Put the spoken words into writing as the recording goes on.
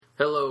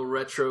Hello,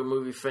 retro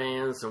movie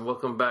fans, and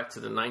welcome back to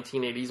the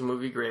 1980s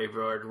movie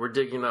graveyard. We're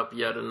digging up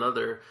yet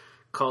another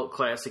cult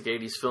classic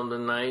 80s film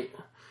tonight.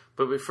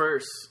 But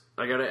first,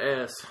 I gotta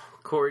ask,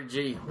 Corey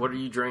G, what are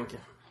you drinking?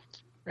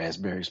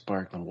 Raspberry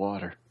sparkling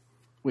water,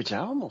 which I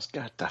almost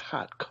got the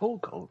hot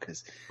cocoa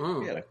because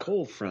we had a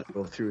cold front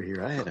go through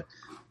here.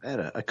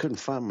 I couldn't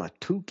find my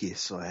toque,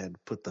 so I had to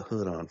put the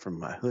hood on from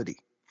my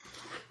hoodie.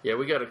 Yeah,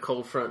 we got a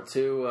cold front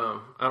too.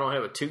 I don't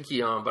have a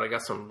toque on, but I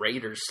got some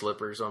Raiders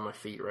slippers on my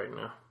feet right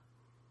now.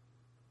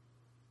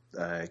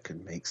 I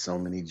could make so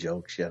many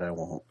jokes, yet I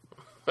won't.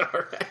 All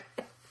right.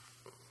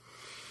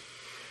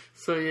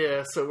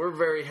 So we're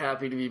very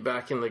happy to be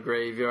back in the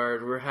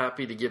graveyard. We're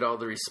happy to get all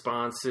the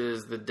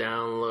responses, the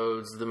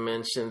downloads, the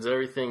mentions,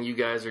 everything you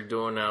guys are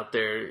doing out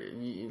there.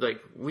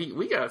 Like,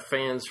 we got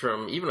fans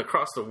from even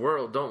across the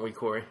world, don't we,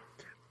 Corey?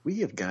 We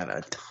have got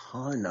a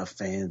ton of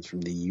fans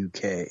from the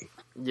UK.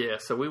 Yeah,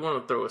 so we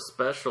want to throw a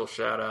special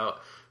shout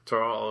out to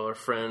all our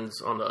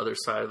friends on the other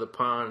side of the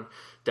pond,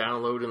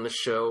 downloading the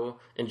show,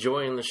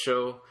 enjoying the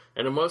show,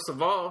 and most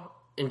of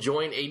all,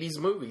 enjoying 80s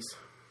movies.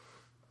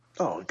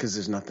 Oh, because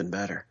there's nothing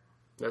better.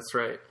 That's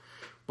right.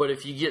 But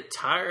if you get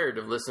tired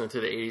of listening to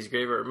the 80s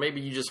graveyard, or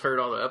maybe you just heard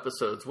all the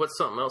episodes, what's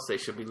something else they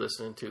should be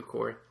listening to,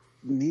 Corey?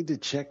 You need to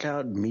check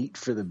out Meat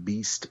for the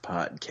Beast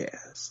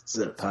podcast. It's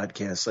a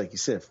podcast, like you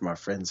said, from our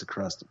friends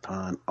across the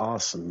pond.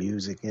 Awesome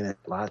music in it.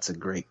 Lots of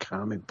great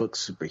comic book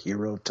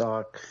superhero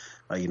talk.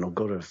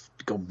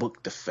 Go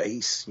book the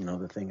face. You know,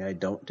 the thing I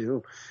don't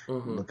do.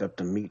 Mm-hmm. Look up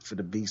the Meat for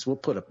the Beast. We'll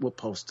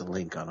post a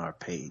link on our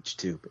page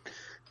too. But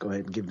go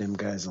ahead and give them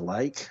guys a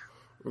like.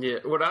 Yeah,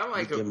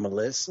 give them a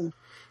listen.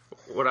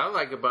 What I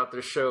like about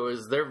their show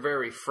is they're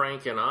very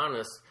frank and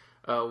honest.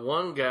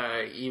 One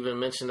guy even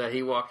mentioned that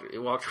he walked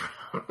around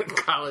the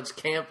college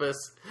campus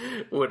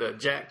with a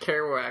Jack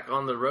Kerouac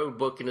on the road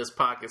book in his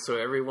pocket so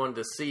everyone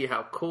to see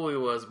how cool he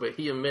was, but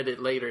he admitted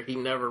later he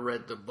never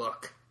read the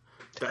book.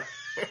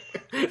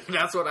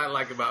 That's what I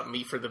like about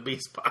Meat for the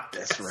Beast podcast.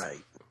 That's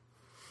right.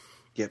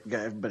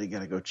 Everybody got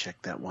to go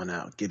check that one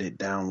out. Get it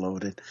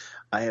downloaded.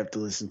 I have to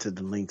listen to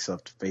the links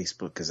off to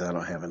Facebook because I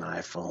don't have an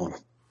iPhone.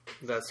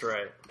 That's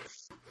right.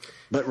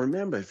 But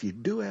remember, if you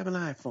do have an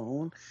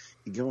iPhone,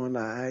 you go on to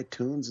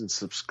iTunes and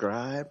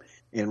subscribe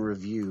and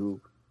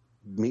review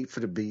Meat for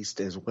the Beast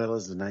as well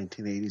as the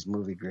 1980s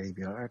movie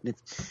graveyard. And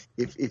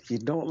if you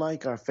don't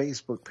like our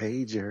Facebook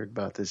page, you heard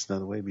about this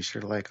another way, be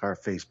sure to like our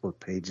Facebook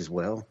page as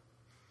well.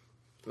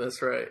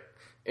 That's right.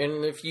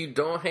 And if you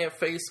don't have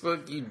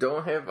Facebook, you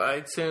don't have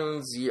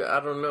iTunes, I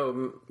don't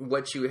know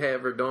what you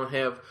have or don't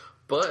have,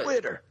 but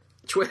Twitter.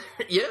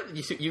 Yeah,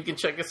 you can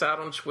check us out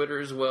on Twitter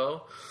as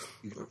well.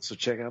 You can also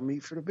check out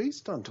Meat for the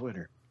Beast on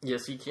Twitter.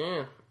 Yes, you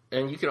can.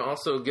 And you can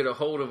also get a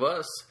hold of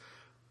us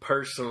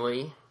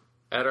personally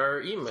at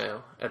our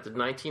email at the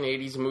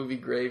 1980s movie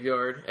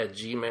graveyard at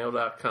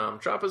gmail.com.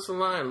 Drop us a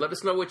line. Let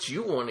us know what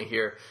you want to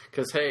hear.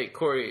 Because, hey,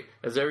 Corey,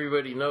 as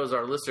everybody knows,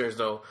 our listeners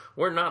know,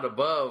 we're not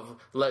above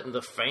letting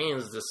the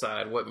fans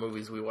decide what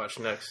movies we watch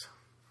next.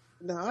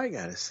 Now, I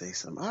got to say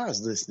something. I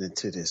was listening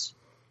to this.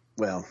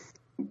 Well,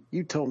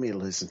 you told me to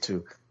listen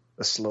to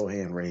a slow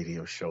hand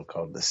radio show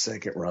called the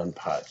Second Run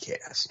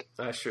Podcast.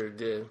 I sure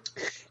did.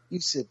 You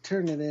said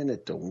turn it in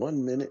at the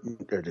 1 minute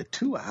or the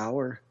 2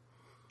 hour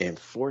and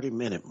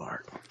 40-minute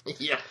mark.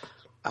 Yeah.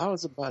 I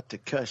was about to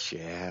cuss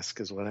your ass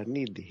because what I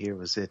needed to hear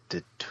was at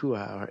the 2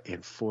 hour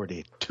and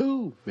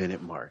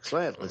 42-minute mark. So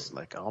I had to listen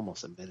like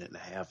almost a minute and a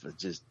half of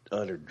just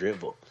utter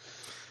dribble.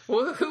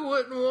 Well, who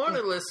wouldn't want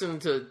to listen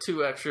to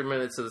 2 extra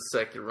minutes of the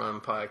Second Run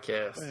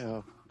Podcast?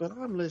 Well, but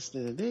I'm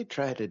listening and they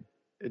try to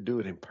do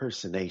an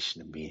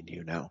impersonation of me and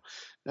you know.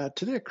 Now,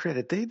 to their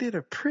credit, they did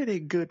a pretty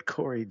good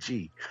Corey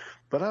G.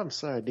 But I'm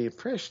sorry, the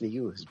impression of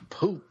you was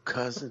poop,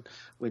 cousin,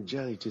 when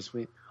Jelly just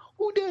went,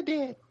 who did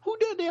that? Who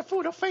did that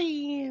for the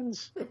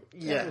fans?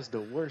 Yeah. That was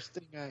the worst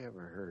thing I ever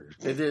heard.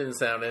 It didn't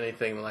sound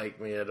anything like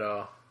me at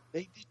all.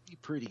 They did be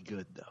pretty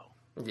good,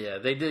 though. Yeah,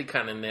 they did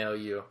kind of nail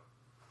you.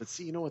 But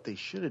see, you know what? They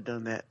should have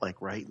done that like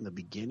right in the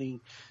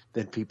beginning.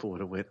 Then people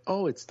would have went,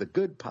 oh, it's the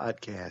good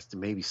podcast, and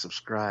maybe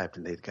subscribed,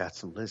 and they'd got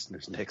some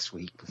listeners next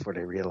week before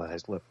they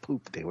realized what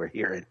poop they were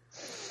hearing.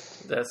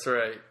 That's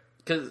right.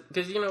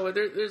 Because you know,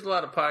 there's a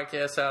lot of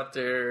podcasts out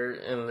there,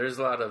 and there's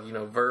a lot of, you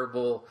know,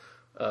 verbal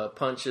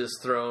punches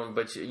thrown.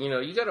 But,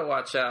 you got to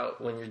watch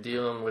out when you're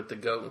dealing with the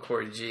GOAT and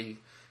Corey G,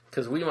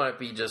 because we might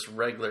be just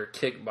regular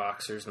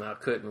kickboxers now,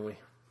 couldn't we?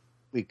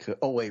 We could.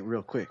 Oh, wait,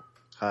 real quick.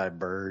 Hi,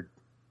 Bird.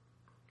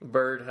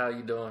 Bird, how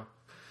you doing?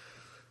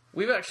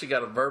 We've actually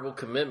got a verbal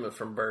commitment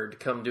from Bird to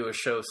come do a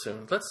show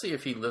soon. Let's see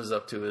if he lives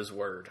up to his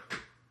word.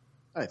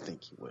 I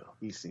think he will.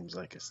 He seems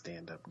like a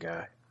stand-up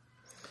guy.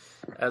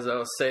 As I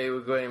was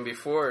saying, going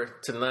before,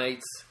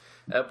 tonight's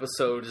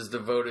episode is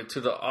devoted to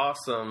the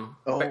awesome...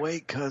 Oh,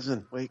 wait,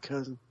 cousin.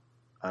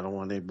 I don't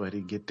want anybody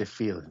to get their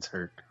feelings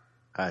hurt.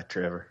 Hi,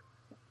 Trevor.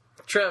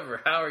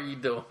 Trevor, how are you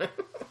doing?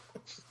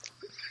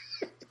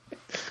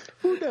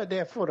 Who did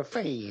that for the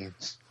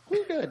fans?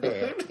 Who did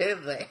that? Who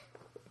did that?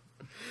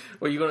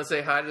 Were you going to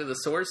say hi to the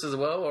source as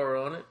well, or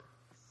on it?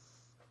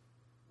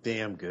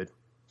 Damn good.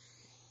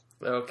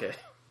 Okay.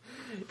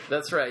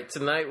 That's right.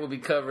 Tonight we'll be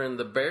covering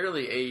the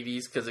barely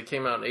 80s, because it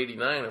came out in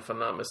 89, if I'm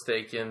not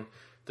mistaken.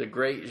 The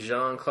great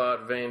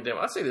Jean-Claude Van Damme.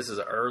 I'd say this is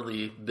an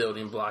early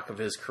building block of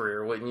his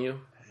career, wouldn't you?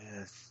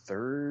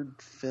 Third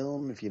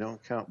film, if you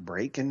don't count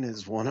Breakin',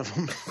 is one of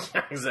them.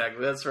 Yeah,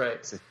 exactly. That's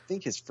right. So I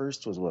think his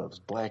first was what? It was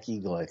Black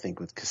Eagle, I think,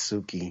 with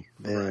Kasuki.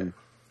 Then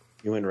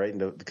he went right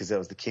into, because that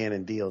was the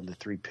canon deal, the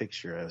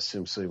 3-picture, I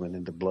assume. So he went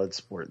into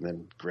Bloodsport and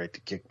then right to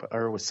Kickboxer.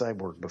 Or was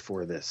Cyborg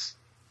before this?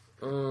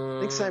 I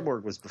think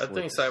Cyborg was before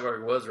this.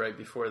 Cyborg was right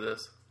before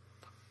this.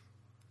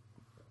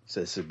 So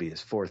this would be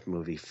his 4th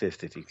movie,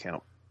 5th if you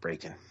count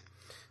Breakin'.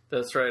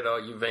 That's right,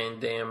 all you Van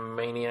Damme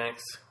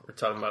maniacs. We're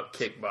talking about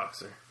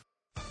Kickboxer.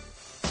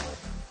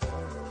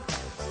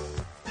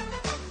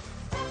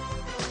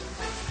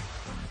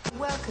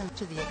 Welcome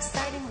to the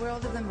exciting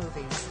world of the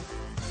movies.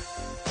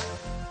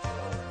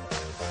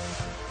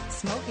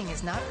 Smoking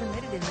is not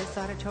permitted in this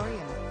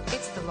auditorium.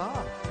 It's the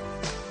law.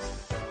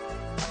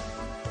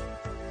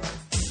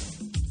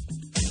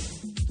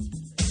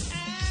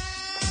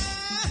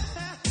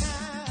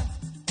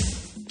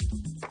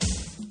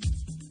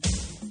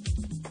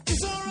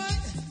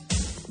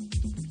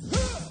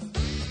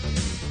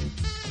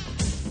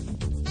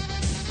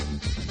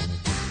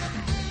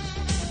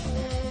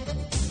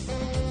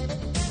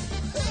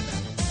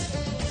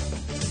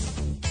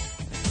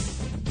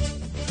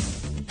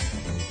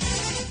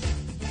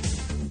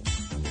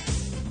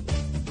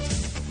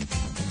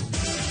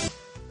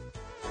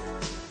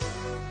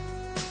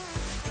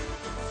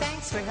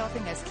 For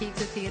helping us keep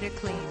the theater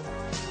clean.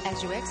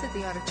 As you exit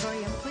the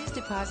auditorium, please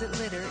deposit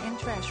litter in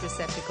trash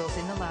receptacles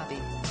in the lobby.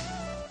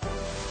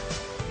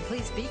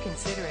 Please be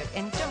considerate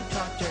and don't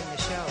talk during the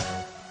show.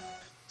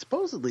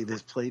 Supposedly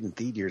this played in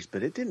theaters,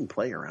 but it didn't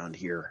play around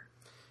here.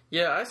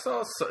 Yeah, I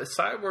saw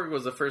Cyborg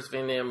was the first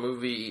Van Damme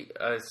movie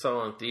I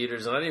saw in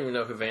theaters, and I didn't even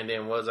know who Van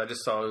Damme was. I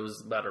just saw it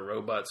was about a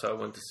robot, so I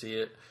went to see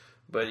it.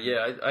 But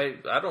yeah,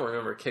 I don't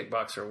remember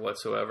Kickboxer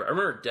whatsoever. I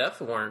remember Death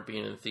Warrant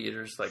being in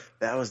theaters. Like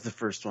that was the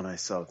first one I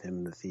saw with him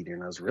in the theater,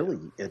 and I was really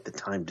at the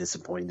time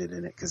disappointed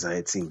in it because I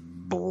had seen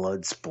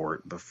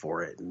Bloodsport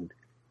before it, and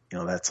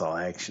that's all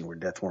action. Where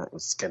Death Warrant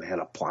was kind of had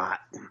a plot.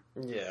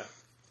 Yeah,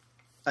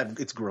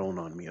 it's grown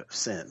on me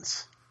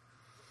since.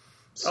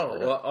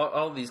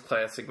 All these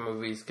classic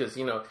movies, because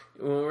when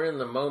we're in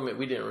the moment,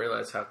 we didn't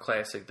realize how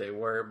classic they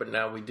were, but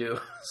now we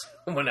do.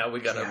 Well, now we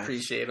got to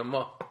appreciate them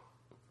all.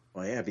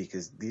 Well, yeah,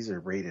 because these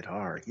are rated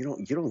R. You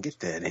don't get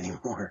that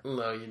anymore.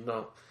 No, you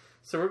don't.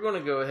 So we're going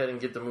to go ahead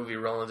and get the movie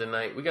rolling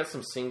tonight. We got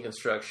some scene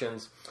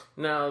constructions.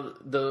 Now,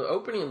 the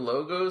opening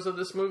logos of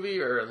this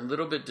movie are a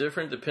little bit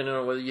different depending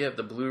on whether you have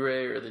the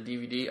Blu-ray or the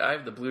DVD. I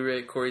have the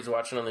Blu-ray. Corey's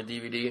watching on the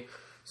DVD.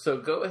 So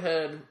go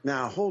ahead.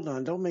 Now, hold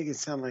on. Don't make it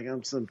sound like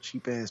I'm some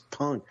cheap-ass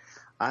punk.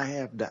 I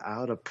have the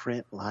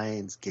out-of-print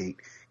Lionsgate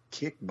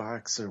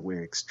Kickboxer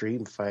Where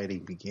Extreme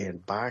Fighting Began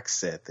box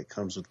set that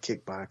comes with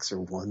Kickboxer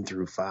 1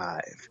 through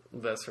 5.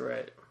 That's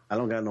right. I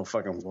don't got no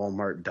fucking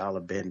Walmart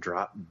dollar bin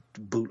drop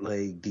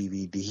bootleg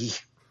DVD.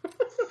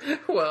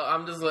 Well,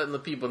 I'm just letting the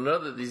people know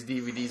that these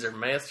DVDs are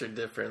mastered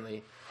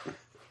differently.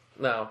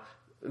 Now,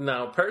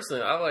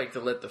 personally, I like to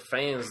let the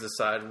fans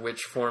decide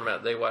which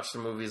format they watch the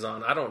movies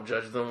on. I don't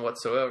judge them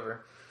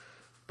whatsoever.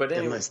 But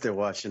anyway, unless they're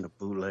watching the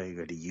bootleg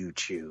or the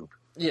YouTube.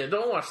 Yeah,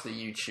 don't watch the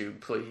YouTube,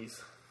 please.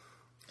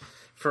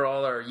 For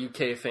all our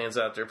UK fans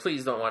out there,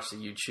 please don't watch the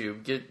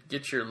YouTube.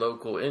 Get your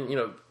local, and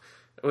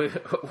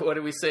what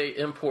do we say?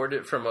 Import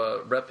it from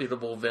a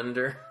reputable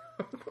vendor.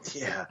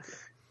 Yeah,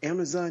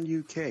 Amazon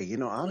UK.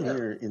 I'm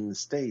here in the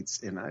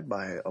States, and I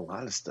buy a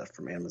lot of stuff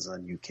from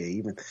Amazon UK.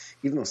 Even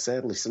though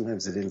sadly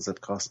sometimes it ends up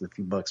costing a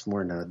few bucks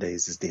more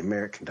nowadays, as the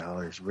American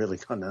dollar has really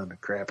gone down to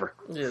crapper.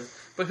 Yeah,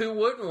 but who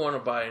wouldn't want to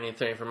buy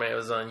anything from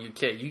Amazon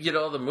UK? You get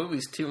all the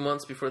movies 2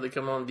 months before they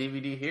come on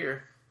DVD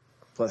here.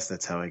 Plus,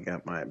 that's how I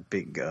got my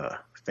big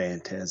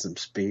Phantasm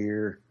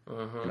Spear.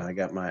 Mm-hmm. And I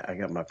got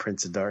my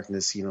Prince of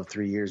Darkness,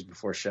 3 years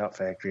before Shout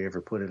Factory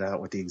ever put it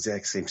out with the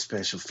exact same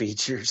special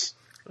features.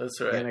 That's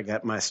right. And I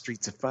got my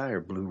Streets of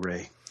Fire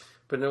Blu-ray.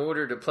 But in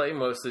order to play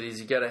most of these,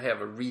 you got to have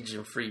a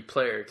region-free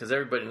player, because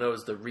everybody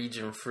knows the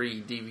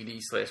region-free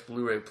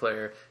DVD/Blu-ray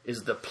player is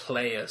the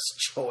player's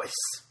choice.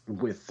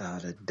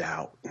 Without a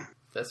doubt.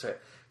 That's right.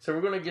 So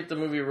we're going to get the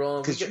movie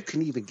rolling. Because you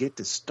can even get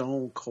the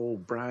Stone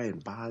Cold Brian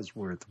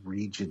Bosworth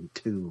Region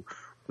 2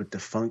 with the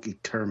funky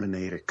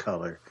Terminator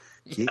color.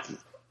 Yeah.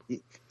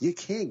 You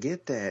can't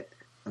get that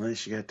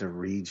unless you got the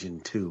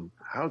Region 2.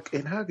 How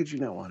could you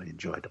not want to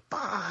enjoy the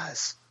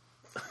Boz?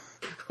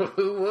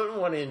 Who wouldn't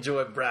want to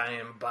enjoy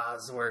Brian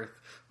Bosworth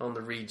on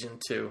the Region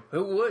 2?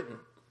 Who wouldn't?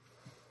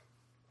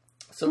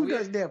 So who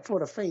does that for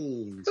the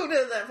fans? Who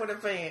does that for the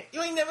fans?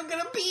 You ain't never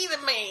going to be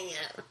the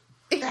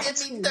man.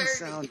 That's who he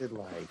sounded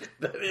like.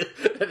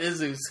 That is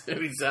who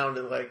he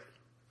sounded like.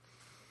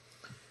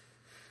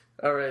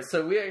 All right,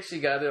 so we actually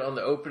got it on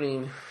the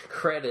opening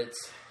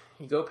credits.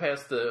 You go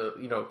past the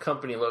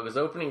company logos.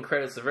 Opening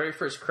credits, the very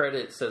first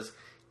credit says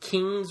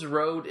Kings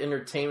Road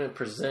Entertainment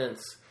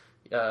presents,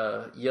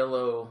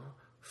 yellow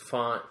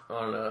font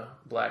on a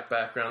black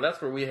background.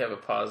 That's where we have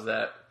it paused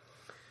at.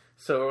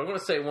 So I'm going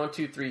to say 1,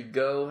 2, 3,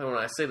 go. And when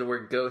I say the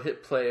word go,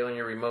 hit play on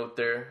your remote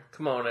there.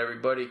 Come on,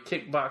 everybody.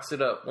 Kickbox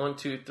it up. 1,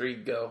 2, 3,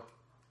 go.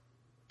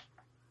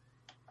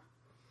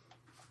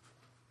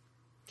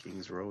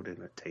 Kings Road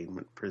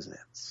Entertainment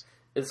presents.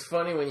 It's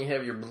funny when you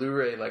have your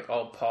Blu-ray like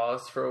all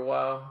paused for a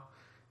while,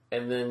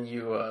 and then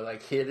you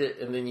like hit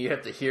it, and then you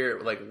have to hear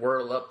it like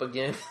whirl up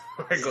again.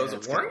 It goes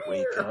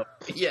wake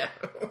up. Yeah.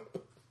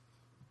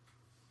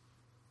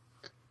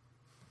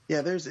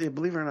 Yeah, there's,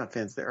 believe it or not,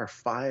 fans, there are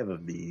 5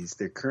 of these.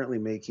 They're currently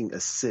making a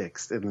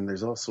 6th, and then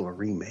there's also a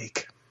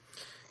remake.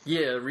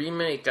 Yeah,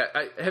 remake.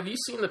 I have you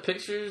seen the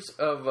pictures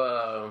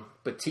of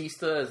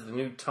Batista as the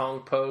new Tong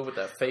Po with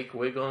that fake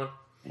wig on?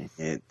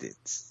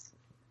 It's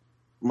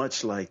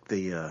much like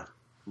the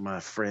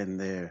my friend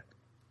there,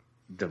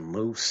 the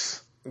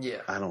Moose.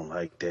 Yeah. I don't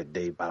like that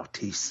Dave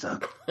Bautista.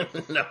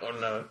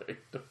 No.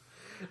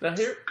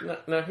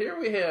 Now here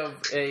we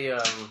have a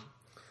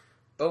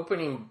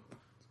opening,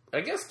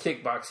 I guess,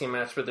 kickboxing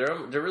match, but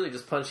they're really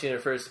just punching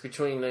it first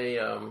between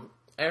a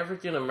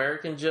African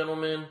American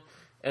gentleman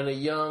and a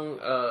young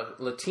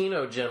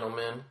Latino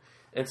gentleman,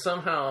 and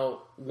somehow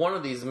one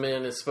of these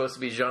men is supposed to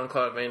be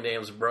Jean-Claude Van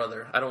Damme's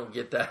brother. I don't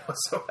get that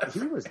whatsoever.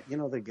 He was,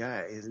 the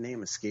guy, his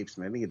name escapes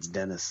me. I think it's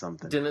Dennis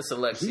something. Dennis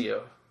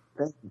Alexio.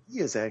 He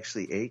is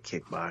actually a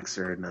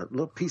kickboxer, and a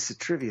little piece of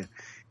trivia.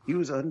 He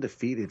was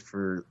undefeated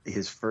for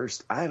his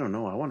first, I don't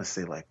know, I want to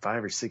say like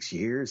 5 or 6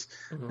 years,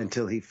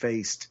 until he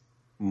faced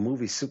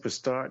movie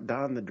superstar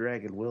Don the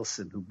Dragon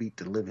Wilson, who beat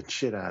the living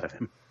shit out of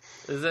him.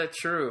 Is that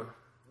true?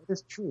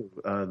 It's true.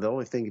 The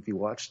only thing, if you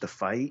watch the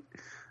fight,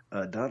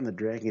 Don the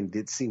Dragon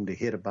did seem to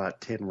hit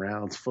about 10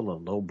 rounds full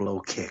of low blow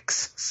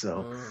kicks.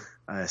 So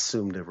I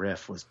assumed the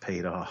ref was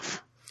paid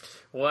off.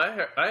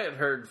 Well, I had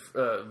heard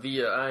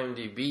via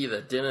IMDb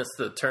that Dennis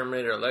the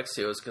Terminator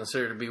Alexio is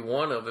considered to be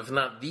one of, if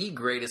not the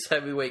greatest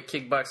heavyweight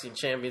kickboxing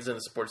champions in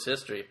the sport's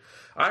history.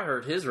 I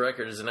heard his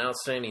record is an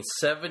outstanding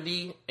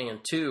 70-2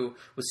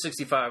 with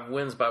 65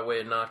 wins by way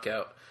of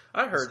knockout.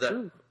 I heard that.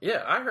 True.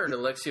 Yeah, I heard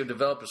Alexio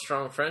developed a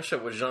strong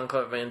friendship with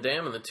Jean-Claude Van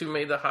Damme, and the two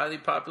made the highly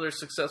popular,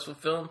 successful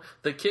film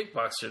The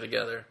Kickboxer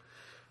together.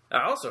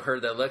 I also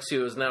heard that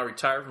Alexio is now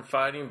retired from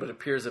fighting, but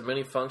appears at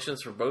many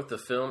functions for both the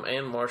film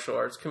and martial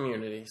arts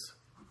communities.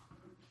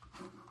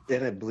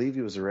 And I believe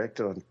he was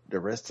arrested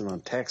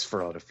on tax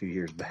fraud a few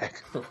years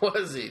back.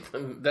 Was he?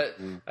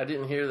 I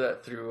didn't hear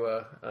that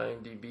through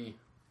IMDb.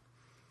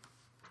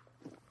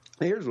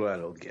 Here's what I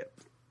don't get.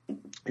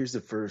 Here's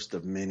the first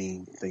of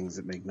many things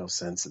that make no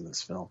sense in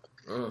this film.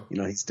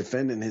 He's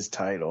defending his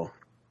title,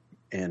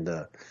 and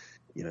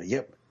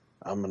yep,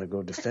 I'm going to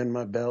go defend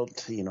my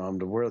belt. I'm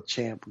the world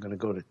champ. I'm going to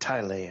go to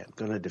Thailand.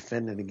 Going to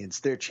defend it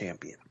against their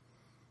champion.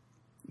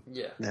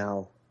 Yeah.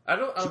 Now,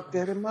 keep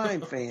that in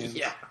mind, fans.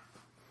 Yeah.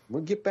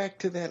 We'll get back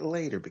to that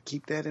later, but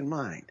keep that in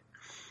mind.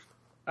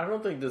 I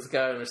don't think this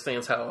guy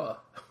understands how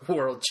a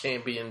world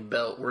champion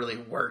belt really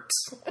works.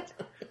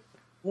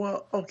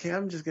 Well, okay,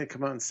 I'm just going to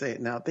come out and say it.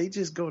 Now, they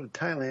just go to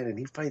Thailand and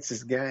he fights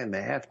this guy in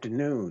the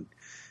afternoon.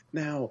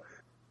 Now,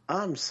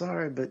 I'm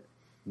sorry, but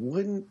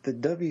wouldn't the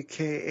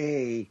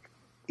WKA,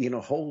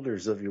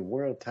 holders of your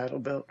world title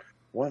belt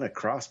want to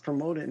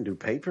cross-promote it and do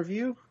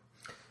pay-per-view?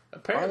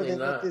 Apparently not.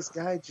 Why not. Let this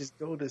guy just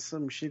go to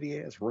some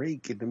shitty-ass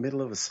rake in the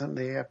middle of a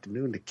Sunday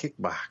afternoon to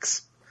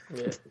kickbox?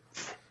 Yeah.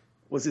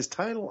 Was his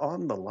title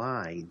on the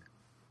line?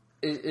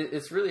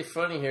 It's really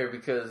funny here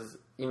because,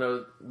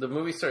 the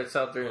movie starts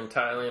out there in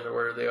Thailand or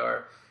where they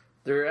are.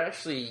 They're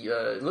actually,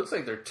 it looks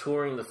like they're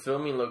touring the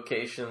filming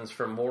locations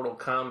for Mortal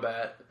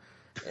Kombat,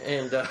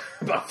 and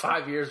about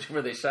 5 years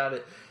before they shot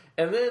it.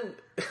 And then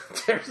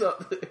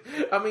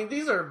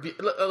these are,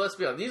 let's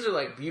be honest, these are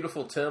like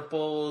beautiful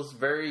temples,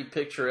 very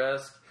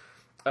picturesque.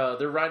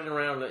 They're riding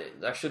around,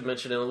 I should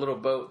mention, in a little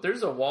boat.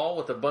 There's a wall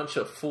with a bunch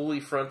of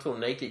fully frontal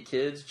naked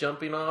kids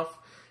jumping off.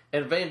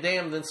 And Van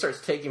Damme then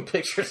starts taking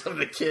pictures of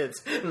the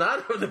kids,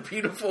 not of the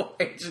beautiful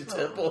ancient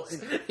temples.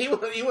 He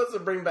wants to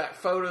bring back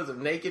photos of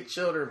naked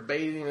children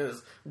bathing in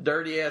his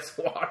dirty-ass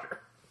water.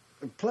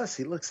 Plus,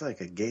 he looks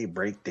like a gay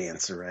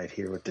breakdancer right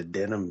here with the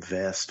denim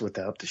vest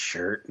without the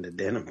shirt and the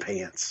denim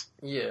pants.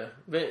 Yeah,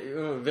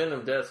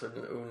 Venom Death with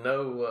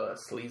no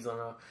sleeves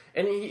on.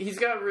 And he's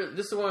got,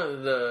 this is one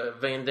of the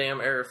Van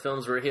Damme era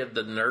films where he had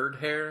the nerd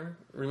hair.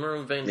 Remember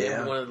when Van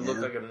Damme wanted to look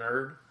like a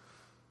nerd?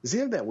 Does he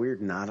have that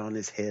weird knot on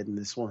his head in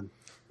this one?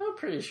 I'm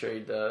pretty sure he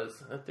does.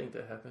 I think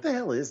that happened. What the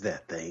hell is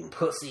that thing?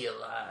 Pussy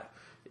Alive.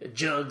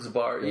 Jugs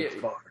Bar. Jugs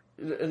Bar.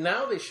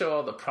 Now they show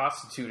all the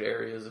prostitute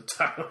areas of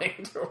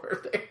Thailand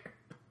over there.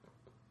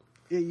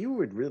 Yeah, you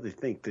would really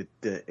think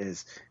that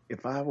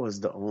if I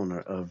was the owner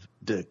of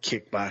the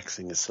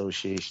Kickboxing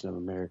Association of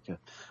America,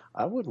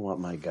 I wouldn't want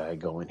my guy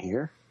going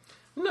here.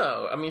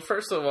 No, I mean,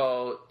 first of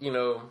all,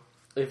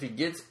 if he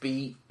gets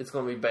beat, it's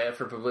going to be bad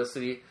for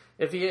publicity.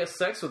 If he has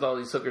sex with all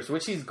these hookers,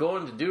 which he's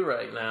going to do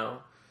right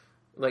now,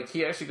 like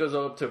he actually goes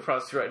up to a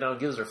prostitute right now and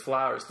gives her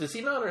flowers. Does he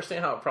not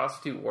understand how a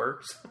prostitute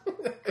works?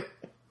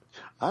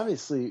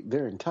 Obviously,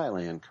 they're in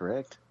Thailand,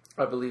 correct?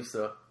 I believe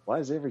so. Why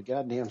is every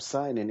goddamn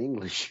sign in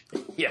English?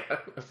 Yeah.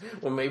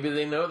 Well, maybe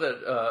they know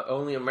that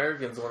only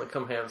Americans want to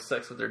come have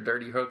sex with their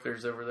dirty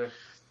hookers over there.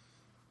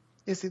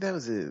 Yeah, see, that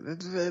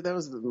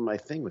was my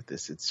thing with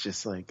this. It's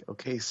just like,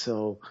 okay,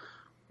 so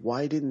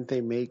why didn't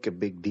they make a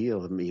big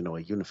deal of, you know,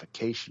 a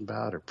unification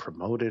bout or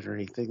promote it or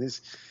anything?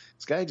 This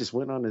guy just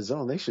went on his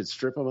own. They should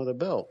strip him of the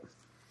belt.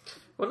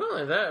 Well, not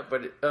only that,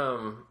 but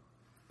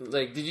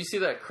like, did you see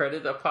that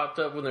credit that popped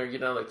up when they were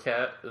getting out of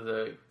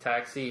the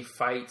taxi?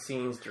 Fight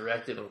scenes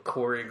directed and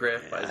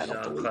choreographed by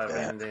Jean-Claude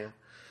Van Damme.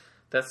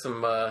 That's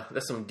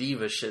some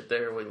diva shit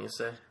there, wouldn't you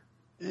say?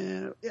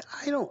 Yeah,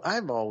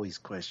 I've always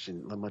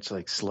questioned, much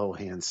like Slow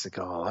Hand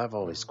Seagal, I've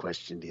always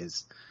questioned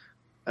his.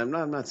 I'm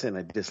not saying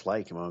I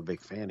dislike him. I'm a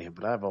big fan of him,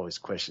 but I've always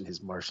questioned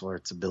his martial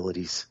arts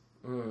abilities.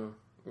 You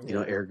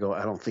know, ergo,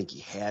 I don't think he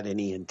had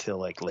any until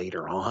like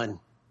later on.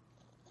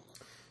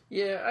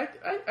 Yeah,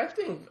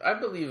 I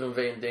believe in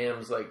Van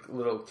Damme's like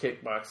little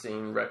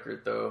kickboxing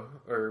record though,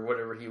 or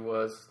whatever he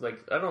was. Like,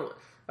 I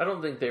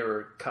don't think they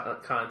were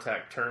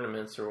contact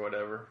tournaments or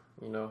whatever.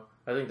 You know,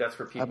 I think that's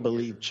where people. I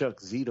believe Chuck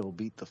Zito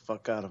beat the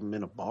fuck out of him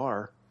in a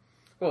bar.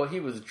 Well, he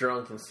was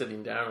drunk and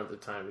sitting down at the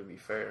time. To be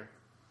fair,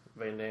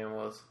 Van Damme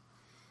was.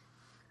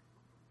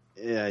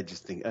 Yeah, I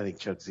think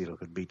Chuck Zito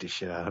could beat the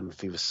shit out of him if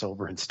he was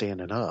sober and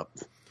standing up.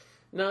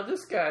 Now,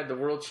 this guy, the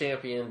world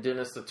champion,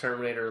 Dennis the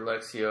Terminator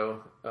Alexio,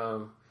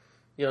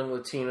 young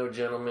Latino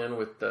gentleman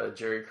with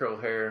Jerry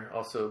curl hair,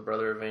 also a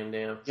brother of Van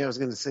Damme. Yeah, I was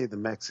going to say the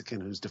Mexican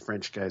who's the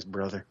French guy's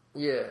brother.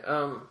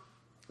 Yeah,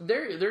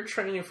 they're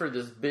training for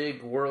this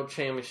big world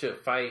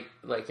championship fight,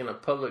 like in a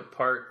public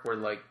park where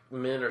like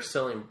men are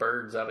selling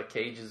birds out of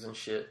cages and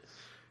shit.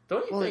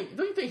 Don't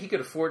you think he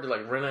could afford to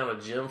like rent out a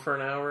gym for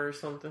an hour or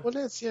something? Well,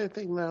 that's the other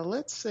thing. Now,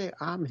 let's say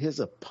I'm his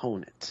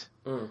opponent,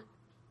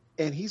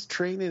 and he's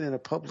training in a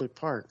public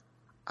park.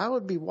 I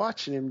would be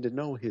watching him to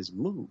know his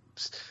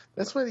moves.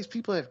 That's why these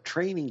people have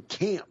training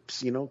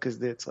camps, you know,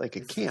 because it's like a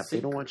camp. They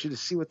don't want you to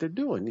see what they're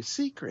doing. It's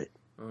secret.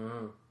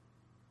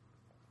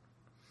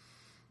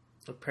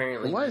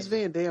 Apparently. And why is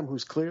Van Damme,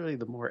 who's clearly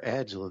the more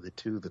agile of the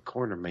two, the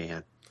corner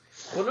man?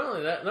 Well, not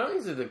only that, not only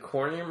is he the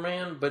corner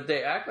man, but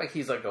they act like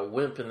he's like a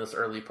wimp in this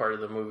early part of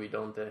the movie,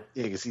 don't they?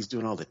 Yeah, because he's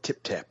doing all the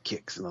tip-tap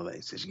kicks and all that.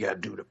 He says, you got to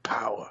do the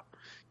power.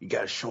 You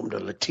got to show them the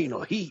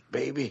Latino heat,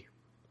 baby.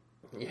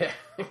 Yeah.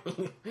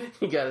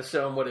 You got to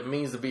show them what it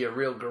means to be a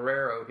real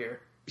Guerrero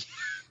here.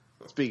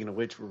 Speaking of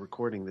which, we're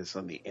recording this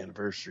on the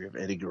anniversary of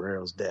Eddie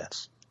Guerrero's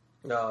death.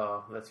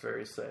 Oh, that's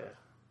very sad.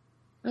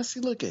 Now, see,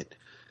 look at.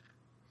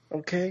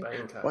 Okay?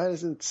 Bangkok. Why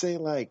doesn't it say,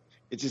 like,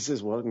 it just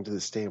says, welcome to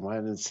the stadium. Why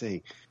doesn't it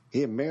say,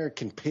 the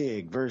American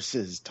Pig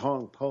versus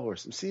Tong Po or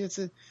something?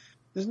 See,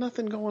 there's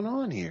nothing going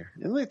on here.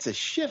 And it's a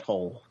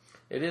shithole.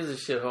 It is a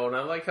shithole. And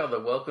I like how the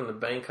Welcome to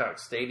Bangkok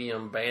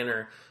Stadium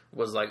banner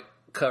was, like,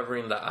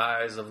 covering the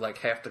eyes of, like,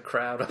 half the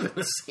crowd up in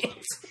the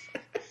seats.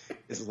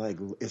 It's like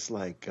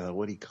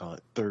what do you call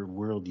it? Third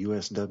World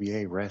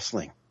USWA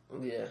wrestling.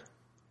 Yeah.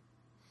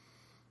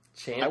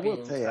 I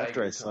will tell you,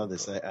 after I saw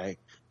this,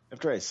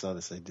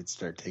 I did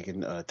start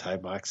taking Thai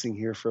boxing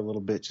here for a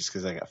little bit just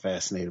because I got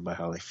fascinated by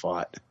how they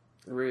fought.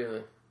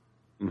 Really?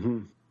 Mm-hmm.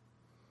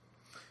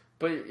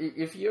 But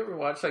if you ever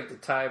watch, like, the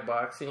Thai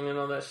boxing and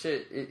all that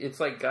shit, it's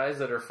like guys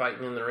that are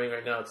fighting in the ring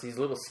right now. It's these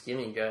little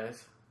skinny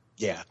guys.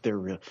 Yeah, they're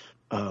real.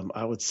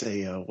 I would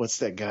say, what's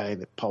that guy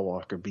that Paul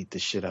Walker beat the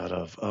shit out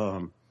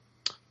of?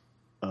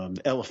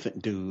 The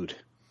elephant dude.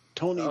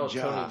 Tony Jaa.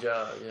 Tony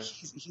Jaa, yeah.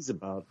 He's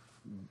about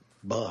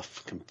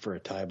buff for a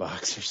Thai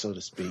boxer, so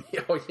to speak.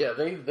 Oh, yeah,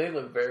 they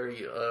look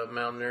very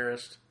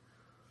malnourished.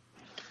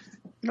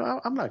 You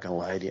know, I'm not going to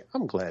lie to you.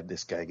 I'm glad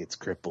this guy gets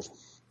crippled.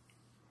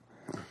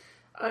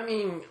 I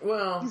mean,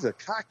 well... He's a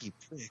cocky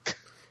prick.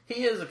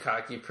 He is a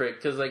cocky prick,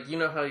 because, like, you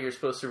know how you're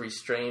supposed to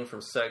restrain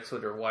from sex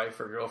with your wife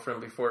or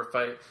girlfriend before a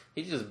fight?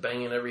 He's just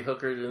banging every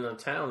hooker in the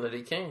town that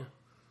he can.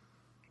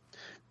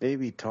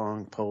 Maybe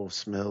Tong Po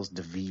smells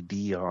the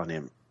VD on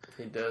him.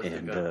 He does.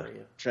 And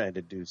trying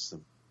to do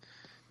some...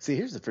 See,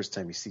 here's the first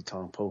time you see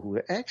Tong Po,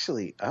 who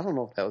actually, I don't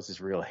know if that was his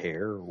real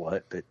hair or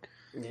what, but...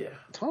 Yeah.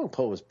 Tong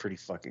Po was pretty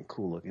fucking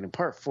cool looking. In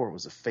part 4, it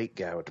was a fake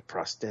guy with the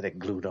prosthetic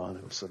glued on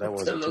him, so that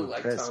wasn't too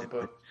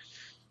impressive.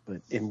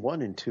 But in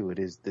 1 and 2, it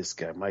is this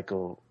guy,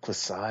 Michael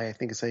Kwasai, I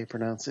think is how you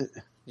pronounce it.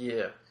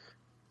 Yeah.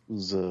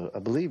 Who's, I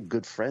believe,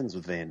 good friends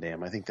with Van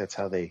Damme. I think that's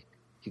how he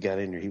got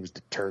in there. He was the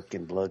Turk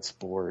in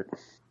Bloodsport.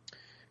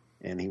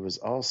 And he was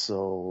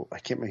also, I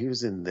can't remember, he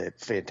was in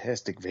that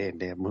fantastic Van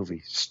Damme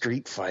movie,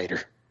 Street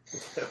Fighter.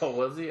 Oh,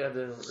 was he? I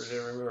didn't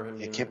remember him.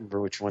 I can't remember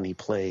which one he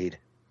played.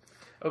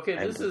 Okay,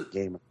 this is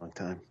game a long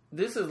time.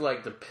 This is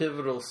like the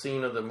pivotal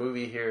scene of the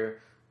movie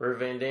here, where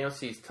Van Damme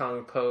sees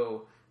Tong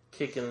Po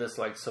kicking this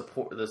like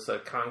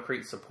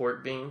concrete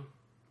support beam,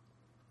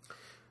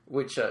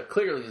 which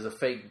clearly is a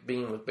fake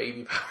beam with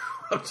baby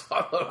powder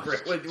all over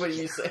it. What do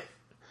you say?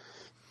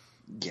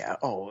 Yeah.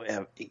 Oh,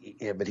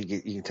 yeah. But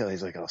you can tell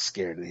he's like all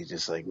scared, and he's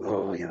just like,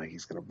 oh, you know,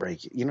 he's gonna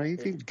break it. You know, you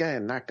think the guy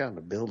knocked down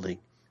the building.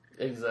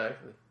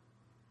 Exactly.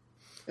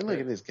 And look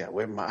at this guy.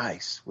 Where my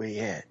ice? Where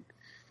you at?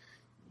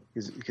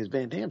 Because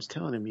Van Damme's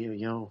telling him, you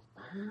know,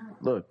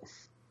 look,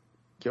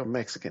 your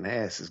Mexican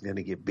ass is going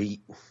to get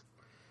beat.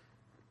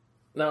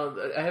 Now,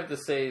 I have to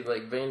say,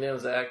 like, Van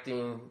Damme's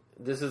acting,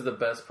 this is the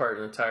best part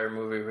in the entire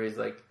movie where he's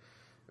like,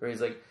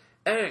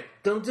 Eric,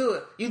 don't do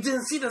it. You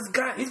didn't see this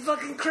guy. He's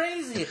fucking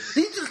crazy.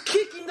 He's just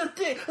kicking the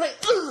thing. Like,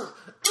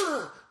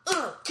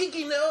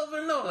 kicking it over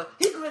and over.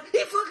 He's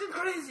fucking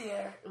crazy,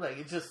 Eric. Like,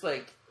 it's just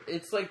like,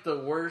 it's like the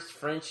worst,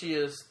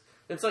 Frenchiest.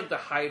 It's like the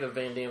height of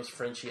Van Damme's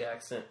Frenchy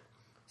accent.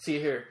 See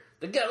here,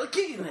 the guy was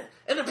kicking it,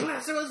 and the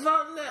plaster was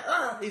falling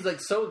down. He's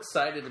like so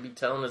excited to be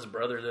telling his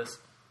brother this.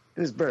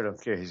 His brother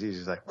don't care. He's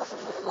just like...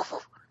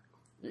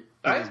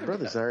 his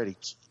brother's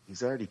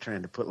he's already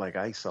trying to put like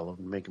ice all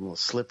over him, make him a little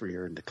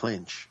slipperier in the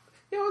clinch.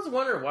 Yeah, I was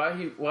wondering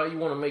why you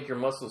want to make your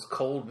muscles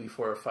cold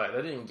before a fight.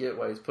 I didn't get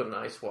why he's putting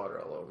ice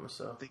water all over him.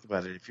 So think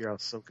about it. If you're all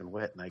soaking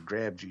wet and I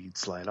grabbed you, you'd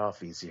slide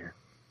off easier.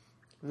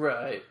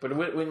 Right, but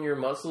wouldn't your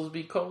muscles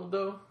be cold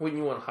though?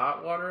 Wouldn't you want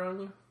hot water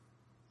on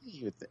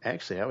you?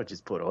 Actually, I would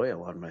just put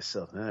oil on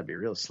myself, and that'd be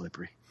real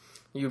slippery.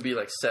 You'd be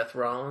like Seth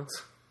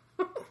Rollins.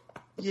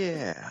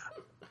 Yeah.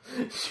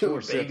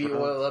 Shoot baby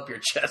oil up your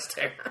chest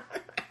hair.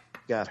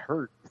 Got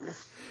hurt.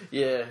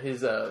 Yeah,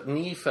 his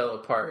knee fell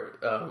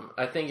apart.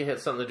 I think it had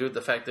something to do with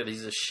the fact that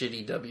he's a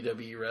shitty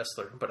WWE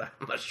wrestler, but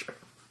I'm not sure.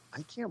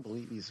 I can't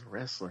believe he's a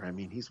wrestler. I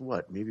mean, he's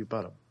what, maybe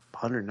about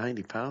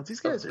 190 pounds? These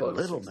guys are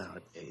little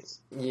nowadays.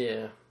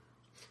 Yeah.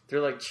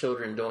 They're like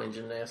children doing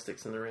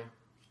gymnastics in the ring.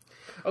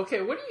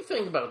 Okay, what do you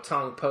think about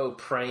Tong Po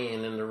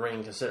praying in the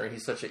ring, considering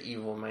he's such an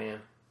evil man?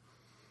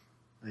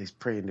 He's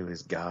praying to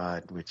his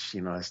God, which,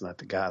 that's not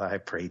the God I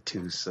pray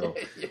to, so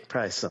yeah.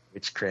 Probably some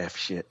witchcraft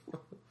shit.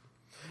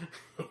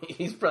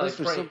 He's probably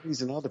for some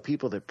reason, all the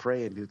people that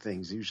pray and do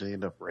things usually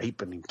end up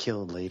raping and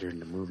killing later in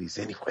the movies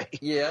anyway.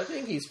 Yeah, I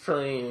think he's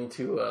praying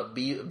to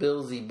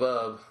Bill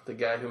Zebub, the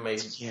guy who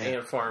made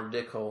Ant Farm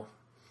Dickhole.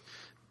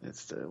 I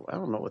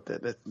don't know what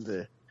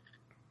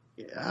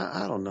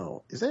I don't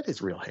know. Is that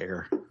his real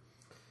hair?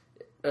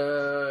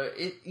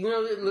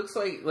 It looks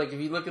like if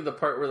you look at the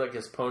part where like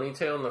his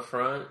ponytail in the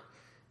front,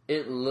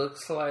 it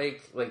looks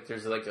like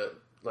there's like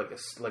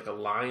a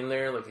line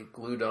there, like it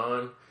glued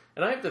on.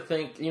 And I have to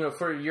think,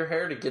 for your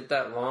hair to get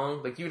that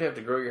long, like you'd have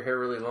to grow your hair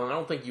really long. I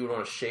don't think you would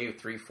want to shave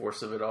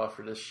 3/4 of it off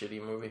for this shitty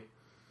movie.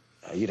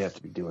 You'd have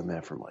to be doing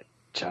that from like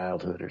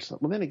childhood or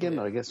something. Well, then again,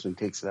 though, I guess when he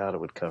takes it out,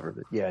 it would cover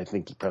it. Yeah, I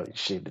think he probably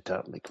shaved the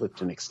top and they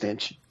clipped an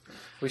extension.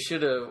 We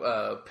should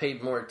have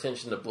paid more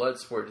attention to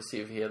Bloodsport to see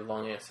if he had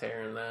long ass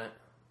hair in that.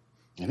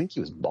 I think he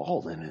was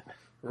bald in it.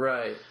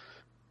 Right.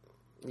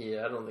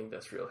 Yeah, I don't think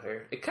that's real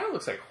hair. It kind of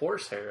looks like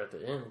horse hair at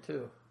the end,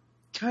 too.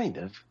 Kind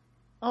of.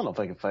 I don't know if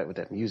I can fight with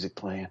that music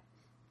playing.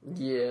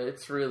 Yeah,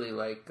 it's really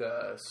like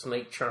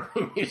snake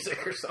charming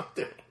music or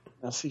something.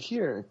 Now, see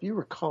here, if you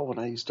recall when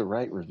I used to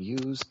write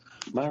reviews,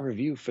 my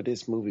review for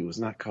this movie was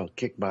not called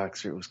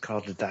Kickboxer. It was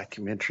called The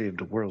Documentary of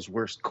the World's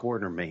Worst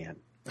Corner Man.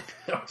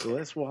 Okay. So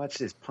let's watch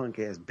this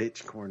punk-ass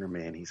bitch corner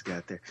man he's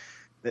got there.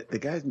 The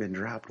guy's been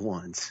dropped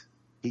once.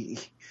 I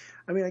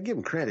give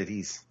him credit.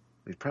 He's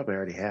probably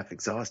already half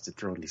exhausted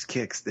throwing these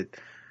kicks that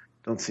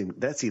don't seem...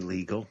 That's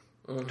illegal.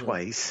 Mm-hmm.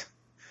 Twice.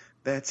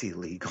 That's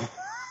illegal.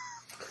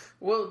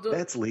 Well,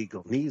 that's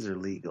legal. Knees are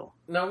legal.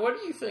 Now, what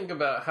do you think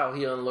about how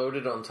he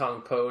unloaded on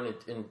Tong Po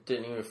and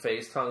didn't even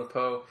face Tong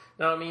Po?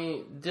 Now,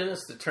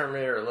 Dennis the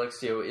Terminator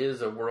Alexio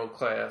is a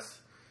world-class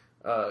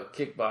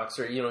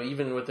kickboxer,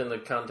 even within the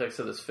context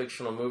of this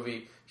fictional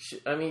movie.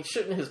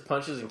 Shouldn't his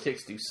punches and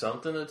kicks do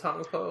something to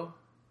Tong Po?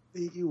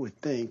 You would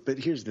think, but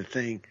here's the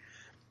thing.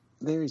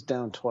 There he's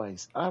down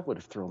twice. I would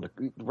have thrown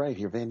right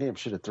here. Van Damme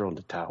should have thrown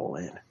the towel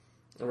in.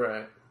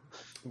 Right.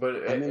 But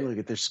look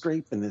at they're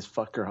scraping this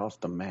fucker off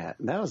the mat.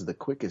 And that was the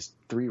quickest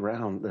 3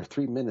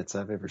 minutes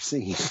I've ever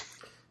seen.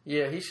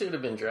 Yeah, he should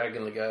have been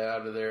dragging the guy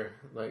out of there.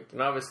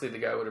 And obviously the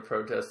guy would have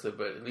protested,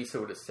 but at least it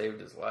would have saved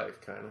his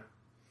life, kind of.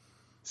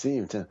 See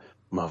him tell,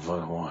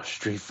 motherfucker want a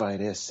street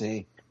fight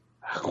essay?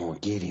 I'm gonna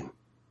get him.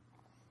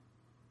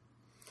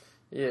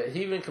 Yeah,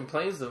 he even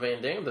complains to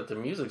Van Damme that the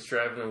music's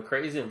driving him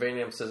crazy, and Van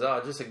Damme says,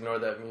 just ignore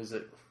that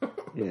music.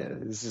 Yeah,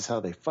 this is how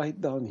they fight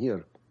down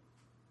here.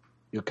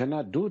 You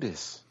cannot do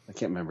this. I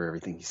can't remember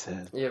everything he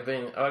said. Yeah,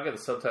 I got the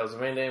subtitles.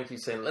 Van Damme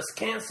keeps saying, let's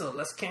cancel,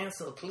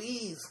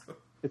 please.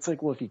 It's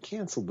like, well, if you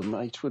canceled, the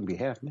match wouldn't be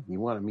happening.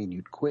 You want to mean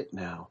you'd quit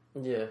now.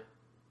 Yeah.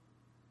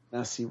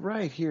 Now, see,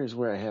 right here is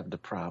where I have the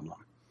problem.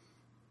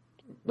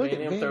 Van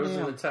Damme throws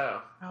in the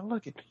towel. Now,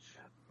 look at...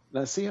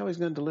 Now, see how he's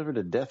going to deliver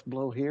the death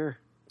blow here?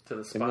 To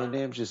the spine. And Van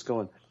Damme's just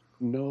going,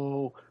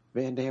 no.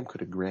 Van Damme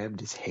could have grabbed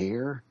his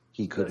hair.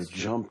 He could have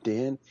jumped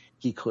in.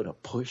 He could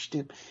have pushed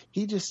him.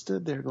 He just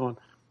stood there going,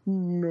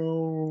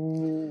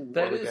 no.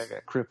 The guy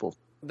got crippled.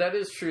 That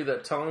is true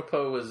that Tong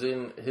Po was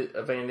in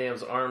Van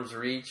Damme's arm's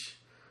reach.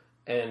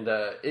 And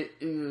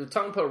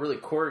Tong Po really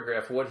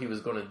choreographed what he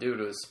was going to do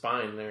to his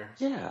spine there.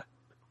 Yeah.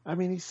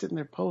 He's sitting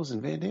there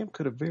posing. Van Damme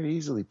could have very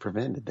easily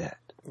prevented that.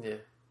 Yeah.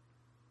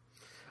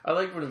 I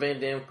like when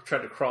Van Damme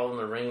tried to crawl in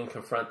the ring and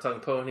confront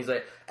Tong Po, and he's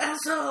like,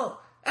 asshole!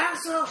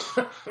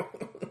 Asshole!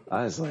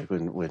 I was like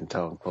when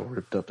Tong Po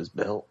ripped up his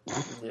belt.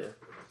 Yeah.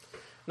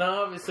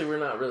 Now, obviously, we're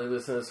not really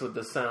listening to this with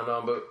the sound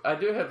on, but I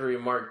do have to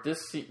remark,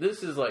 this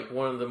is like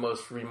one of the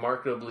most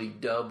remarkably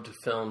dubbed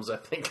films I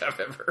think I've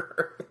ever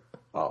heard.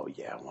 Oh,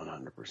 yeah,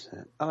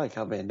 100%. I like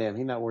how Van Damme,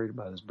 he's not worried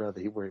about his brother.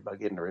 He's worried about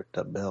getting a ripped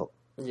up belt.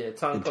 Yeah,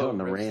 Tong Po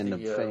telling a random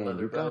fan,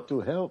 you belt. got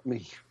to help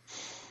me.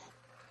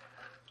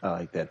 I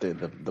like that.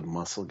 The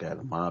muscle guy,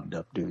 the mobbed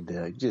up dude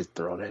there. Just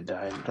throw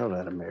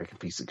that American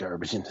piece of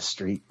garbage in the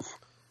street.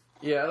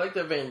 Yeah, I like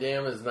that Van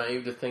Damme is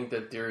naive to think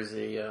that there's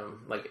a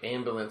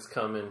ambulance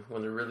coming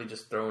when they're really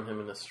just throwing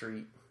him in the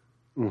street.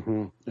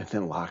 Mm-hmm. And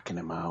then locking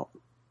him out.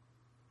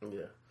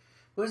 Yeah.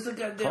 Where's the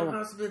goddamn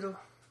hospital?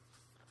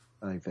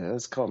 I like that.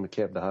 Let's call him a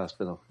cab to the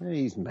hospital. Hey,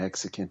 he's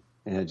Mexican.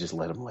 And just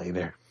let him lay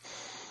there.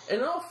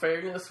 In all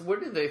fairness, what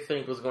did they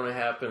think was going to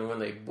happen when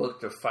they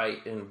booked a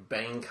fight in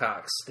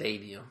Bangkok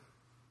Stadium?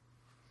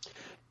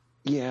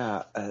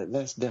 Yeah,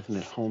 that's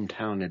definite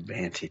hometown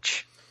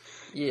advantage.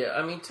 Yeah,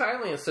 I mean,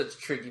 Thailand is such a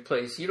tricky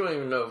place. You don't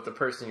even know if the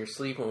person you're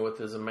sleeping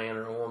with is a man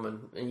or a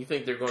woman. And you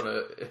think they're going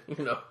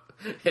to,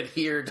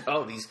 adhere to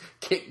all these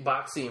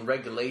kickboxing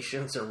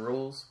regulations and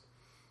rules.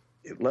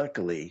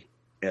 Luckily,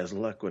 as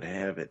luck would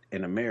have it,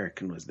 an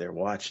American was there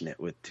watching it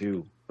with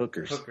two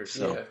hookers.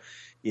 So,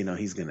 yeah.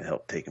 He's going to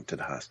help take him to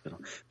the hospital.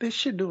 They're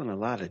sure doing a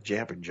lot of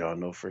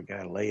jabberjawing, though, for a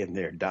guy laying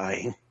there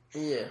dying.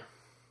 Yeah.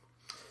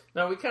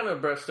 Now, we kind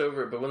of brushed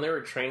over it, but when they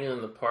were training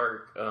in the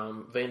park,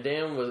 Van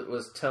Damme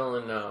was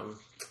telling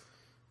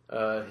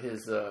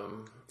his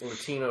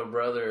Latino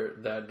brother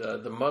that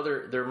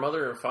their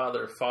mother and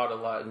father fought a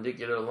lot and did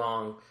get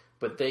along,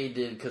 but they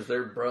did because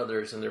they're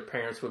brothers and their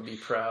parents would be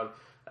proud.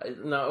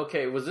 Now,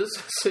 okay, was this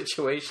a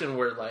situation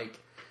where, like,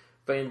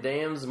 Van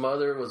Damme's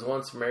mother was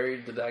once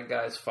married to that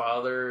guy's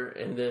father,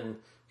 and then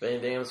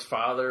Van Damme's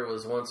father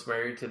was once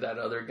married to that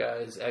other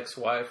guy's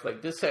ex-wife?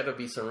 Like, this had to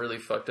be some really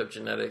fucked up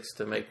genetics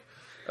to make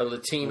a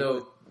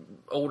Latino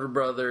older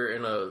brother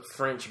and a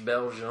French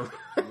Belgium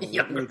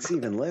What makes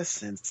even less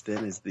sense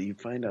then is that you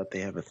find out they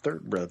have a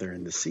third brother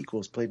in the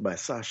sequels played by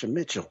Sasha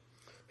Mitchell,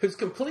 who's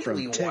completely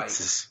from white.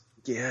 Texas.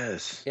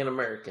 Yes, and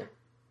American.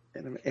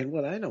 And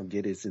what I don't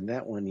get is in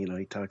that one,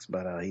 he talks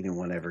about how he didn't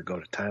want to ever go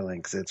to Thailand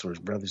because that's where his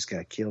brothers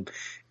got killed.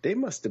 They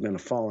must have been a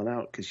falling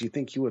out because you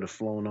think he would have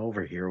flown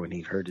over here when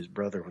he heard his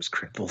brother was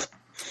crippled.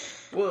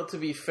 Well, to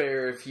be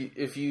fair,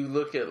 if you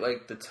look at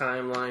like the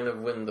timeline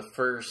of when the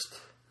first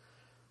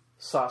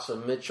Sasha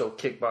Mitchell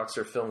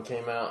Kickboxer film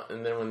came out,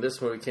 and then when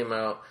this movie came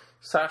out,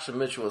 Sasha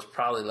Mitchell was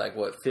probably like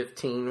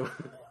 15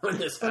 when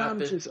this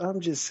happened.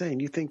 I'm just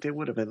saying, you think they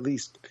would have at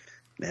least.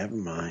 Never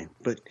mind.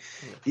 But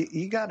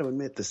you got to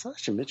admit, the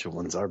Sasha Mitchell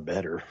ones are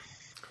better.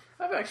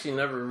 I've actually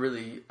never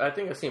really... I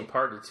think I've seen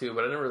part or two,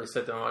 but I never really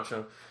sat down and watched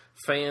them.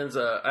 Fans,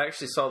 I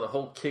actually saw the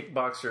whole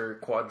Kickboxer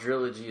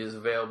quadrilogy is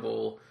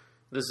available.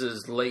 This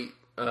is late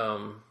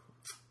November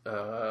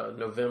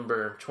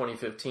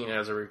 2015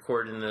 as I'm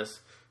recording this.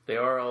 They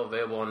are all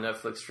available on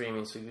Netflix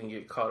streaming, so you can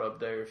get caught up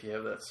there if you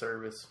have that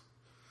service.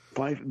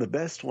 The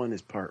best one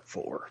is part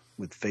 4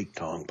 with fake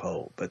Tong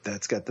Po, but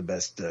that's got the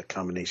best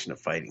combination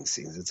of fighting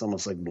scenes. It's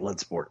almost like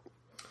Bloodsport.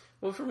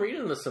 Well, from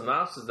reading the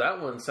synopsis,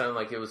 that one sounded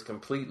like it was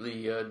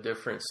completely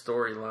different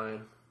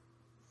storyline.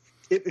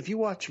 If you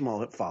watch them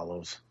all, it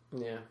follows.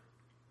 Yeah.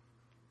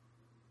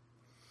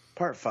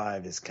 Part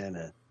 5 is kind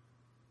of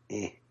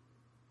Yeah.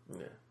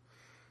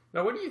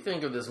 Now, what do you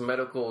think of this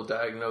medical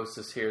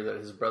diagnosis here that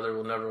his brother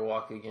will never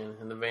walk again,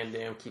 and the Van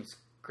Damme keeps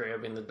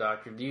grabbing the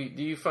doctor? Do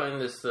you find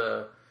this...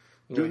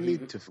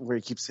 where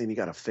he keeps saying you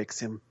got to fix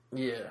him?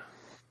 Yeah.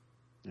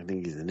 I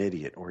think he's an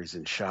idiot or he's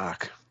in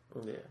shock.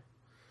 Yeah.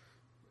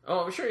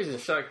 Oh, I'm sure he's in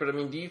shock, but I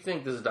mean, do you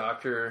think this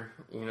doctor,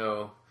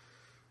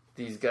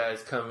 these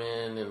guys come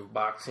in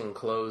boxing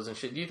clothes and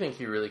shit, do you think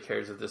he really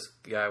cares if this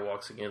guy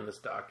walks again, this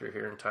doctor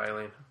here in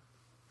Thailand?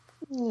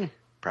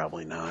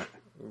 Probably not.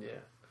 Yeah.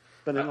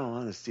 But in all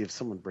honesty, if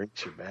someone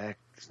breaks your back,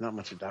 there's not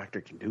much a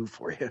doctor can do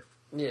for you.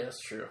 Yeah, that's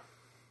true.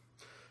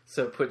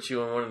 So it puts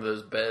you on one of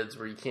those beds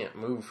where you can't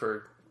move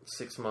for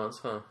 6 months,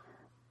 huh?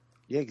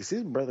 Yeah, because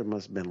his brother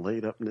must have been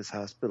laid up in this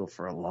hospital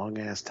for a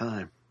long-ass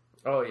time.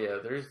 Oh, yeah.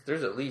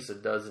 There's at least a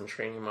dozen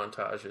training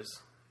montages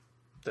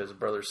that his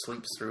brother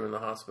sleeps through in the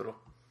hospital.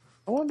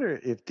 I wonder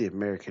if the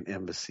American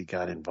Embassy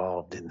got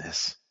involved in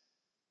this.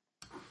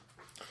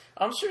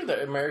 I'm sure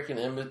the American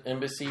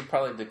Embassy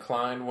probably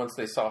declined once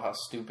they saw how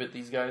stupid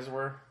these guys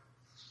were.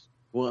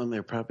 Well, and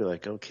they're probably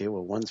like, okay,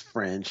 well, one's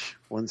French,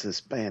 one's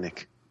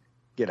Hispanic.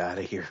 Get out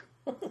of here.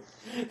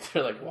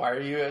 They're like, why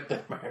are you at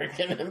the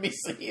American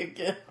Embassy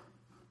again?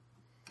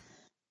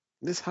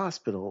 This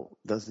hospital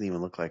doesn't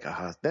even look like a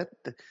hospital.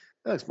 That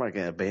looks like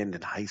an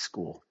abandoned high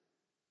school.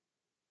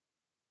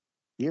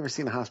 You ever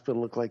seen a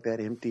hospital look like that,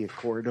 empty a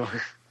corridor?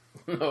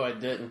 No, I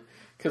didn't.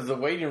 Because the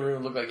waiting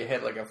room looked like it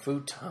had like a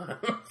futon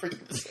for you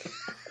to sit.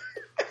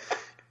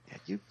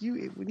 Yeah,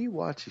 you when you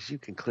watch this, you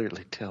can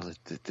clearly tell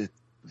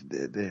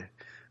that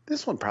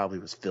this one probably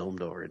was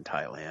filmed over in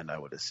Thailand, I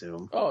would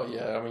assume. Oh,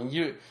 yeah. I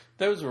mean,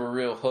 those were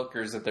real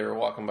hookers that they were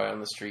walking by on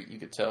the street. You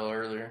could tell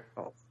earlier.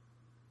 Oh.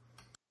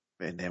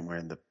 And then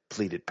wearing the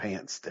pleated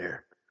pants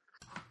there.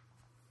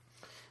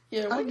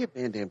 Yeah, I give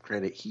Van Damme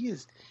credit. He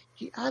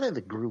out of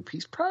the group,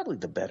 he's probably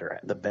the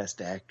best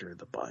actor of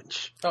the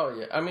bunch. Oh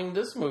yeah, I mean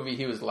this movie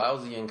he was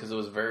lousy in because it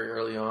was very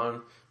early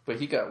on, but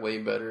he got way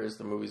better as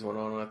the movies went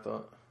on. I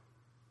thought.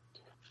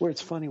 Where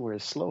it's funny, where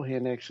his slow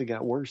hand actually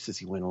got worse as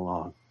he went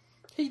along.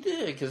 He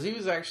did because he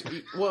was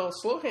actually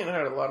Slowhand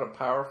had a lot of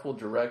powerful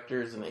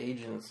directors and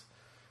agents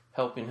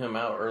helping him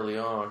out early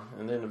on,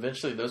 and then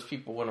eventually those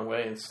people went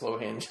away, and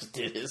Slowhand just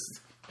did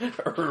his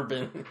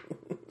urban.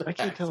 I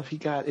can't tell if he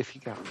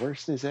got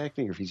worse in his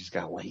acting or if he just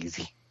got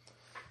lazy.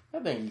 I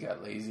think he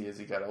got lazy as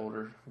he got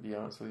older, to be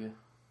honest with you.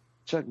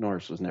 Chuck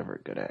Norris was never a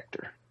good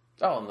actor.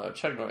 Oh, no,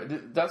 Chuck Norris.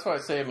 That's why I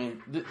say, I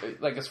mean,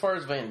 like, as far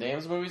as Van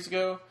Damme's movies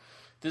go,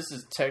 this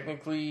is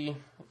technically,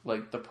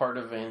 like, the part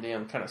of Van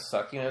Damme kind of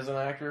sucking as an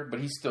actor, but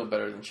he's still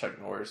better than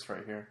Chuck Norris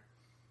right here.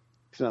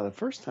 Now, the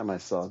first time I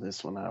saw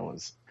this when I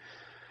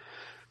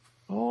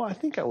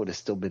think I would have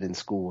still been in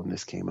school when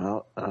this came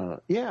out.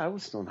 I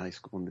was still in high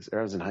school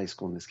I was in high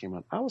school when this came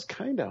out. I was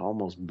kind of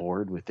almost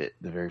bored with it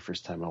the very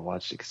first time I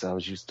watched it because I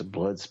was used to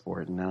blood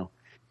sport. And now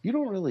you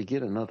don't really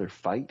get another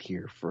fight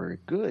here for a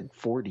good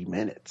 40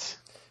 minutes.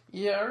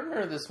 Yeah, I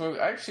remember this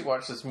movie. I actually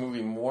watched this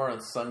movie more on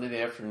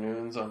Sunday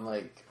afternoons on,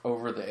 like,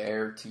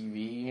 over-the-air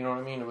TV. You know what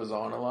I mean? It was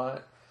on a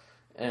lot.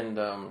 And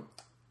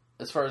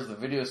as far as the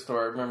video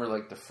store, I remember,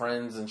 like, the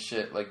Friends and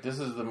shit. Like, this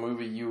is the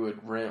movie you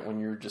would rent when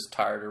you were just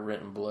tired of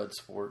renting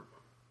Bloodsport.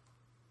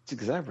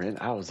 Because I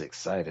was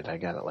excited. I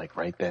got it, like,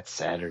 right that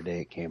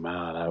Saturday it came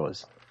out. I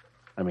was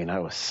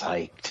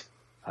psyched.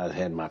 I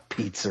had my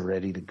pizza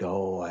ready to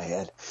go. I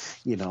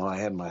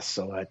had my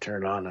soda I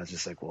turned on. I was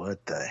just like,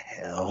 what the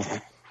hell?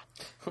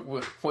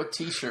 What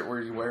T-shirt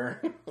were you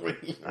wearing when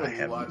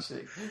you watched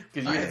it?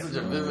 Because you had such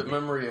a vivid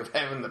memory of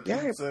having the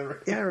pizza.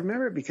 Yeah, I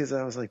remember it because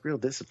I was like real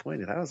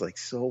disappointed. I was like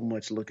so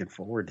much looking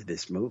forward to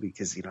this movie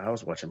because I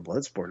was watching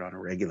Bloodsport on a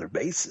regular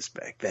basis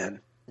back then.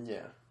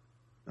 Yeah,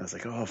 I was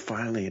like, oh,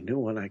 finally a new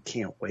one. I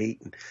can't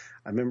wait. And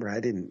I remember I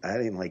didn't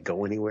like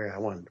go anywhere. I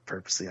was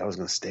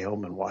going to stay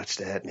home and watch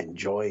that and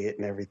enjoy it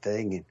and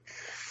everything. And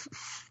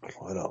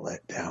what a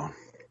letdown.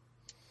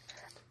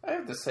 I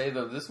have to say,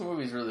 though, this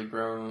movie's really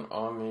grown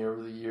on me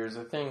over the years.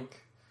 I think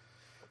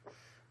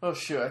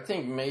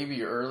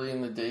maybe early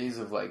in the days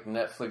of, like,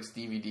 Netflix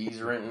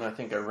DVDs renting, I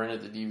think I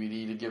rented the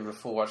DVD to give it a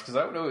full watch. Because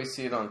I would always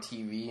see it on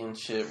TV and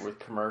shit with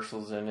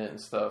commercials in it and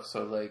stuff.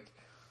 So, like,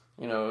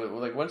 you know,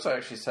 like, once I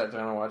actually sat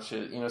down and watched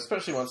it, you know,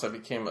 especially once I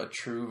became a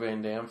true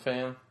Van Damme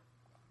fan,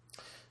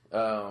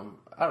 I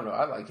don't know,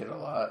 I like it a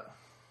lot.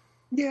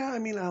 Yeah, I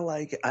mean, I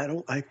like it.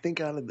 I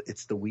think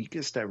it's the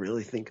weakest I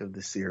really think of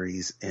the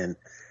series, and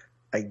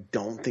I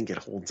don't think it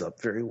holds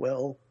up very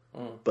well,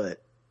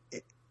 but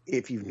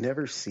if you've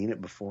never seen it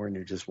before and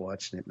you're just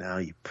watching it now,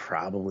 you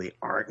probably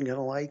aren't going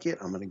to like it.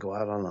 I'm going to go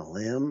out on a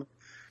limb.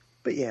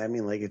 But yeah, I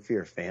mean, like, if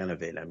you're a fan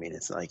of it, I mean,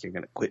 it's not like you're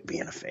going to quit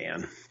being a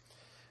fan.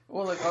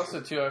 Well, like, also,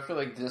 too, I feel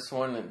like this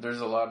one, there's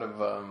a lot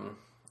of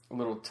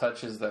little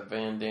touches that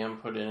Van Damme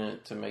put in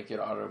it to make it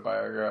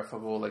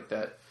autobiographical, like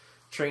that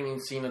training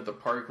scene at the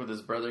park with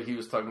his brother. He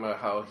was talking about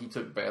how he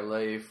took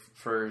ballet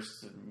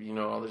first, you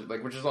know, all this,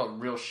 like, which is all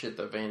real shit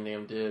that Van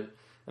Damme did.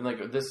 And,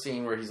 like, this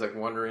scene where he's, like,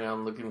 wandering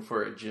around looking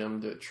for a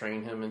gym to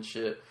train him and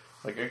shit.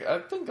 Like, I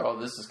think all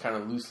this is kind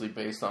of loosely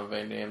based on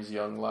Van Damme's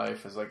young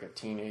life as, like, a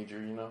teenager,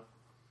 you know?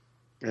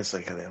 It's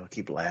like how they'll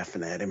keep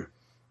laughing at him.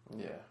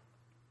 Yeah.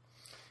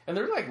 And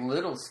they're, like,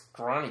 little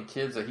scrawny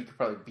kids that he could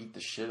probably beat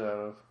the shit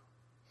out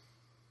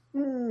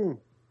of.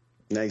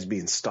 Now he's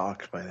being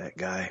stalked by that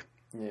guy.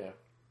 Yeah.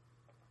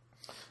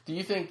 Do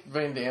you think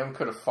Van Damme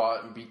could have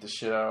fought and beat the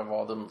shit out of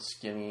all them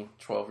skinny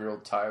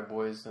 12-year-old Thai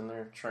boys in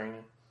there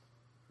training?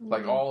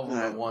 Like, all of them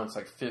at once,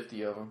 like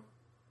 50 of them.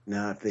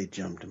 No, if they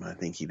jumped him, I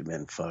think he'd have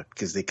been fucked.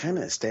 Because they kind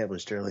of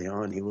established early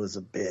on he was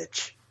a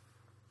bitch.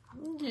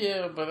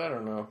 Yeah, but I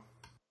don't know.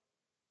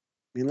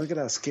 I mean, look at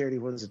how scared he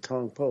was of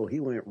Tong Po.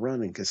 He went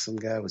running because some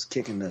guy was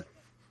kicking the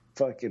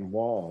fucking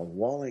wall. The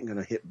wall ain't going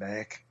to hit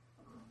back.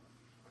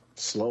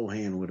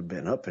 Slowhand would have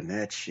been up in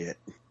that shit.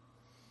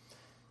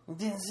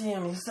 Didn't see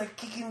him. He's like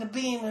kicking the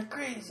beam like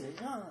crazy.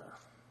 Huh?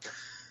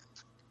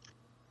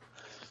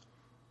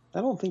 I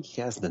don't think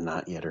he has the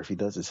knot yet, or if he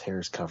does, his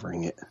hair's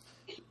covering it.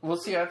 Well,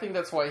 see, I think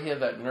that's why he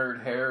had that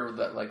nerd hair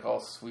that, like, all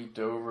sweeped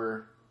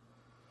over.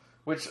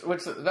 Which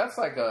that's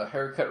like a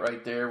haircut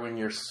right there when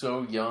you're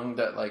so young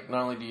that, like,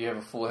 not only do you have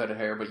a full head of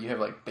hair, but you have,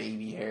 like,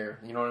 baby hair.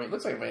 You know what I mean? It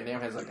looks like Van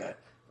Damme has, like,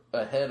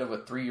 a head of a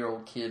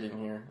 3-year-old kid in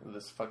here with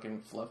this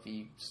fucking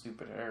fluffy,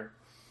 stupid hair.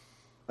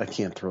 I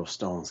can't throw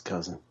stones,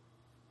 cousin.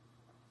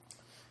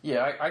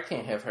 Yeah, I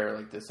can't have hair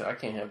like this. I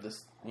can't have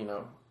this, you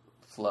know,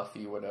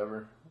 fluffy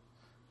whatever.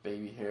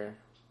 Baby hair.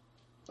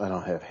 I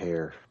don't have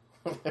hair.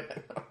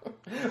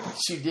 But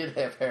you did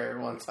have hair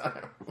one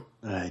time.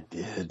 I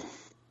did.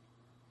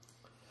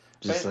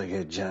 Just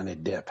like Johnny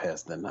Depp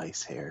has the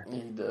nice hair.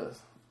 He does.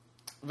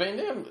 Van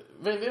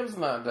Damme's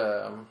not,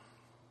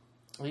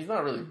 he's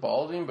not really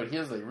balding, but he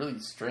has like really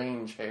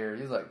strange hair.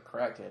 He's like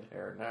crackhead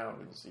hair now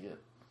when you see it.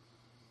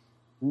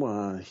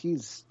 Well,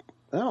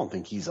 I don't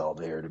think he's all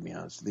there, to be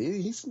honest with you.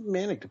 He's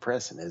manic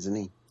depressant, isn't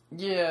he?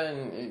 Yeah,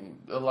 and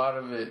a lot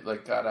of it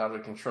like got out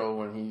of control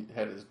when he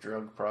had his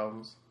drug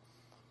problems.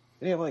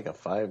 Did he have like a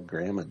 5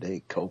 gram a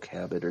day coke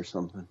habit or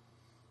something?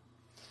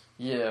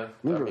 Yeah,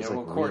 Remember, it was,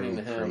 like, according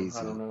really to him, crazy.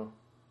 I don't know.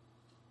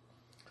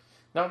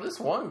 Now, this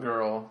one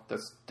girl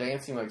that's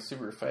dancing like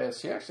super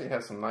fast, she actually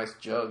has some nice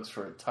jugs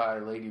for a Thai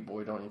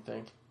ladyboy, don't you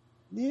think?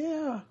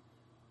 Yeah.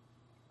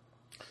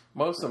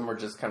 Most of them are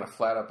just kind of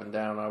flat up and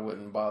down. I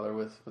wouldn't bother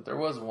with, but there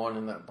was one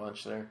in that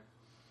bunch there.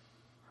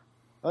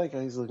 I like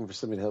how he's looking for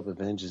somebody to help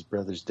avenge his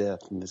brother's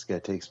death, and this guy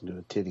takes him to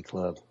a titty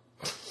club.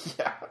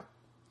 Yeah.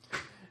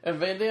 And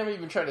Van Damme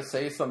even tried to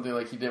say something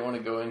like he didn't want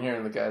to go in here,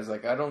 and the guy's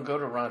like, I don't go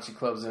to raunchy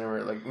clubs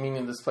anywhere, like,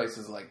 meaning this place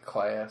is like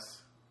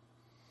class.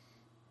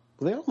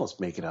 Well, they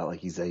almost make it out like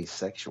he's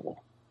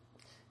asexual.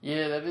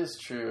 Yeah, that is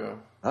true.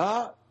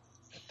 The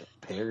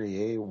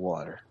Perrier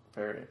water.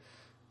 Perrier.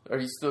 Are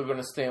you still going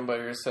to stand by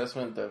your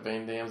assessment that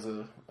Van Damme's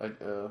a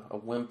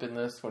wimp in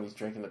this when he's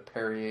drinking the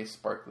Perrier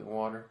sparkling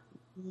water?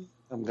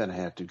 I'm going to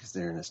have to because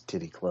they're in this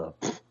titty club.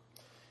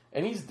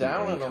 And he's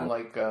downing them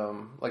like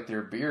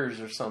they're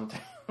beers or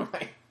something.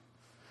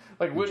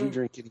 Would you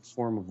drink any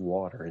form of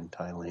water in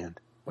Thailand,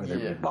 whether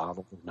it be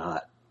bottled or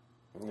not?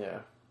 Yeah.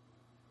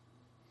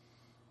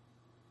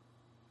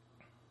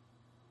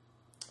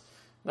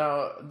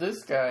 Now,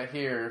 this guy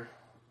here,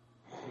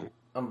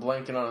 I'm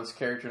blanking on his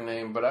character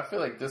name, but I feel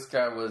like this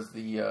guy was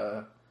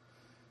the,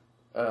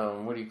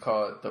 what do you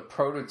call it, the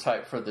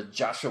prototype for the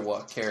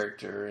Joshua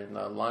character in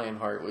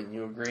Lionheart, wouldn't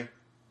you agree?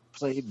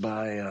 Played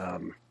by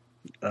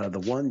the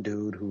one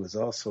dude who was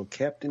also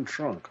Captain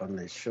Trunk on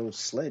the show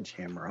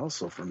Sledgehammer,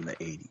 also from the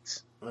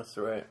 80s. That's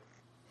right.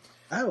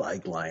 I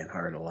like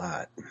Lionheart a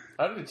lot.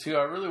 I do too.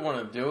 I really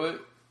want to do it,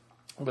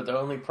 but the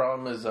only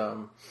problem is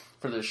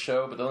for this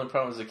show. But the only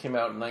problem is it came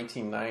out in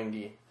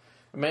 1990.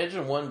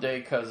 Imagine one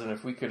day, cousin,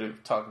 if we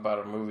could talk about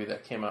a movie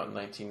that came out in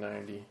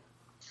 1990.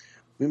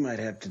 We might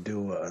have to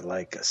do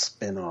a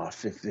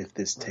spin-off if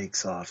this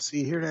takes off. So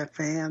you hear that,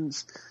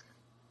 fans?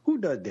 Who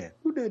did that?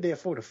 Who did that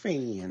for the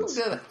fans? Who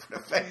did that for the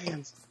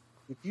fans?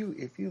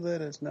 If you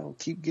let us know,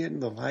 keep getting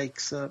the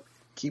likes up,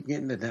 keep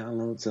getting the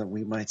downloads up,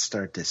 we might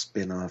start to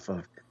spin off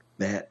of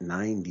that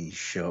 90s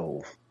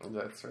show.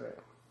 That's right.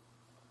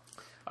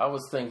 I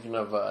was thinking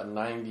of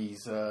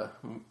 90s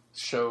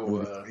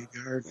show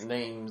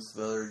names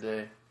the other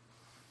day.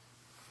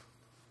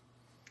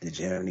 Did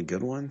you have any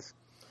good ones?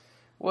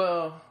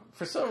 Well,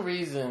 for some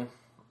reason,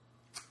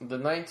 the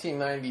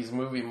 1990s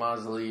movie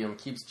Mausoleum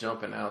keeps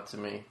jumping out to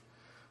me.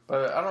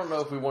 But I don't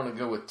know if we want to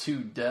go with 2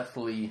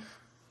 deathly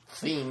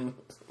themed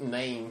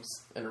names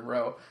in a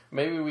row.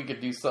 Maybe we could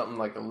do something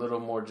like a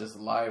little more just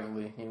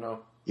lively, you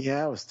know?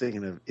 Yeah, I was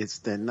thinking of It's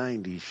the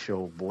 90s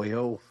Show,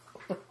 boyo.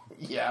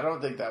 Yeah, I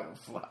don't think that would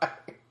fly.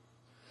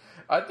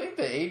 I think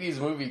the 80s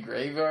movie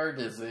Graveyard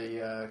is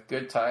a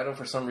good title.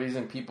 For some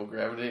reason, people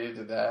gravitated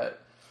to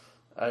that.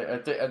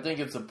 I think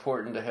it's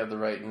important to have the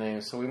right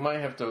name, so we might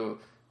have to,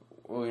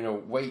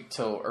 wait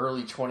till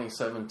early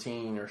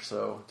 2017 or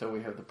so until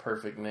we have the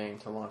perfect name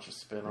to launch a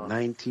spin on.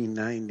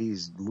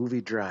 1990s movie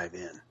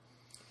drive-in.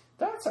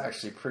 That's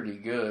actually pretty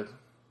good.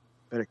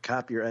 Better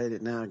copyright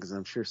it now because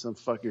I'm sure some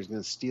fucker's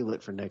going to steal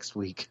it for next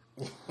week.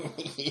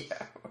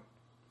 Yeah.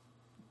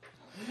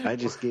 I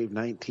just gave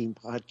 19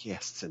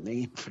 podcasts a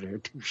name for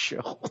their new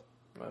show.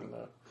 I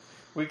know.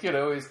 We could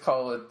always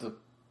call it the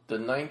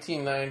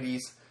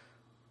 1990s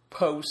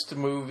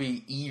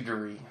post-movie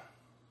eatery.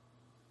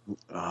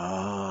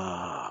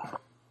 Ah.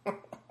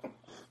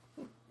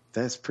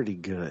 That's pretty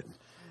good.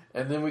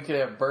 And then we could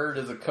have Bird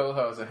as a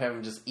co-host and have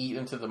him just eat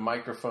into the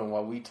microphone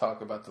while we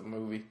talk about the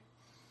movie.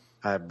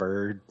 Hi,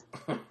 Bird.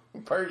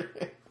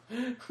 Bird,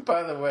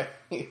 by the way,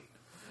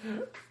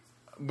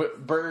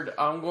 but Bird,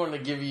 I'm going to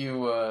give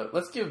you,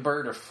 let's give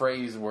Bird a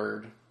phrase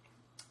word.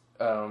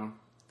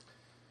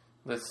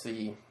 Let's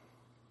see.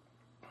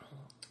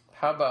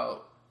 How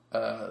about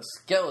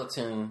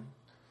skeleton?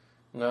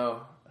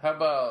 No. How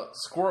about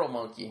squirrel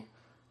monkey?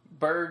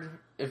 Bird,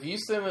 if you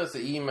send us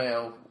an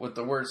email with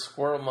the word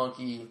squirrel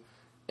monkey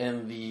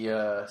in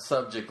the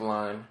subject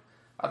line,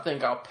 I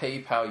think I'll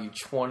PayPal you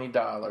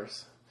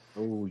 $20.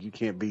 Oh, you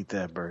can't beat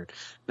that, Bird.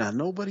 Now,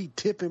 nobody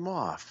tip him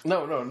off.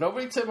 No,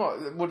 nobody tip him off.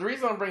 Well, the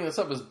reason I'm bringing this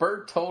up is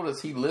Bird told us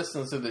he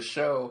listens to the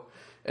show,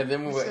 and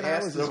then we would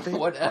ask him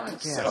what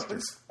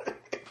episodes.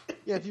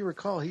 Yeah, if you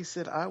recall, he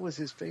said I was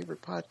his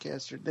favorite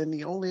podcaster. Then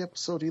the only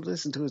episode he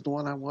listened to is the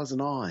one I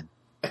wasn't on.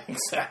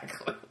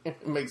 Exactly.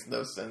 It makes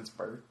no sense,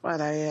 Bird.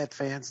 Might I add,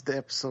 fans, the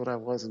episode I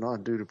wasn't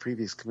on due to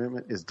previous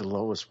commitment is the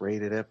lowest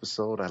rated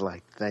episode. I'd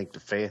like to thank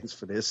the fans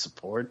for their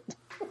support.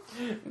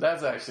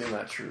 That's actually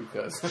not true,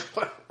 cuz.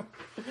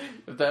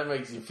 If that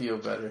makes you feel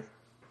better.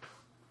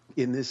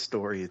 In this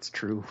story, it's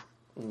true.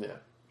 Yeah.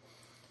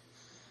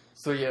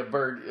 So yeah,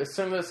 Bird,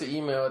 send us an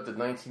email at the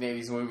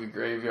 1980s movie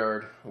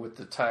Graveyard with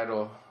the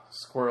title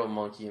Squirrel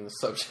Monkey in the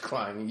subject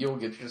line, and you'll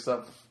get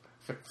yourself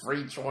for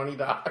free $20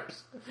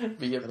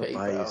 via PayPal.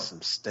 Buy you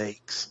some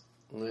steaks.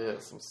 Yeah,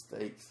 some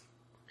steaks.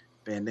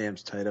 Van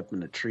Damme's tied up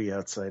in a tree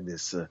outside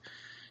this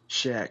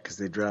shack because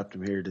they dropped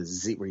him here to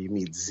where you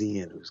meet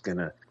Zian, who's going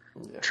to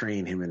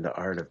train him in the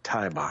art of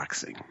Thai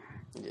boxing.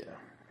 Yeah.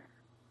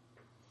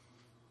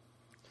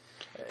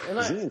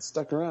 Zian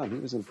stuck around. He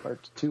was in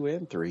part 2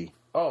 and 3.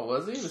 Oh,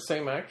 was he the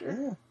same actor?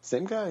 Yeah,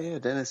 same guy. Yeah,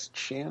 Dennis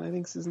Chan, I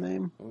think's his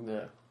name.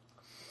 Yeah.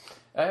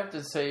 I have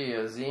to say,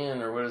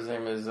 Zian, or what his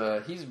name is,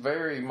 he's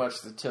very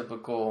much the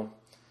typical,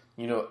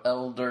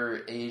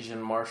 elder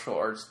Asian martial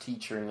arts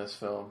teacher in this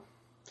film.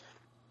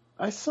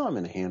 I saw him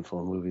in a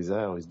handful of movies.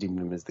 I always deemed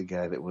him as the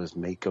guy that was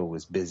Mako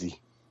was busy.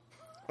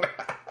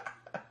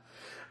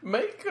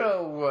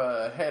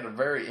 Mako had a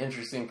very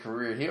interesting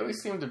career. He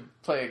always seemed to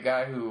play a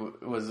guy who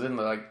was in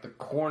the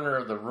corner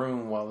of the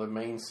room while the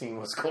main scene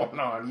was going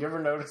on. You ever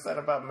notice that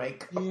about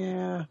Mako?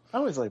 Yeah. I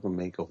always liked when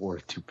Mako wore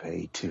a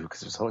toupee, too,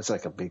 because there's always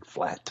like a big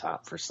flat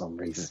top for some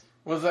reason.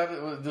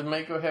 Did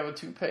Mako have a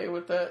toupee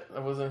with that?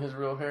 That wasn't his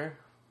real hair?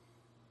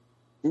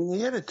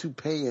 He had a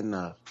toupee in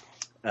A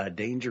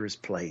Dangerous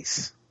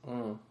Place.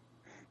 Mm.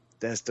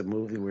 That's the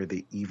movie where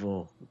the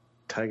evil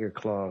Tiger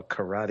Claw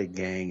karate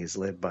gang is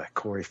led by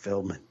Corey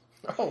Feldman.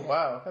 Oh,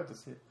 wow. I have to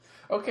see it.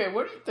 Okay,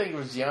 what do you think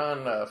of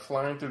Jan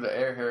flying through the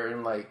air here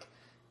and,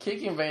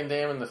 kicking Van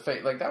Damme in the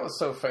face? That was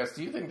so fast.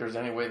 Do you think there's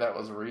any way that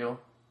was real?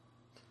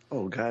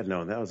 Oh, God,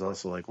 no. That was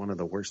also, one of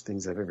the worst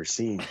things I've ever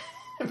seen.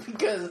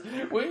 Because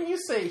when you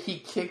say he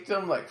kicked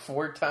him,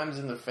 4 times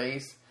in the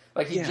face,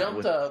 he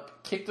jumped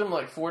up, kicked him,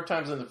 4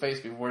 times in the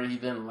face before he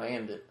then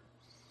landed.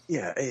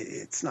 Yeah,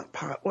 it's not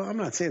well, I'm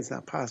not saying it's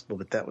not possible,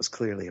 but that was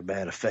clearly a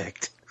bad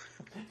effect.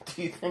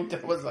 Do you think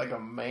that was a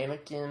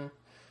mannequin,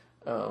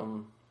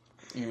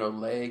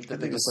 leg that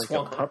they just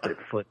swung? A puppet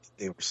foot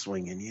they were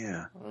swinging,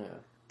 yeah.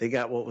 They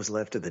got what was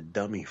left of the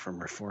dummy from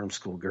Reform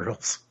School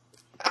Girls.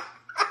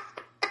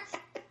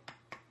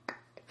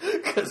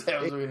 Because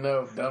as we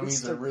know,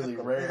 dummies are really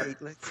rare. Hey,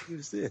 let's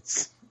use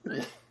this.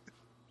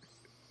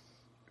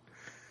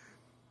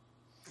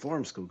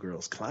 Reform School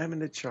Girls climbing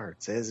the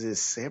charts, as is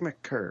Sam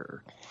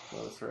Kerr.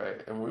 That's right.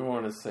 And we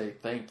want to say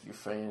thank you,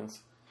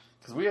 fans.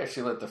 Because we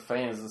actually let the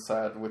fans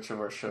decide which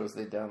of our shows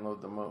they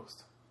download the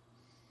most.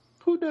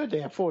 Who does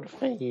that for the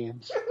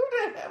fans? Who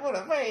does that for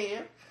the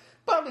fans?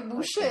 Bobby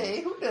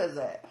Boucher, who does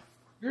that?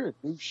 You're a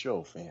new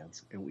show,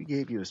 fans, and we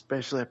gave you a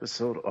special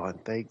episode on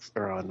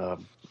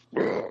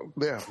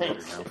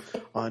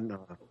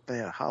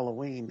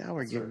Halloween. Now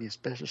we're giving you a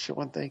special show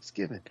on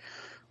Thanksgiving,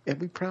 and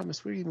we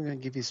promise we're even going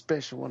to give you a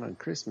special one on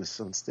Christmas.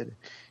 So instead of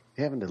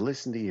having to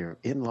listen to your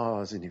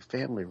in-laws and your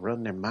family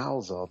run their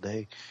mouths all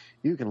day,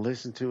 you can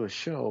listen to a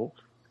show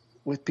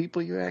with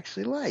people you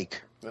actually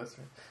like. That's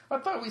right. I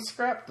thought we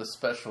scrapped the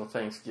special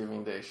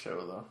Thanksgiving Day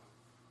show, though.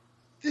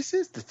 This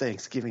is the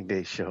Thanksgiving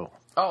Day show.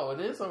 Oh, it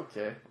is?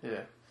 Okay,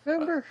 yeah.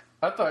 Remember?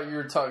 I thought you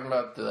were talking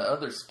about the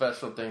other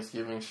special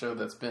Thanksgiving show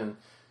that's been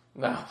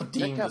now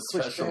deemed a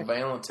special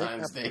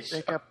Valentine's Day show.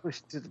 They got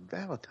pushed to the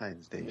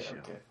Valentine's Day show.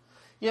 Okay.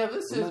 Yeah,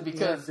 this is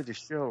because...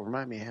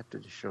 Remind me after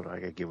the show, I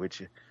got to get with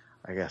you.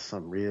 I got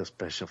something real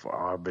special for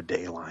Arbor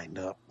Day lined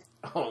up.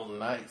 Oh,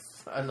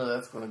 nice. I know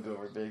that's going to go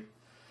over big.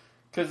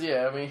 Because,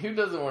 who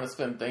doesn't want to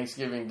spend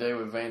Thanksgiving Day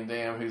with Van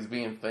Damme, who's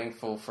being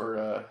thankful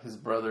for his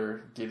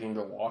brother getting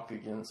to walk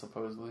again,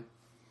 supposedly?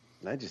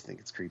 I just think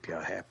it's creepy how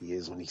happy he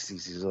is when he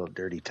sees these little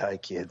dirty Thai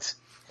kids.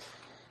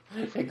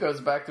 It goes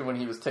back to when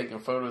he was taking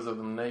photos of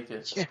them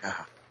naked.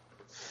 Yeah.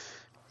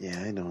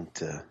 Yeah, I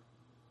don't...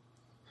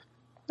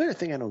 Another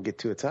thing I don't get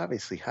to, it's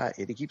obviously hot,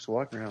 yet he keeps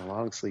walking around in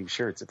long-sleeve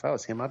shirts. If I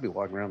was him, I'd be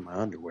walking around in my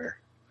underwear.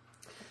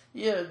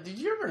 Yeah, did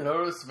you ever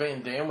notice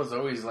Van Damme was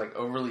always,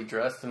 overly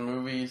dressed in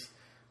movies?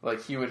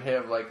 He would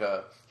have,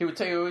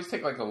 always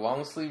take, a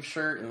long-sleeve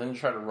shirt and then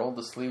try to roll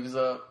the sleeves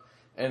up.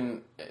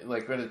 And, at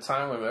a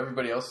time when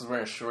everybody else was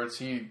wearing shorts,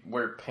 he'd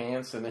wear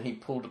pants, and then he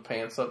pulled the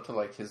pants up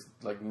to, his,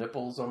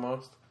 nipples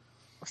almost.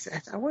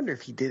 I wonder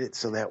if he did it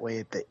so that way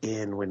at the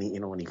end when he,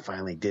 when he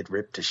finally did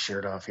rip his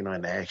shirt off, in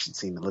the action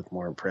scene to look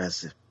more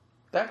impressive.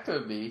 That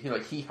could be.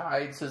 He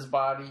hides his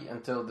body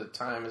until the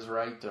time is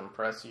right to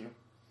impress you.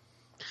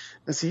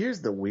 Now, see,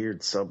 here's the weird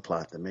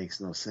subplot that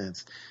makes no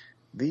sense.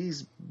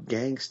 These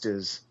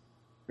gangsters,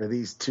 or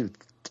these two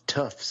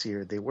toughs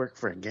here, they work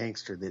for a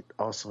gangster that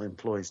also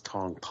employs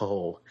Tong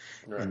Po,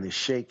 right. And they're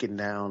shaking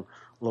down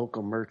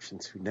local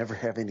merchants who never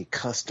have any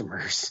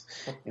customers.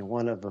 And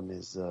one of them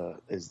is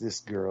this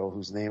girl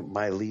whose name,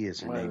 Mai Li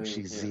is her name.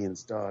 She's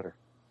Zian's daughter.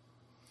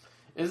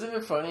 Isn't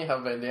it funny how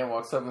Van Damme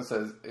walks up and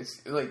says, this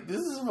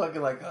is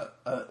fucking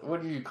a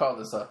what do you call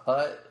this, a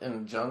hut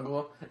in the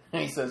jungle?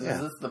 And he says, Is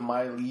this the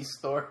Mai Li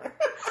store?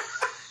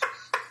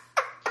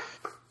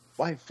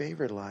 My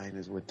favorite line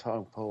is when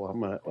Tong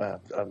Po,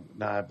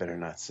 I better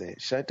not say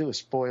it. Should I do a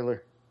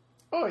spoiler?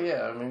 Oh,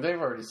 yeah. They've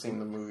already seen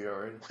the movie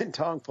already. When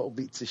Tong Po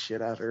beats the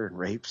shit out of her and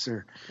rapes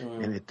her,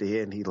 and at the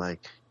end he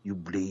you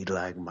bleed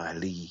like Mai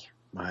Li.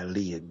 Mai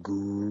Li a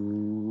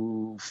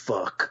goo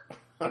fuck.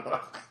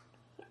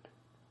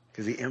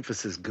 Because the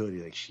emphasis is good.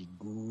 He's she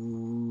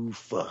goo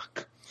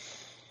fuck.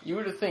 You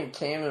would have think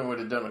Cannon would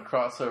have done a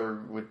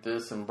crossover with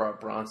this and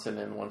brought Bronson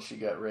in once she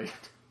got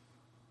raped.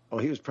 Oh,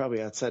 he was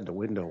probably outside the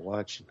window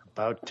watching.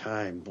 About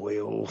time, boy.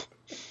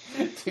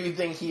 Do you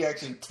think he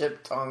actually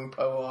tipped Tong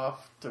Po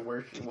off to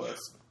where she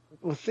was?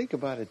 Well, think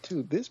about it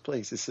too. This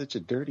place is such a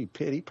dirty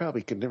pit. He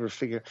probably could never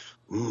figure,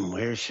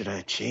 where should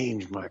I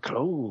change my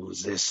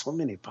clothes? There's so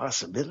many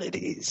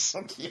possibilities.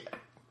 Yeah.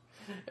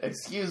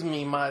 Excuse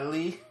me,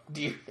 Miley.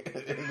 Do you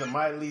in the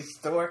Miley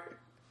store?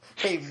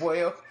 Hey,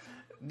 boyo,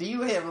 do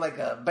you have like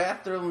a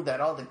bathroom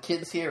that all the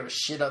kids here have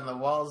shit on the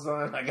walls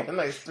on? I got a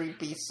nice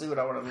 3-piece suit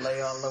I want to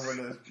lay all over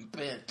the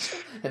bench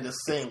and the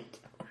sink.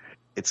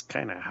 It's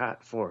kind of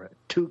hot for a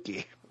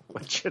Tukey.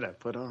 What should I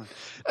put on?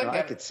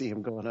 I could see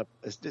him going up.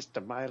 Is this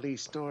the Miley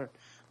store?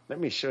 Let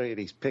me show you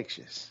these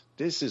pictures.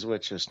 This is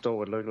what your store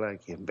would look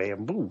like in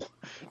bamboo.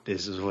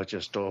 This is what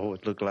your store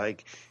would look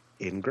like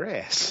in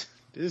grass.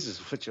 This is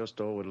what your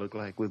store would look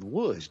like with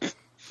wood.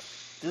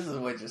 This is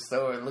what your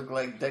store would look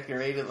like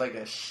decorated like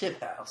a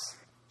shit house.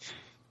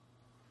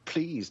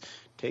 Please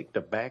take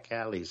the back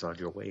alleys on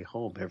your way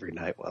home every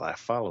night while I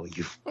follow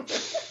you.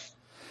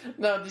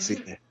 Now,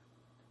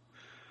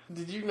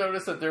 did you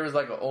notice that there was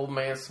like an old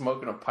man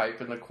smoking a pipe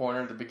in the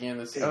corner at the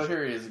beginning of this? Oh,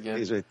 here he is again.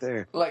 He's right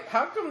there. Like,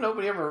 how come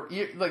nobody ever...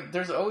 Like,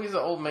 there's always an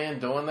old man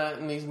doing that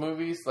in these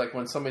movies, like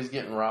when somebody's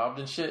getting robbed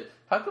and shit.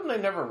 How come they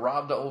never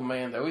rob the old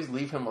man? They always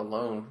leave him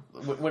alone.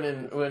 When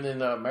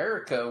in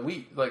America,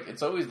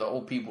 it's always the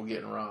old people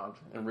getting robbed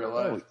in real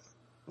life. Oh,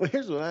 well,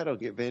 here's what I don't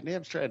get. Van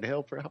Damme's trying to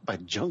help her out by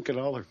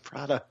junking all her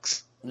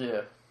products.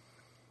 Yeah.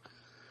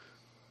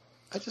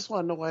 I just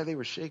want to know why they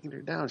were shaking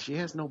her down. She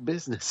has no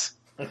business.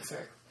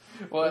 Exactly.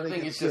 Well, I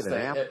think it's just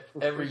that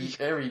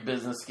every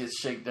business gets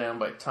shaken down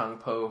by Tong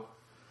Po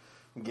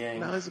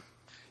gang. Now,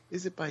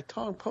 is it by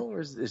Tong Po,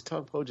 or is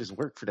Tong Po just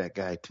work for that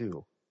guy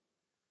too?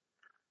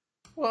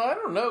 Well, I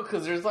don't know,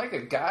 because there's like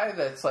a guy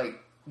that's like,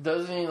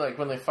 doesn't he, like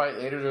when they fight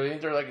later,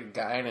 isn't there like a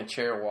guy in a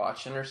chair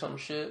watching or some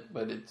shit?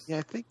 But it's... Yeah,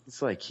 I think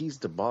it's like he's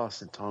the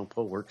boss and Tong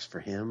Po works for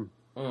him.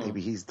 Maybe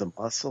he's the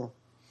muscle.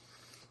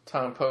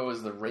 Tong Po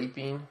is the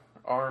raping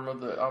arm of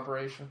the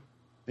operation.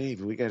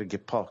 Maybe we got to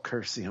get Paul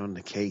Kersey on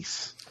the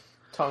case.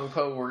 Tong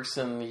Po works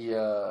in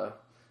the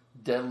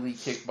deadly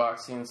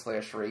kickboxing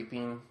 /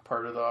 raping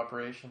part of the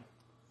operation.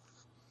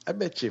 I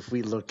bet you if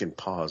we look and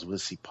pause, we'll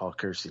see Paul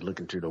Kersey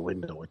looking through the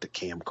window with the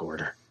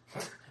camcorder.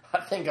 I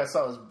think I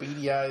saw his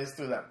beady eyes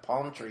through that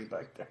palm tree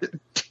back there.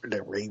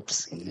 The rape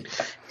scene.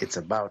 It's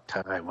about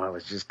time. I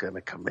was just going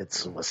to commit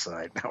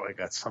suicide. Now I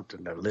got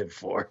something to live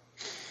for.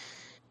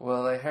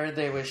 Well, I heard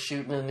they was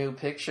shooting a new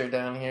picture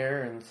down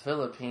here in the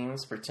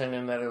Philippines,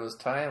 pretending that it was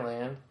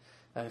Thailand.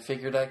 I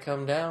figured I'd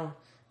come down,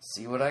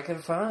 see what I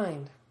could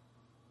find.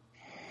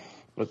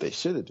 What they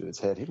should have done is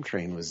had him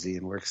train with Z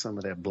and work some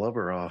of that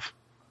blubber off.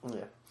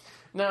 Yeah.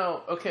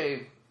 Now,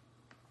 okay,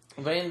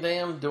 Van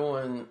Damme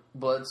doing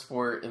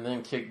Bloodsport and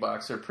then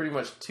Kickboxer, pretty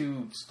much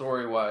two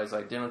story-wise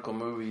identical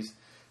movies.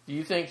 Do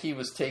you think he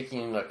was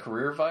taking a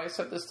career advice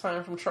at this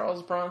time from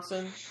Charles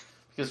Bronson?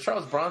 Because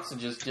Charles Bronson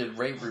just did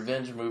rape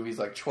revenge movies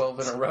like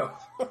 12 in a row.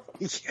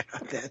 Yeah,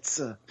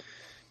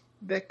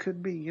 that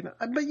could be, But,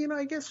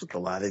 I guess with a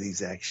lot of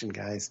these action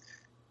guys,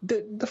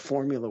 the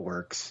formula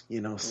works.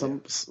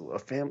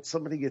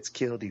 Somebody gets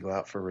killed, you go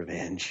out for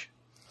revenge.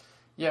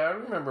 Yeah, I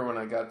remember when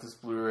I got this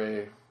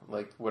Blu-ray,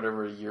 like,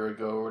 whatever, a year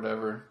ago or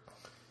whatever,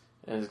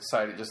 and I was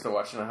excited just to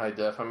watch it in high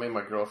def. I made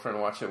my girlfriend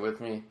watch it with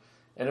me.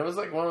 And it was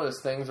like one of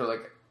those things where,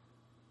 like,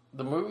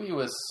 the movie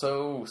was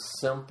so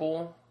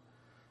simple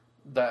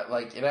that,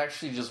 like, it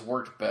actually just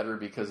worked better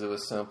because it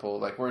was simple.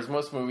 Like, whereas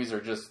most movies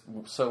are just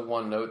so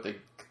one note, they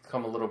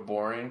become a little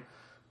boring.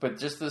 But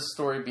just this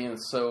story being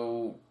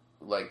so,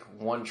 like,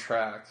 one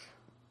track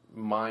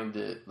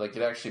minded, like,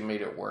 it actually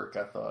made it work,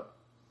 I thought.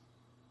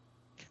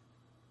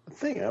 The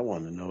thing I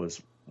want to know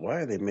is, why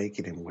are they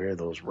making him wear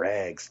those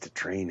rags to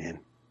train in?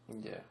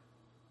 Yeah.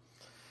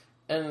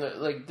 And,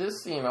 like,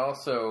 this scene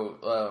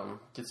also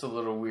gets a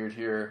little weird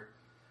here.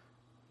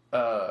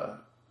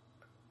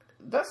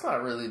 That's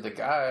not really the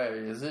guy,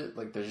 is it?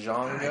 Like, the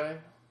Jean guy?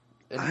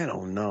 I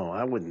don't know.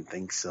 I wouldn't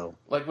think so.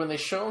 Like, when they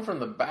show him from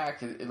the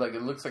back, it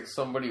looks like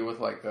somebody with,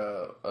 like,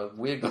 a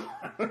wig on.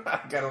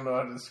 I don't know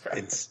how to describe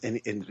it.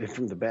 And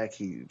from the back,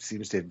 he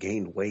seems to have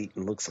gained weight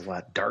and looks a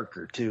lot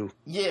darker, too.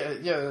 Yeah,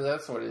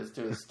 that's what it is,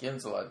 too. His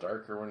skin's a lot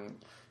darker when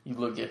you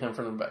look at him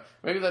from the back.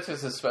 Maybe that's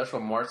just his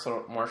special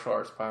martial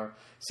arts power.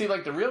 See,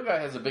 like, the real guy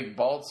has a big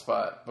bald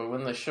spot, but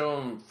when they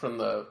show him from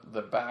the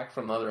back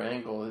from the other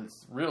angle,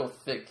 it's real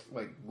thick,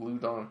 like,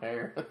 glued-on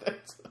hair.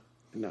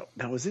 No.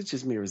 Now, was it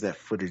just me, or was that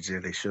footage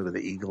there they showed of the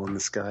eagle in the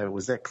sky? Or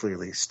was that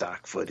clearly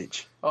stock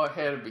footage? Oh, it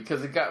had to be,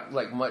 because it got,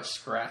 like, much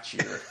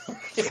scratchier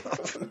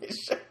when they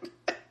showed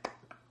it.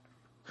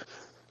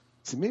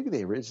 So maybe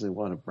they originally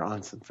wanted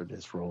Bronson for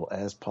this role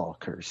as Paul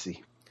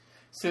Kersey.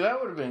 See,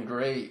 that would have been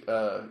great.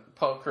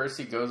 Paul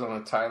Kersey goes on a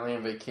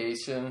Thailand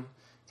vacation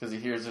because he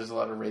hears there's a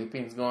lot of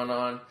rapings going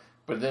on.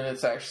 But then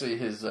it's actually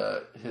his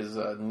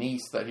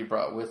niece that he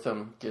brought with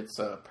him gets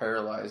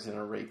paralyzed in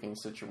a raping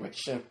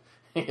situation.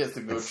 He has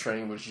to go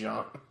train with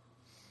Jean.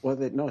 Well,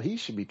 no, he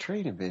should be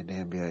training Van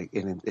Damme. Be like,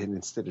 and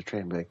instead of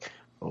training, be like,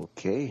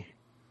 okay,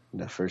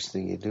 the first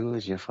thing you do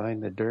is you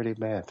find the dirty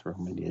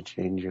bathroom and you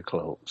change your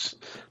clothes.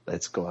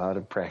 Let's go out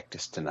and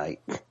practice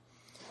tonight.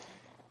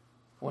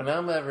 When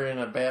I'm ever in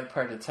a bad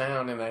part of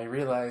town and I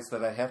realize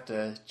that I have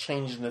to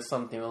change into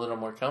something a little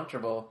more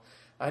comfortable,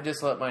 I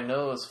just let my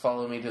nose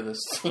follow me to the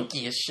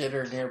stinkiest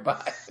shitter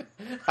nearby.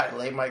 I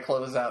lay my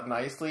clothes out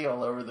nicely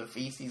all over the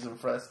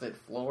feces-infested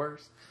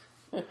floors,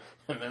 and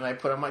then I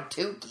put on my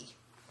Tukey.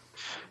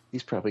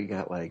 He's probably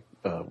got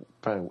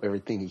probably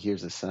everything he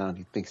hears a sound,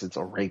 he thinks it's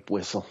a rape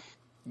whistle.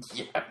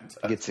 Yeah,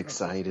 he gets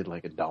excited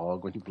like a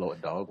dog when you blow a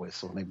dog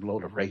whistle. When they blow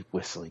the rape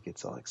whistle, he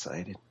gets all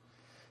excited.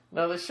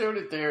 Now, they showed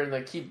it there, and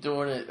they keep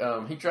doing it.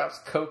 He drops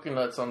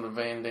coconuts on the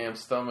Van Damme's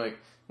stomach.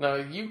 Now,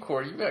 you,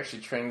 Corey, you've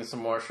actually trained in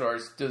some martial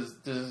arts. Does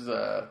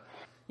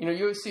you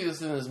always see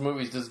this in his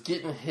movies. Does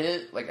getting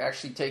hit, like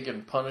actually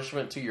taking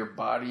punishment to your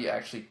body,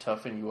 actually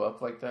toughen you up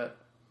like that?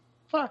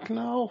 Fuck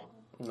no.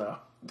 No.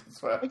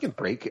 That's what I can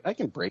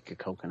break a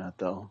coconut,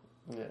 though.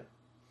 Yeah.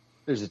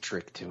 There's a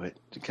trick to it.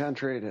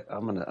 Contrary to,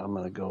 I'm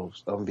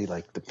gonna be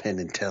like the Penn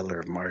and Teller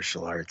of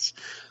martial arts.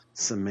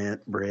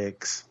 Cement,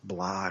 bricks,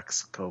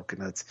 blocks,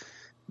 coconuts.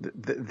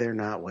 They're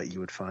not what you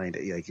would find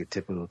at like your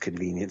typical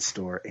convenience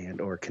store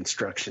and or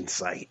construction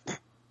site.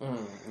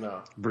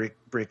 No.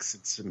 Bricks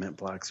and cement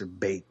blocks are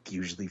baked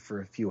usually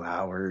for a few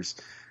hours.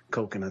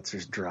 Coconuts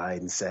are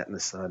dried and sat in the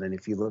sun. And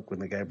if you look, when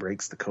the guy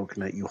breaks the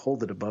coconut, you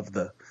hold it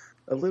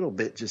a little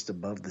bit just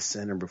above the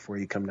center before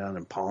you come down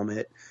and palm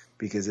it,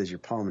 because as you're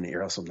palming it,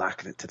 you're also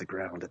knocking it to the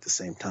ground at the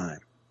same time.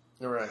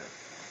 Right.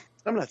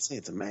 I'm not saying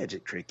it's a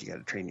magic trick. You got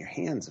to train your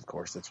hands, of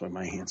course. That's why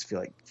my hands feel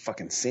like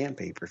fucking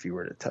sandpaper if you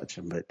were to touch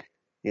them. But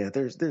yeah,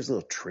 there's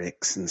little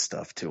tricks and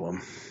stuff to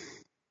them.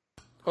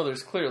 Well,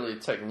 there's clearly a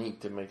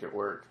technique to make it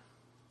work.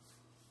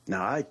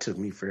 Now, it took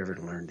me forever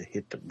to learn to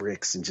hit the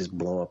bricks and just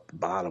blow up the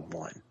bottom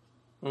one.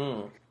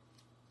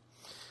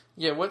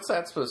 Yeah, what's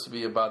that supposed to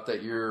be about?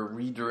 That you're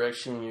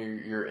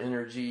redirecting your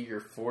energy,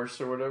 your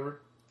force, or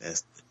whatever?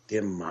 That's the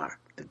dim mark,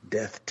 the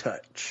death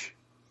touch.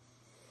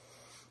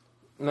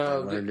 No, I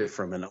learned it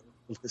from an old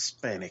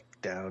Hispanic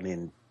down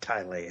in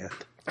Thailand.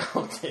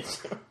 Oh, did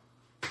you?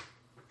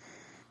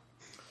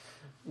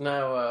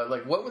 Now,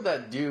 what would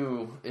that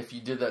do if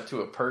you did that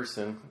to a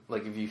person?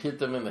 Like, if you hit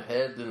them in the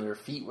head, then their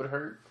feet would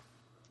hurt?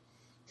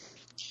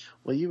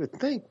 Well, you would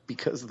think,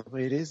 because of the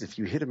way it is, if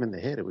you hit them in the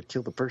head, it would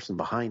kill the person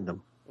behind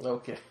them.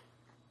 Okay.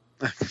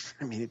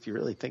 I mean, if you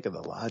really think of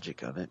the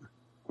logic of it.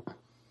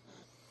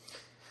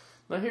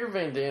 Now, here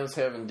Van Damme's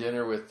having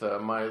dinner with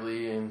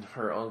Miley and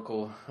her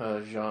uncle,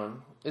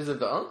 Jean. Is it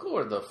the uncle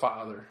or the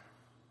father?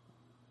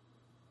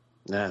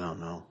 I don't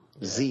know.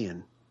 Yeah.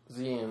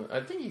 Zian.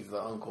 I think he's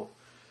the uncle.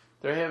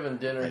 They're having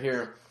dinner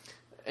here.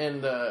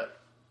 And the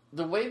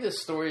way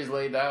this story is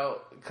laid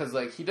out, because,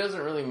 he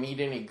doesn't really meet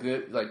any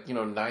good,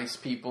 nice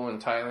people in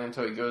Thailand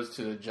until he goes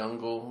to the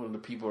jungle where the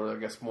people are, I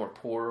guess, more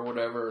poor or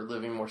whatever, or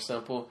living more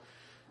simple.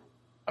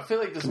 I feel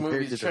like this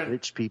movie is trying to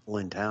rich people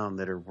in town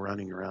that are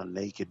running around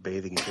naked,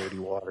 bathing in dirty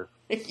water.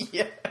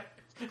 Yeah.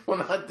 Well,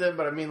 not them,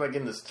 but I mean,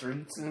 in the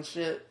streets and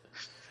shit.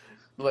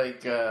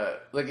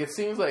 It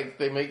seems like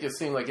they make it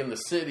seem like in the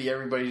city,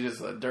 everybody's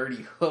just a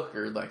dirty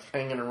hooker,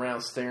 hanging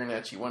around staring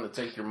at you, want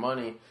to take your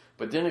money.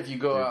 But then if you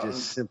go out,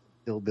 just simple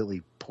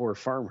hillbilly poor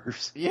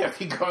farmers. Yeah,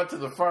 if you go out to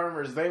the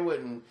farmers, they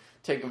wouldn't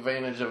take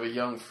advantage of a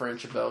young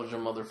French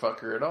Belgian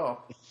motherfucker at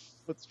all.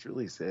 What's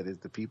truly sad is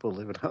the people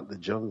living out in the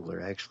jungle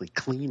are actually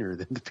cleaner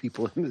than the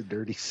people in the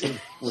dirty city.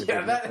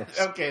 Yeah,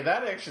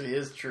 that actually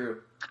is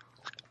true.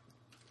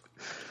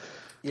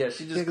 Yeah,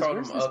 she just called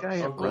him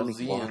Uncle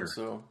Zian,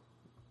 so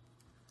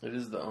it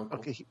is the uncle.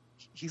 Okay,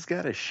 he's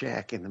got a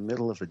shack in the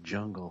middle of a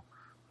jungle.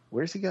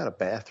 Where's he got a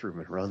bathroom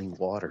and running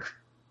water?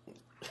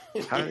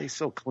 How are they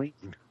so clean?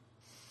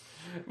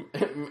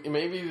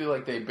 Maybe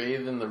they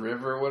bathe in the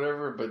river or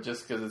whatever, but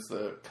just because it's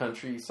a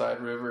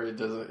countryside river,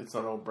 it's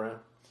not all brown.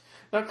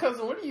 Now,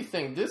 cousin, what do you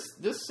think? This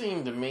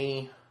scene to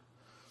me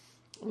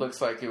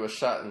looks like it was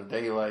shot in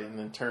daylight and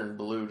then turned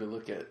blue to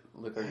look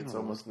like it's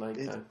almost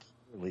nighttime.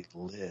 It's really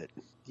lit.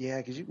 Yeah,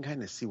 because you can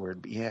kind of see where.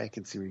 I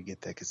can see where you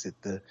get that. Because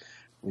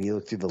when you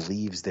look through the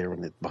leaves there,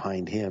 when it's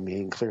behind him, you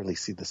can clearly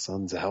see the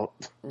sun's out.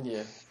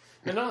 Yeah,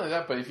 and not only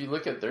that, but if you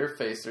look at their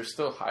face, there's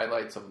still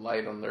highlights of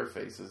light on their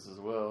faces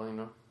as well.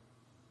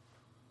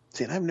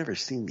 See, and I've never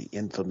seen the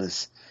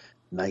infamous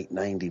Night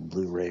 90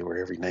 Blu-ray where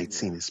every night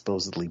scene is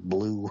supposedly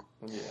blue.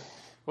 Yeah.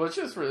 Well, it's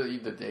just really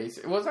the days.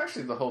 It was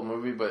actually the whole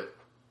movie, but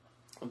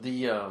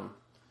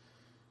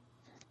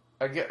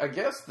I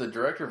guess the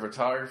director of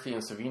photography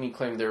and Savini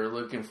claimed they were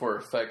looking for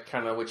effect,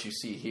 kind of what you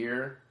see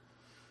here,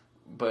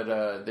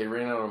 but they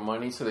ran out of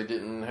money, so they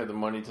didn't have the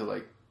money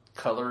to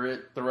color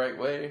it the right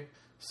way.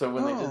 So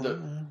when they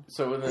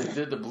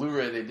did the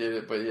Blu-ray, they did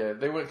it, but yeah,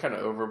 they went kind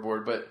of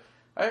overboard. But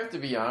I have to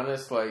be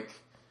honest,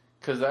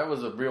 because that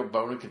was a real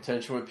bone of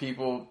contention with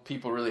people.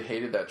 People really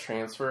hated that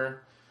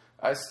transfer.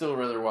 I still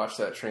rather watch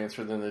that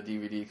transfer than the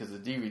DVD, because the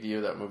DVD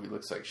of that movie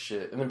looks like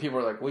shit. And then people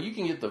are like, well, you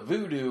can get the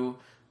Voodoo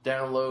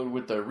download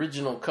with the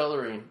original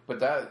coloring. But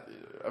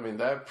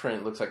that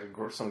print looks like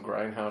some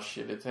grindhouse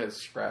shit. It has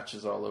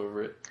scratches all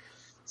over it.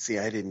 See,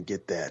 I didn't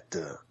get that.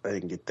 I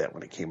didn't get that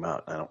when it came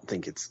out. I don't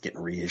think it's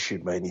getting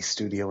reissued by any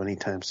studio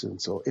anytime soon.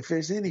 So, if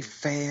there's any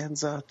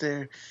fans out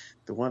there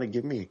that want to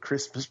give me a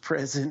Christmas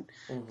present,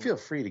 feel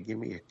free to give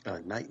me a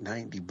Night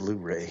 90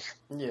 Blu-ray.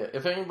 Yeah,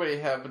 if anybody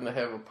happened to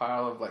have a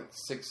pile of like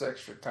 6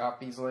 extra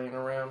copies laying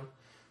around,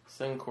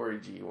 send Corey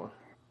G one.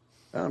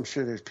 I'm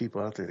sure there's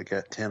people out there that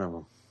got 10 of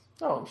them.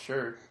 Oh, I'm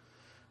sure.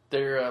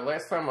 There,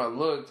 last time I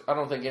looked, I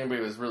don't think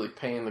anybody was really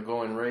paying the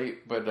going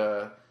rate, but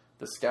the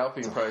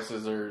scalping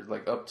prices are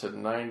like up to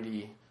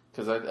 90.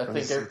 Because I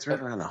think it's right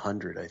around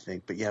 100, I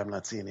think. But yeah, I'm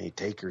not seeing any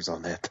takers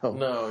on that though.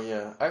 No,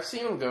 yeah, I've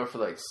seen them go for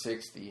like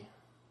 60.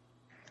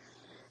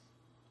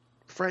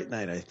 Fright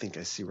Night, I think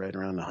I see right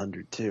around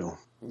 100 too.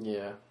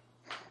 Yeah,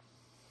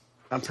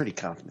 I'm pretty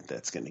confident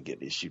that's going to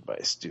get issued by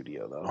a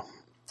studio though.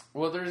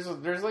 Well,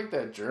 there's like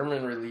that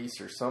German release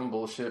or some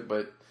bullshit,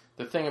 but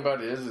the thing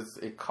about it is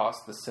it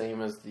costs the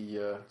same as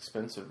the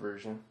expensive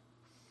version.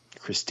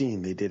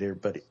 Christine, they did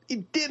everybody.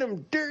 It did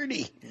them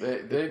dirty.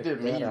 They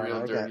did me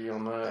real dirty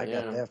on that. I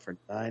got that for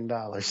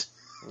 $9.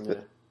 Yeah.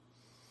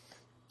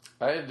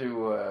 I had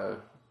to,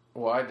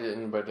 well, I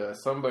didn't, but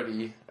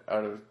somebody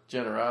out of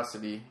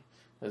generosity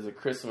as a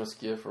Christmas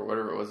gift or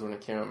whatever it was when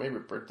it came out, maybe a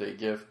birthday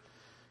gift,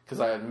 because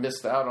I had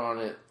missed out on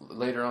it.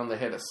 Later on, they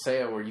had a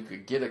sale where you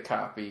could get a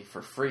copy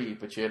for free,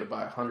 but you had to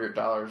buy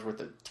 $100 worth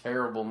of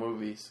terrible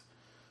movies.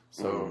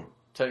 So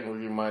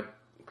technically, my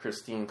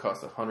Christine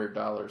cost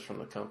 $100 from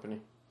the company.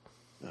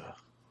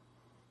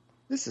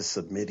 This is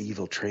some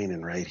medieval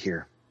training right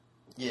here.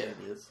 Yeah, it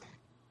is.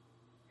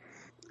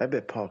 I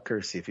bet Paul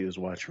Kersey, if he was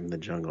watching from the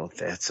jungle,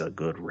 that's a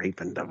good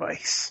raping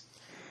device.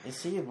 You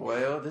see,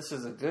 boy, this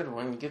is a good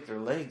one. You get their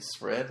legs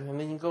spread, and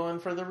then you go in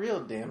for the real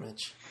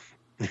damage.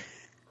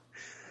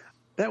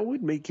 That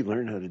would make you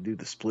learn how to do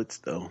the splits,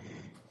 though.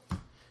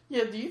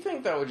 Yeah, do you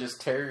think that would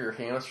just tear your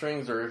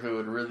hamstrings, or if it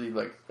would really,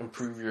 like,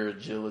 improve your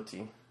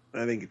agility?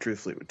 I think,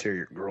 truthfully, it would tear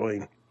your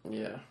groin.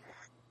 Yeah.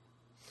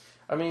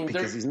 I mean,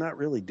 because he's not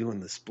really doing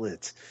the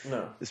splits.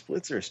 No. The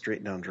splits are a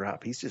straight down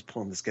drop. He's just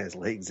pulling this guy's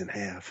legs in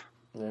half.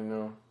 I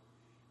know.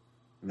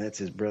 And that's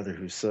his brother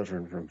who's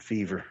suffering from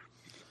fever.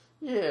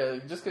 Yeah,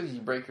 just because you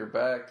break your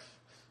back.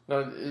 Now,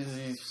 is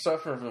he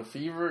suffering from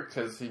fever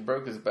because he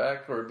broke his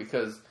back, or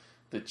because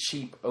the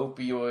cheap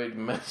opioid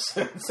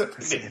medicines that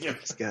they give?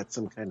 He's got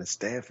some kind of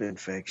staph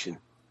infection.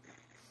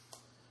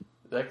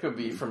 That could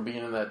be from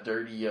being in that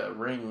dirty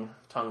ring,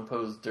 Tong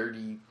Po's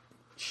dirty,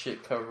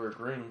 shit-covered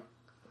ring.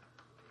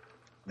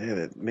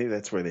 Yeah, maybe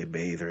that's where they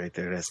bathe right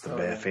there. That's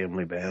the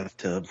family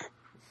bathtub.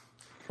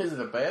 Is it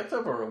a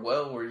bathtub or a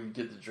well where you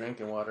get the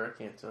drinking water?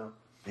 I can't tell.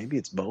 Maybe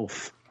it's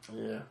both.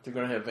 Yeah, they're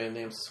going to have Van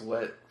Damme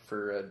sweat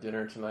for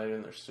dinner tonight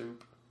in their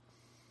soup.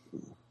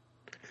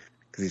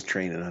 Because he's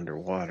training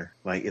underwater.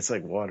 It's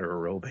like water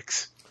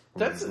aerobics.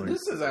 This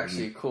is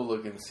actually a cool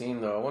looking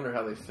scene, though. I wonder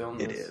how they filmed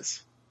this. It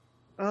is.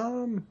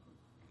 I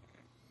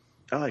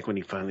like when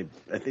he finally...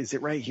 Is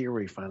it right here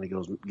where he finally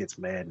gets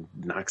mad and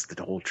knocks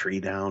the whole tree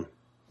down?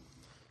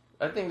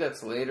 I think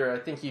that's later. I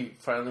think he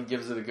finally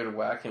gives it a good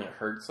whack and it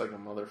hurts like a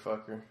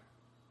motherfucker.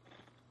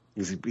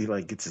 He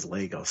gets his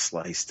leg all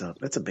sliced up.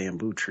 That's a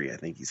bamboo tree I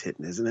think he's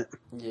hitting, isn't it?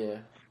 Yeah.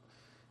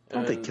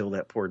 Don't they kill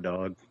that poor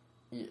dog?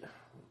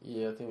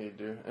 Yeah, I think they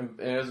do. And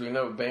as we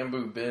know,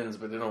 bamboo bends,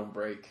 but they don't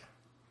break.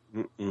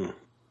 Mm-mm.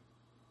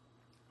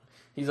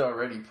 He's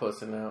already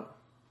pussing out.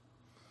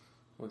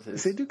 With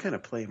his... They do kind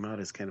of play him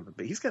out as kind of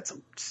he's got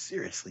some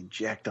seriously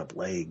jacked up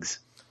legs.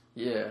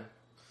 Yeah.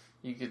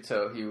 You could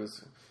tell he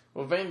was...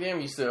 Well, Van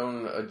Damme used to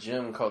own a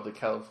gym called the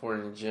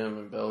California Gym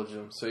in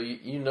Belgium. So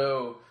you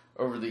know,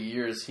 over the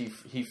years, he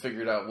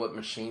figured out what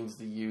machines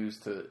to use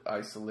to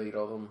isolate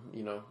all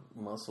them,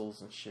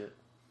 muscles and shit.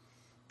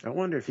 I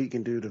wonder if he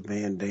can do the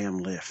Van Damme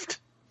lift.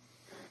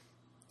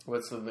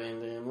 What's the Van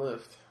Damme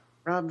lift?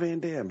 Rob Van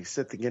Dam. He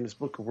set the Guinness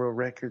Book of World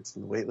Records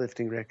and the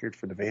weightlifting record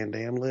for the Van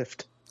Dam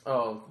lift.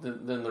 Oh,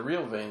 then the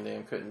real Van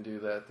Dam couldn't do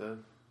that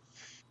then.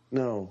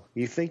 No,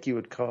 you think you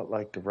would call it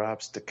like the Rob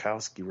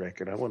Stokowski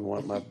record. I wouldn't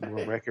want my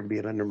world record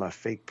being under my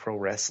fake pro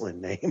wrestling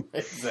name.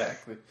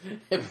 Exactly.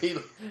 It'd be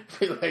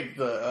like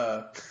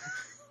the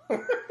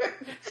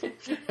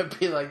it'd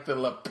be like the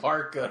La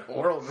Parka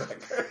world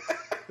record.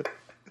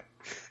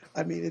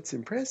 I mean, it's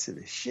impressive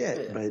as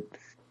shit, but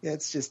yeah,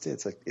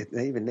 it's like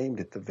they even named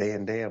it the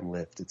Van Dam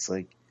lift. It's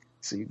like,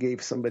 so you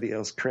gave somebody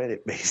else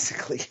credit,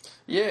 basically.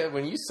 Yeah,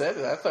 when you said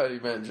it, I thought you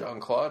meant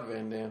Jean-Claude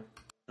Van Damme.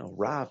 No,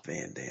 Rob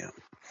Van Dam.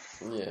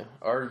 Yeah,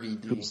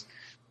 RVD.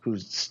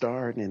 Who's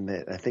starred in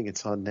that, I think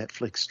it's on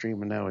Netflix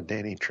streaming now, with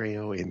Danny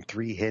Trejo in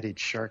Three-Headed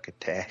Shark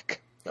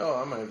Attack.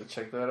 Oh, I might have to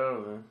check that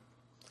out then.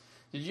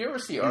 Did you ever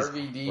see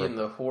RVD in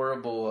the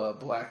horrible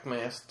Black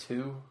Mass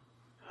 2?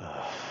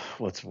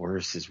 What's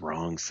worse is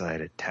Wrong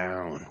Side of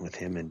Town with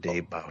him and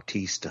Dave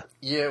Bautista.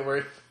 Yeah,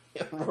 where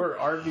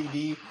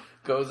RVD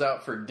goes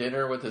out for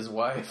dinner with his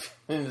wife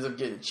and ends up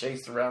getting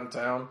chased around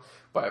town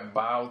by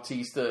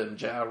Bautista and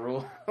Ja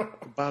Rule.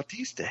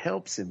 Bautista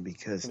helps him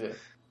because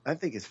I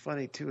think it's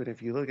funny too. And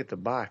if you look at the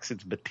box,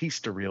 it's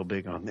Batista real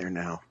big on there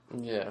now.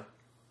 Yeah.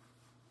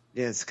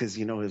 Yeah, it's because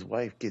his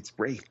wife gets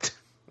raped.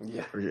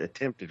 Yeah. Or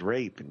attempted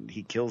rape, and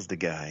he kills the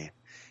guy.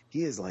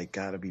 He is like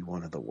got to be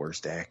one of the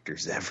worst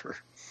actors ever.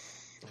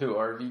 Who,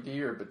 RVD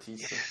or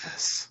Batista?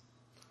 Yes.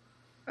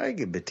 I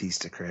give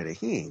Batista credit.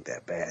 He ain't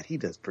that bad. He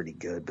does pretty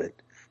good, but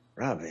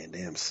Rob Van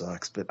Dam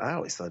sucks. But I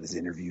always thought his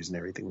interviews and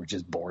everything were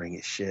just boring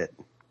as shit.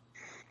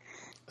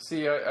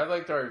 See, I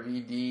liked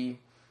RVD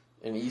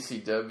and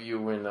ECW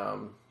when,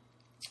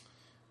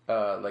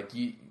 like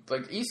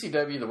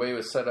ECW, the way it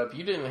was set up,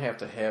 you didn't have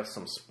to have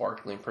some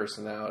sparkling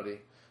personality.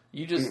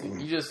 You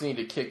just need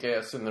to kick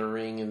ass in the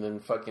ring and then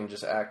fucking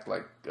just act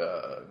like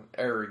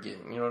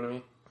arrogant. You know what I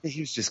mean? He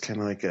was just kind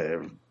of like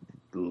a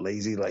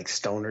lazy, like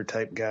stoner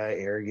type guy,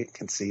 arrogant,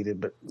 conceited,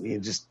 but he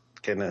just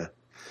kind of,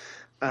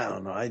 I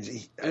don't know. I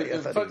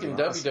thought fucking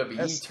awesome.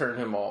 WWE turned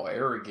him all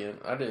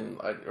arrogant.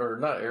 Or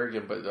not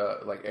arrogant,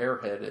 but like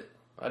airheaded.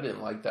 I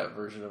didn't like that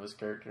version of his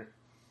character.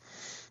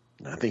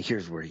 I think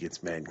here's where he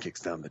gets mad and kicks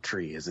down the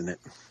tree, isn't it?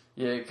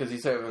 Yeah, because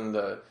he's having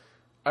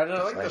I don't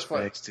know, like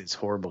flashbacks to his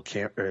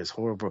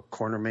horrible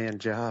corner man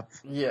job.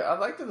 Yeah, I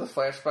liked that the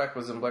flashback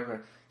was in black and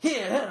white.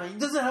 Yeah,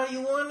 this is how you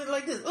want it,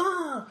 like this.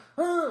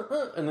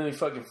 And then he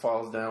fucking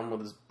falls down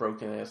with his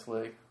broken ass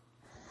leg.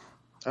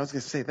 I was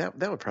gonna say that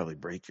would probably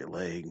break your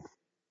leg,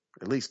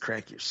 at least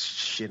crack your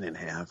shin in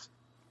half.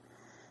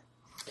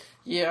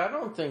 Yeah, I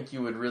don't think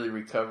you would really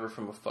recover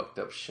from a fucked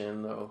up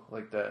shin though,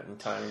 like that, in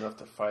time enough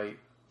to fight.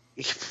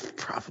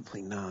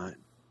 Probably not.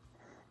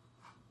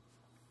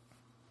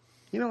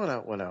 You know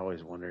what I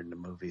always wondered in the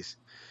movies?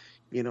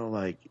 You know,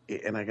 like,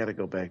 and I got to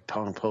go back,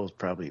 Tong Po's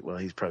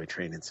he's probably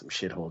training some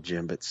shithole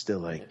gym, but still,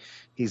 like,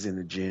 he's in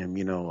the gym,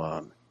 you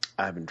know,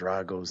 Ivan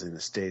Drago's in the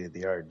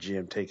state-of-the-art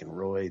gym taking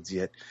roids,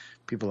 yet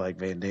people like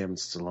Van Damme and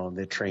Stallone,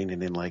 they're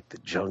training in, like, the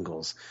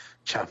jungles,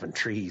 chopping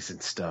trees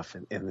and stuff,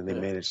 and then they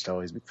manage to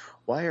always be,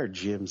 why are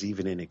gyms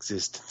even in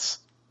existence?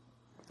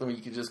 I mean,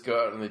 you could just go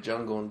out in the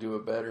jungle and do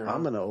it better.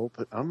 I'm gonna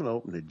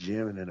open a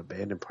gym in an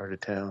abandoned part of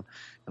town,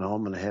 and all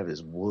I'm gonna have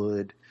is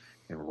wood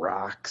and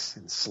rocks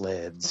and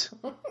sleds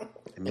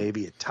and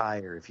maybe a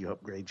tire if you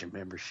upgrade your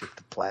membership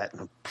to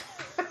platinum.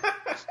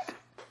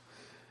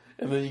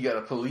 And then you got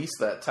to police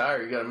that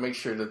tire. You got to make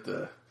sure that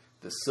the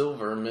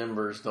silver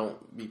members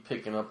don't be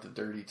picking up the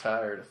dirty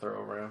tire to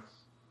throw around.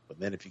 But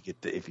then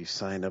if you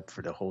sign up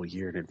for the whole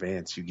year in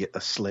advance, you get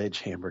a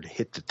sledgehammer to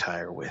hit the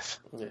tire with.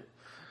 Yeah.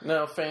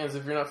 Now, fans,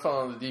 if you're not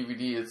following the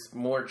DVD, it's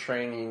more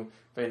training.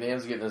 Van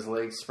Damme's getting his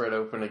legs spread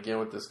open again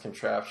with this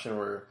contraption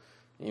where,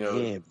 you know...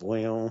 Yeah,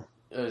 well...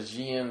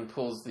 Gian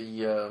pulls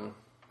the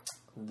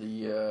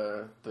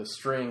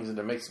strings and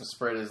it makes him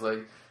spread his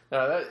leg.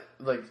 Now that,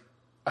 like,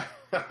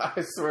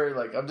 I swear,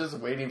 like, I'm just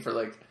waiting for,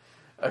 like,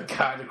 a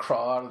guy to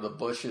crawl out of the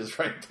bushes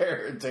right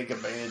there and take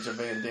advantage of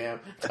Van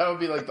Damme. That would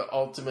be, like, the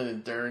ultimate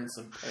endurance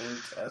and pain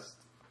test.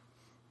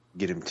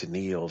 Get him to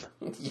kneel.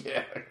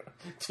 Yeah,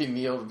 to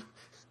kneel.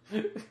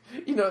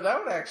 You know,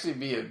 that would actually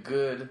be a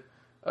good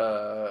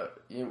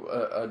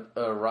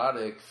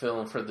erotic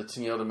film for the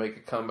Tennille to make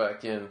a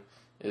comeback in.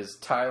 Is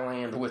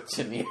Thailand with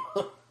Tennille.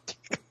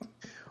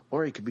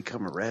 Or he could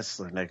become a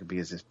wrestler, and that could be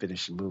his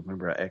finishing move.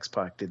 Remember how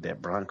X-Pac did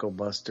that Bronco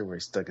Buster where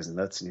he stuck his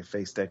nuts in your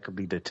face? That could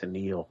be the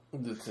Tennille.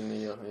 The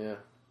Tennille, yeah.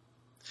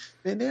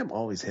 Van Damme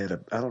always had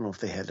I don't know if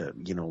they had to,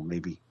 you know,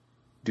 maybe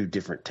do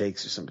different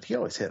takes or something. He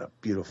always had a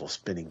beautiful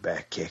spinning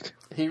back kick.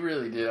 He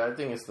really did. I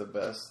think it's the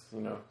best,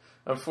 you know.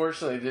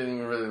 Unfortunately, they didn't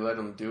even really let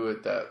him do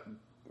it that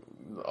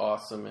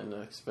awesome in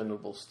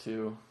Expendables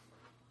 2.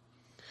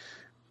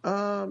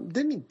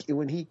 Didn't he,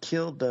 when he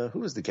killed, who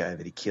was the guy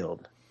that he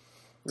killed?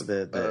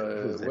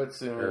 What's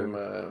his name?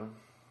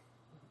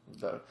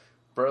 The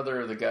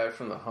brother of the guy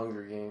from the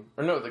Hunger Games.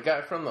 Or no, the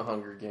guy from the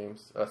Hunger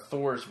Games.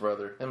 Thor's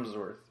brother,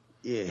 Hemsworth.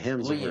 Yeah,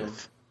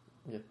 Hemsworth.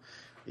 Liam.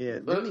 Yeah.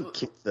 Didn't he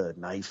kick the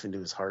knife into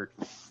his heart?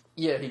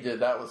 Yeah, he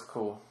did. That was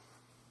cool.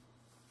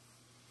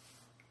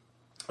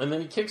 And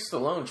then he kicked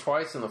Stallone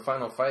twice in the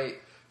final fight,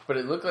 but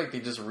it looked like they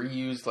just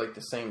reused, like,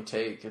 the same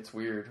take. It's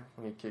weird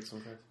when he kicks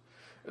him twice.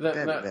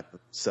 That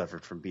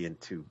suffered from being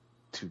too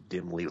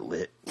dimly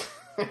lit.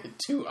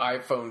 Too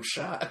iPhone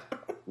shot.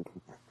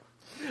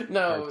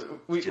 No,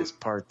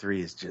 part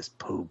 3 is just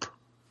poop.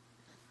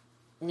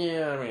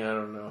 Yeah, I mean, I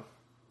don't know.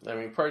 I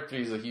mean, part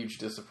 3 is a huge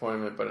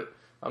disappointment, but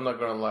I'm not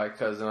going to lie,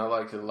 cousin. I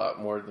liked it a lot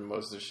more than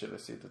most of the shit I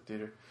see at the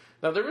theater.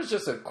 Now, there was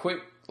just a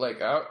quick,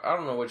 like, I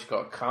don't know what you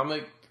call it,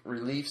 comic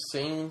relief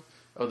scene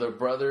of the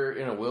brother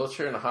in a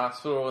wheelchair in the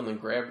hospital, and then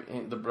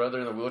the brother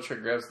in the wheelchair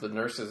grabs the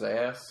nurse's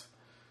ass.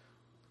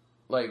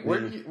 Like, where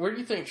do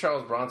you think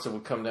Charles Bronson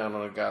would come down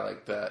on a guy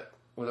like that?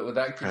 Would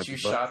that get you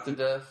shot to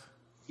death?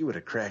 He would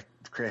have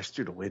crashed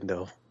through the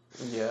window.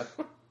 Yeah.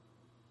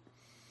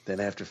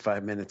 Then after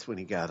 5 minutes, when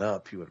he got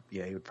up, he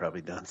would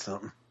probably done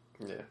something.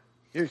 Yeah.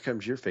 Here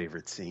comes your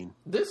favorite scene.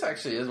 This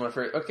actually is my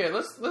favorite. Okay,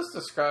 let's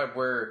describe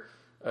where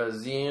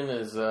Zien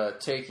is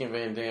taking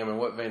Van Damme and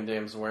what Van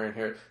Damme's wearing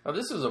here. Now,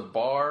 this is a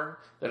bar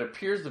that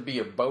appears to be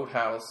a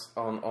boathouse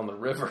on the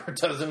river,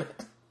 doesn't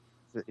it?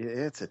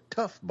 It's a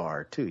tough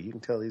bar, too. You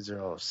can tell these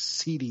are all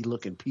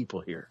seedy-looking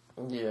people here.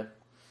 Yeah.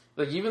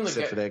 Like even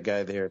except for that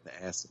guy there in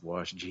the acid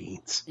wash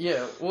jeans.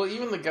 Yeah, well,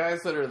 even the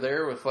guys that are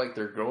there with like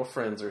their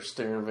girlfriends are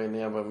staring Van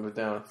Damme up and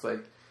down. It's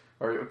like,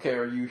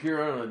 are you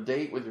here on a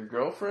date with your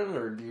girlfriend,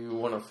 or do you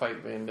want to fight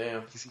Van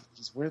Damme?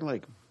 He's wearing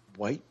like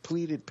white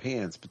pleated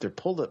pants, but they're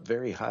pulled up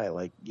very high,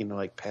 like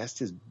like past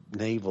his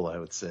navel, I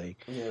would say.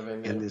 Yeah,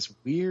 Van Damme. And this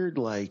weird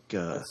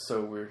that's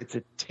so weird. It's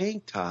a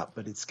tank top,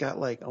 but it's got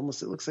like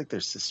almost, it looks like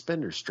there's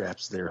suspender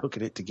straps there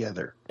hooking it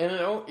together. And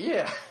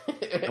yeah,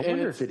 I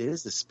wonder if it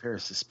is this pair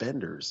of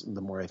suspenders.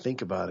 The more I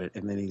think about it,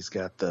 and then he's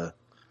got the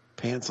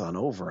pants on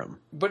over him.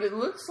 But it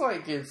looks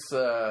like it's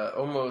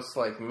almost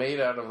like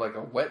made out of like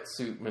a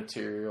wetsuit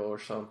material or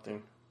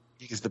something.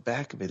 Because the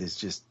back of it is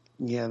just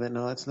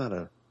that's not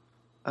a.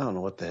 I don't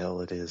know what the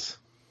hell it is.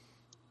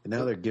 And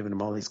now they're giving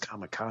him all these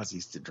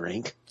kamikazes to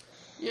drink.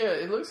 Yeah,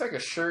 it looks like a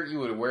shirt you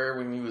would wear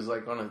when you was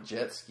like on a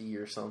jet ski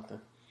or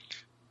something.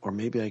 Or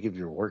maybe like if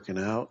you're working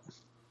out.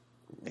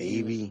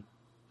 Maybe.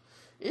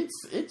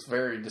 It's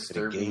very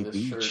disturbing,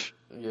 this shirt.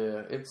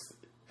 Yeah,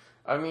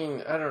 I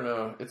don't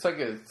know. It's like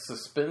a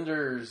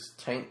suspenders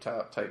tank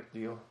top type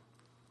deal.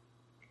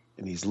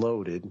 And he's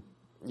loaded.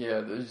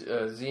 Yeah,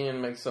 Zian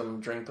makes him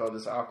drink all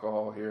this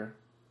alcohol here.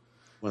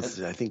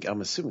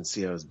 I'm assuming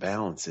see how his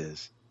balance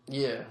is.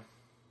 Yeah.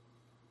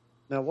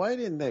 Now, why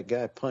didn't that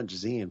guy punch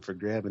Zian for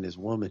grabbing his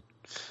woman?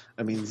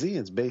 I mean,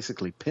 Zian's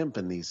basically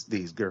pimping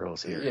these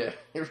girls here. Yeah,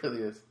 it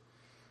really is.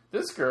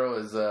 This girl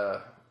is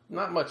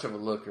not much of a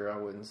looker, I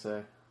wouldn't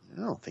say. I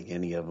don't think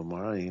any of them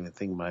are. I don't even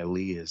think My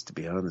Lee is, to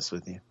be honest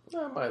with you.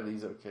 No, My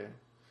Lee's okay.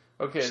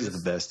 Okay, she's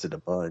the best of the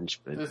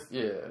bunch. But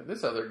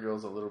this other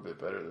girl's a little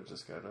bit better that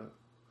just got up.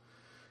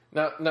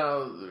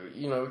 Now,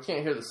 we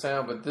can't hear the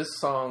sound, but this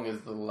song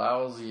is the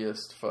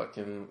lousiest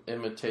fucking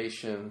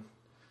imitation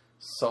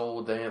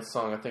soul dance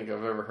song I think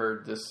I've ever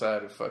heard this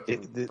side of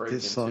fucking Breaking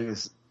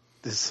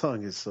This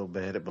song is so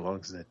bad it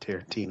belongs in a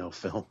Tarantino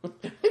film.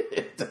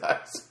 It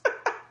does.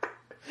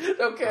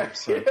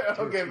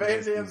 Okay,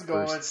 Van Damme's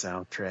going. First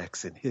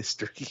soundtracks in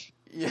history.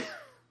 Yeah,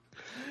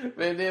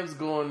 Van Damme's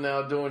going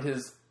now doing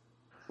his.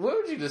 What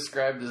would you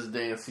describe this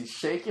dance? He's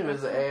shaking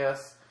his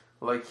ass.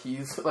 Like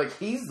he's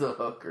the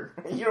hooker.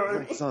 You know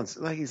what I mean?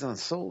 Like he's on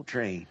Soul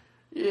Train.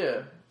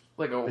 Yeah.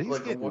 He's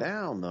getting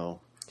down,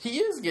 though. He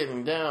is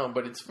getting down,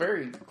 but it's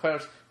very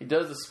close. He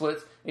does the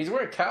splits. He's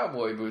wearing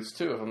cowboy boots,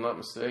 too, if I'm not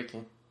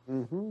mistaken.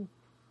 Mm-hmm.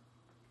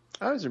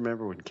 I always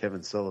remember when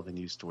Kevin Sullivan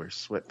used to wear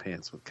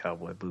sweatpants with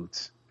cowboy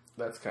boots.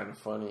 That's kind of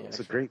funny, actually. It's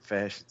a great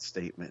fashion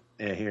statement.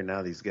 And here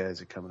now these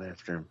guys are coming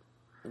after him.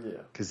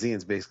 Yeah. Because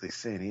Ian's basically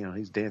saying,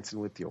 he's dancing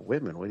with your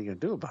women. What are you going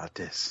to do about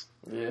this?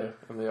 Yeah,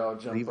 and they all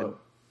jump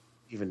up.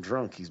 Even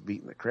drunk, he's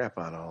beating the crap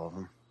out of all of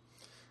them.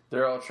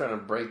 They're all trying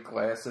to break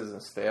glasses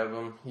and stab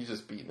him. He's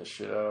just beating the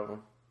shit out of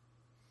them.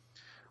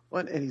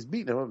 Well, and he's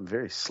beating them up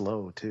very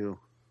slow, too.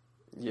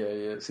 Yeah, he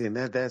is. See, and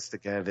that's the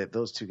guy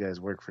those two guys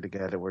work for the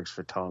guy that works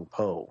for Tong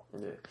Po.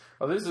 Yeah.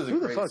 Oh, this is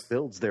Who the fuck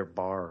builds their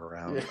bar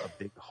around a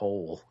big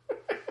hole?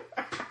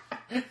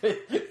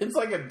 It's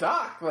like a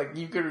dock. Like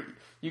you could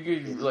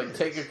like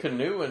take a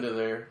canoe into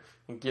there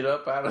and get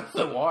up out of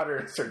the water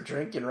and start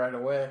drinking right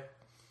away.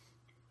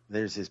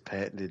 There's his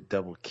patented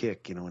double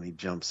kick, when he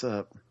jumps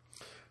up.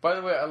 By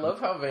the way, I love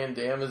how Van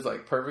Damme is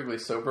like perfectly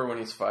sober when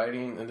he's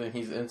fighting, and then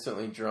he's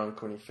instantly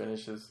drunk when he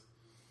finishes.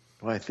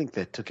 Well, I think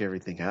that took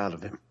everything out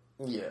of him.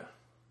 Yeah,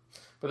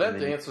 but that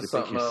dance was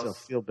something else. To make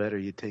yourself feel better,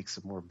 you take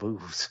some more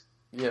booze.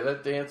 Yeah,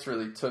 that dance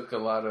really took a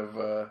lot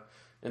of,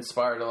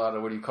 inspired a lot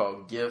of what do you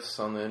call GIFs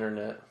on the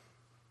internet.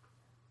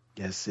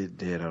 Yes, it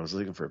did. I was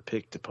looking for a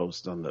pic to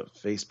post on the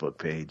Facebook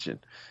page, and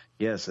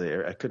yes,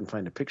 I couldn't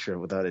find a picture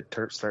without it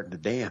starting to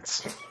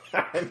dance.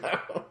 I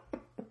know.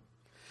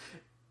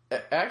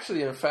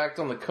 Actually, in fact,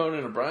 on the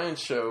Conan O'Brien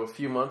show a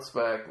few months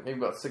back, maybe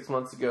about 6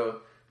 months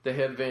ago, they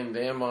had Van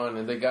Damme on,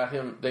 and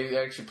they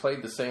actually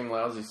played the same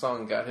lousy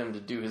song and got him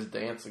to do his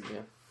dance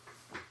again.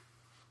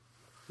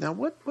 Now,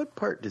 what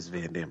part does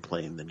Van Damme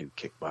play in the new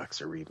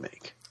Kickboxer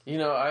remake?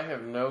 I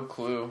have no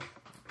clue.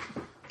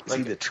 Is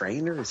he the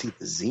trainer? Is he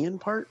the Zian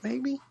part,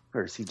 maybe?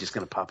 Or is he just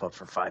going to pop up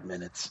for 5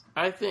 minutes?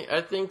 I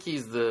think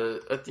he's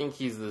the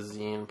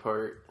Zian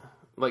part.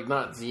 Like,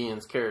 not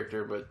Zian's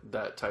character, but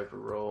that type of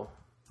role.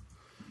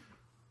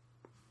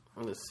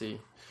 Let's see.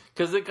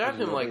 Because they got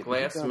him, like,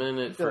 last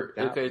minute for...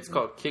 Okay, it's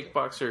called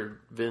Kickboxer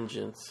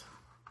Vengeance.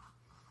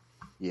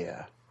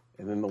 Yeah.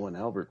 And then the one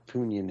Albert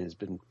Punion has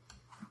been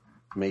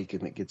making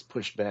that gets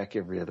pushed back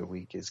every other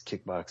week is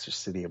Kickboxer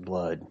City of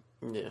Blood.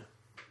 Yeah.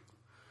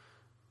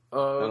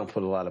 I don't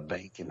put a lot of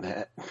bank in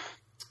that.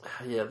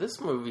 Yeah, this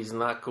movie's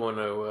not going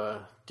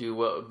to do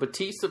well.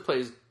 Batista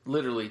plays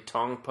literally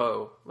Tong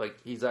Po. Like,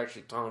 he's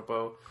actually Tong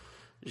Po.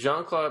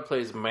 Jean-Claude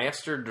plays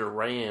Master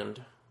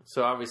Durand.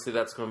 So, obviously,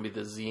 that's going to be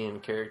the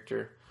Zian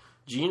character.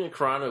 Gina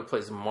Carano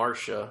plays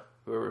Marcia,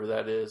 whoever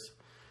that is.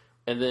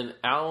 And then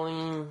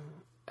Alain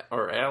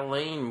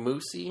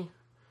Moussi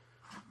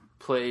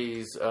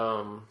plays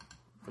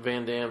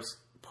Van Damme's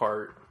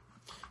part.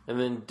 And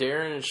then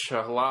Darren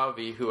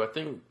Shahlavi, who I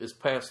think is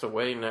passed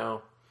away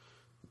now,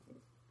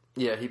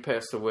 Yeah, he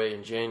passed away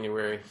in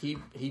January.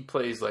 He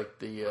plays like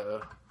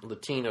the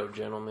Latino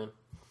gentleman.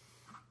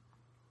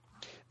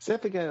 Is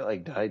that the guy that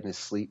like died in his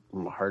sleep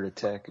from a heart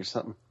attack or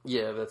something?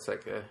 Yeah, that's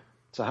that guy.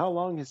 So how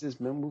long has this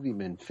movie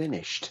been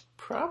finished?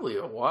 Probably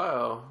a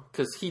while,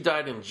 because he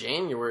died in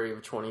January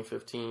of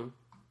 2015.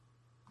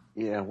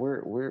 Yeah,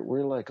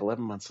 we're like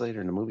 11 months later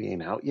and the movie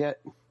ain't out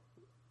yet.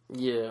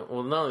 Yeah,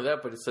 well, not only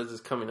that, but it says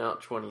it's coming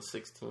out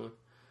 2016.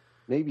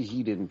 Maybe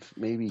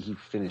he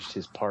finished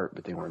his part,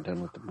 but they weren't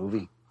done with the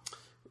movie.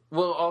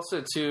 Well,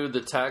 also, too,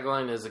 the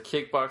tagline is a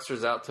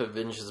kickboxer's out to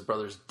avenge his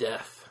brother's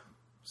death.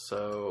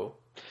 So...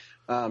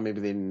 maybe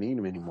they didn't need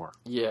him anymore.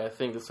 Yeah, I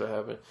think that's what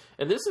happened.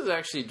 And this is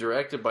actually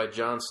directed by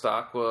John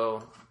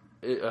Stockwell.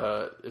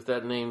 If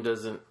that name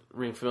doesn't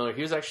ring familiar,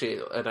 he was actually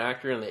an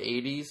actor in the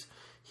 80s.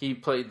 He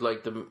played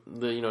like the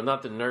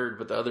not the nerd,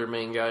 but the other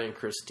main guy in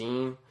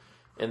Christine.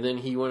 And then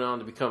he went on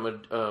to become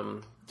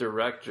a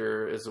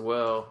director as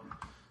well.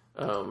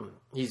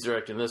 He's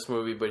directing this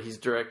movie, but he's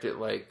directed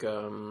like,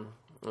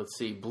 let's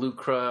see, Blue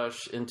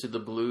Crush, Into the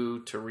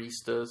Blue,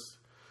 Turistas.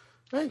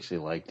 I actually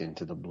liked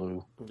Into the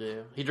Blue.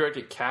 Yeah. He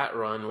directed Cat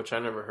Run, which I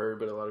never heard,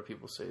 but a lot of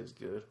people say is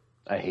good.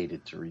 I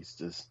hated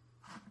Turistas.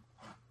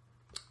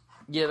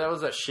 Yeah, that was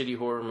that shitty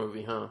horror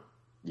movie, huh?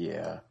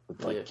 Yeah,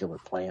 with like killer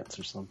plants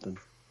or something.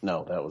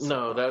 No, that was...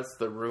 No, that's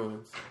The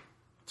Ruins.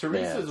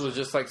 Turistas was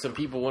just like some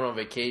people went on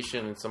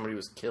vacation and somebody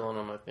was killing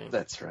them, I think.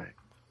 That's right.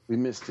 We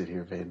missed it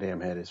here. Van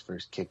Damme had his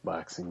first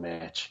kickboxing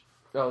match.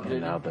 Oh, did he?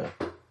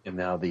 And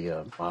now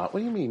what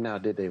do you mean now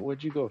did they?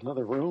 Where'd you go?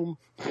 Another room?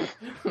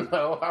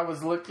 No, I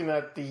was looking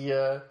at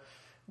the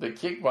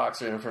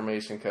Kickboxer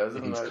information,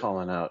 cousin. He's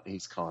calling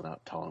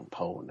out Tong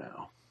Po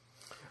now.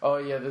 Oh,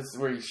 yeah, this is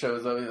where he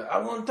shows up. He's like, I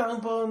want Tong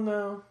Po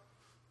now.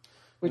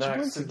 Which,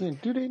 once again,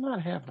 do they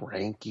not have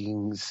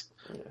rankings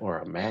or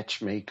a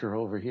matchmaker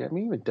over here? I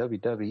mean, even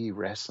WWE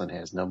wrestling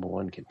has number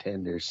one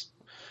contenders.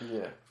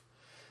 Yeah.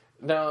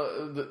 Now,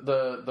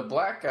 the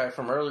black guy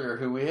from earlier,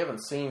 who we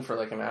haven't seen for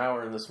like an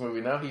hour in this movie,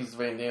 now he's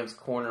Van Damme's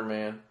corner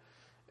man.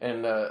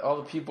 And all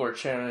the people are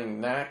chanting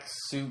Nak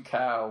Su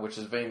Cow, which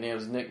is Van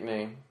Damme's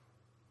nickname.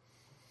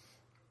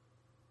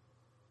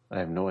 I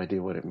have no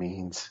idea what it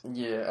means.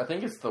 Yeah, I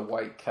think it's the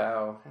white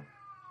cow.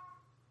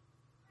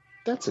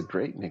 That's a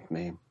great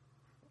nickname.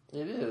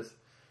 It is.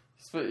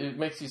 It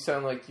makes you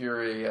sound like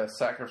you're a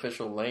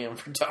sacrificial lamb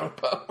for Tong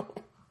Po.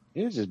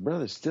 Here's his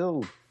brother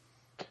still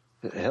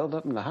held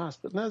up in the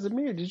hospital. Now,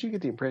 Zamir, did you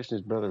get the impression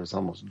his brother was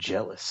almost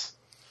jealous?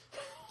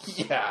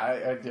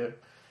 Yeah, I did.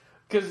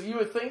 Because you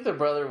would think the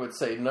brother would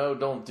say, no,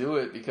 don't do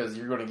it because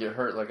you're going to get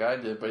hurt like I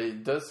did. But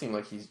it does seem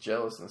like he's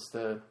jealous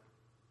instead.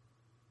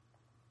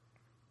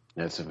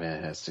 That's what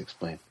Van has to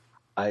explain.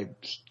 I'm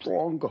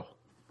stronger.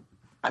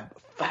 I'm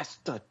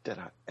faster than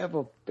I've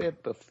ever been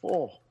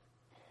before.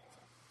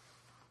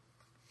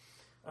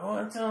 I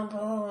want Tong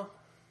Po.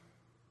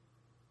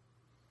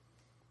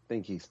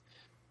 Is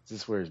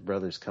this where his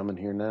brother's coming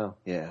here now?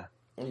 Yeah.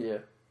 Yeah.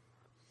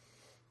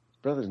 His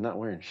brother's not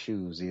wearing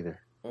shoes either.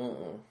 I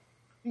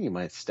think he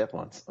might step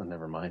on... Oh,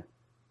 never mind.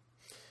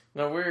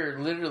 Now, we're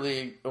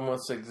literally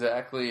almost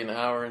exactly an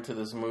hour into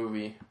this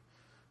movie.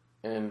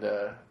 And,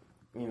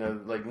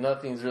 like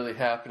nothing's really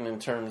happened in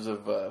terms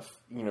of,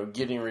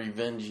 getting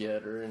revenge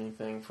yet or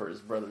anything for his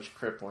brother's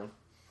crippling.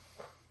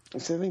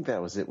 So I think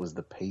that was it, was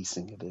the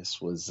pacing of this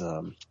was...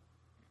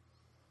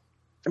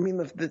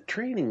 the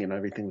training and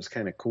everything was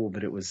kind of cool,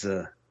 but it was...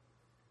 the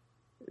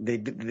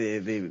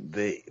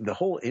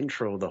whole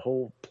intro, the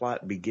whole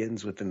plot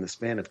begins within the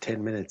span of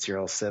 10 minutes. You're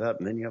all set up,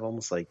 and then you have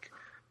almost like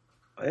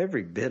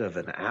every bit of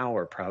an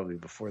hour probably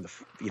before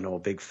a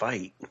big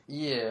fight.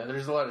 Yeah,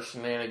 there's a lot of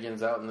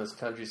shenanigans out in this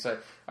countryside.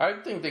 I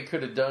think they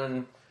could have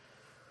done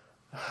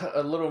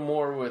a little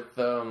more with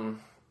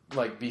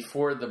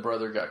before the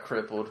brother got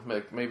crippled,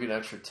 maybe an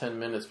extra 10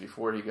 minutes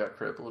before he got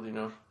crippled.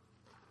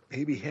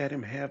 Maybe had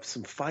him have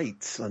some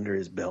fights under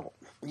his belt.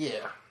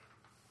 Yeah.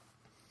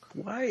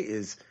 Why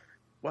is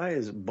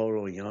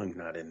Bodo Young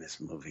not in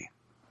this movie?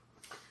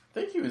 I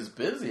think he was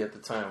busy at the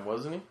time,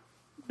 wasn't he?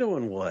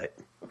 Doing what?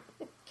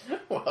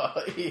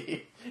 Well,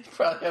 he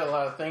probably had a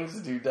lot of things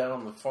to do down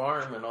on the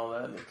farm and all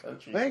that in the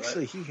country.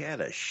 Actually, he had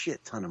a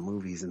shit ton of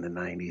movies in the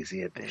 90s. He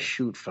had the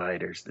Shoot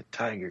Fighters, the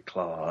Tiger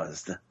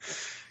Claws, the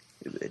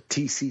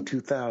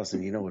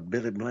TC-2000, with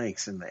Billy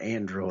Blanks and the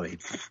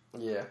Android.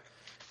 Yeah.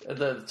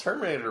 The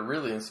Terminator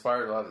really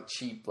inspired a lot of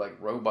cheap,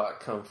 robot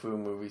kung fu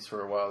movies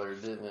for a while there,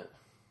 didn't it?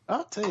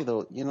 I'll tell you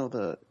though,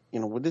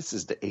 this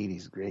is the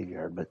 80s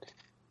graveyard, but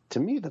to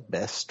me the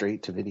best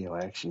straight-to-video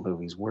action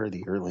movies were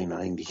the early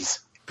 90s,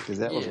 because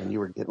that was when you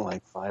were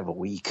getting 5 a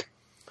week.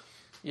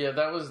 Yeah,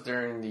 that was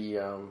during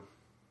the...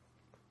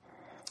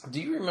 Do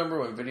you remember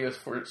when video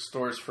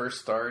stores first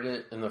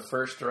started and the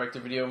first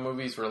direct-to-video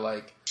movies were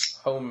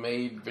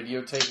homemade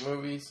videotape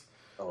movies?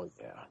 Oh,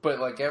 yeah. But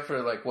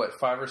after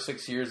 5 or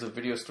 6 years of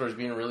video stores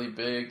being really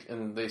big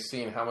and they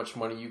seeing how much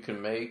money you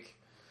can make...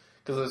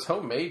 Because those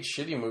homemade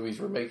shitty movies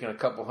were making a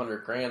couple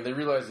 $100,000. They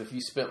realized if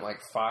you spent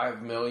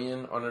 $5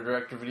 million on a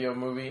direct-to-video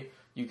movie,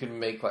 you can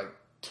make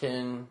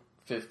 $10,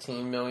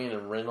 $15 million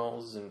in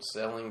rentals and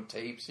selling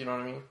tapes. You know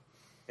what I mean?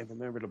 And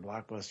remember the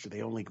Blockbuster,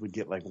 they only would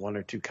get like 1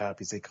 or 2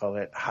 copies. They call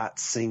that Hot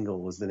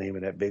Single was the name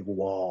of that big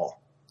wall.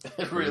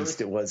 Really? At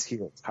least it was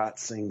here. It's Hot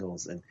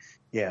Singles. And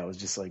yeah, it was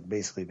just like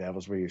basically that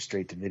was where your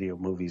straight to video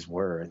movies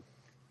were. And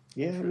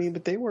yeah, I mean,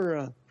 but they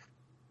were,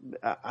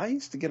 I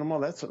used to get them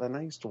all. And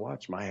I used to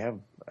watch them. I have,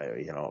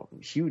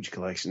 huge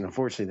collection.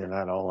 Unfortunately, they're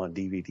not all on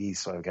DVDs.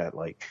 So I've got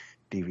like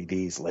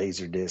DVDs,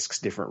 laser discs,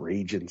 different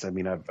regions. I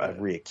mean, I've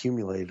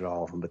reaccumulated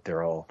all of them, but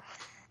they're all,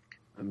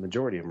 the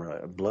majority of them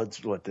are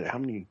Bloods. How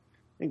many?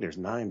 I think there's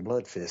 9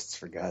 Blood Fists,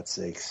 for God's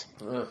sakes.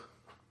 Ugh.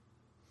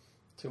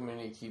 Too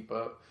many to keep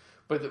up.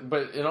 But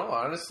in all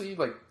honesty,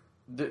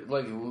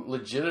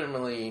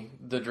 legitimately,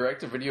 the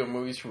direct-to-video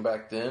movies from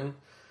back then,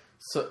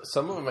 so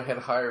some of them had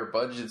higher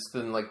budgets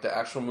than like the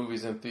actual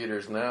movies in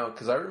theaters now.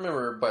 Because I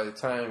remember by the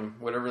time,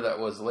 whatever that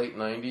was, late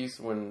 90s,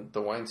 when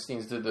the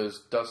Weinsteins did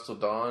those Dusk Till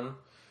Dawn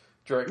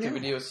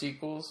direct-to-video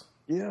sequels.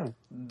 Yeah.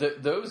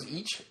 Those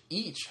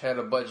each had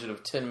a budget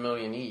of $10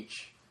 million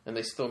each, and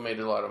they still made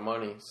a lot of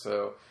money.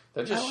 So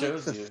that just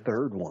shows you. The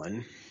third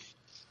one.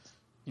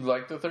 You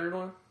like the third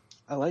one?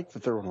 I like the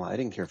third one. I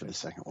didn't care for the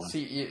second one.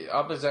 See,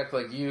 I'm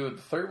exactly like you.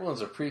 The third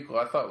one's a prequel.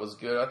 I thought was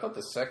good. I thought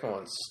the second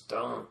one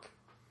stunk.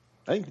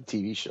 I think the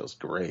TV show's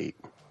great.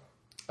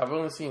 I've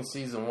only seen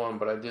season 1,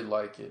 but I did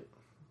like it.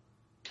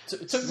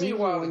 It took me a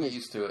while to get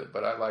used to it,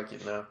 but I like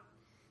it now.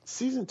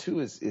 Season 2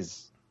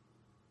 is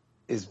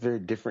very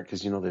different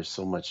because there's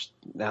so much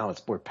now.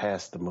 We're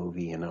past the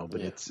movie,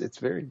 but it's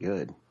very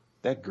good.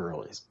 That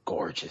girl is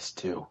gorgeous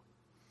too.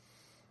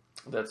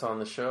 That's on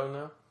the show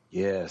now?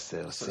 Yes,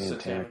 that was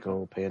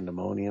Santanico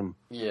Pandemonium.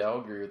 Yeah, I'll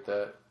agree with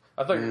that.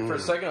 I thought for a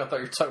second I thought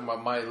you were talking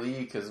about Mai Lee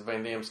because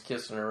Van Damme's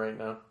kissing her right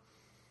now.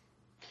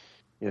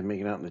 Yeah,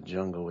 making out in the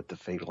jungle with the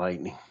fake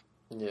lightning.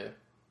 Yeah.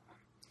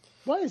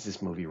 Why is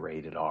this movie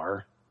rated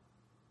R?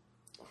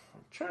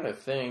 I'm trying to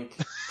think.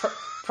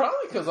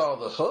 Probably because all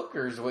the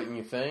hookers, wouldn't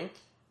you think?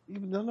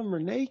 Even none of them are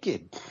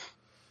naked.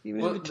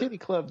 Even in the titty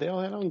club, they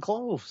all had on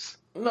clothes.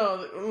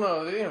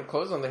 No, they didn't have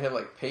clothes on. They had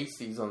like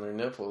pasties on their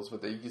nipples,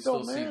 but you can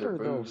still see their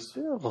boobs.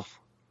 Still.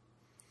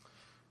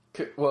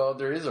 Well,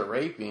 there is a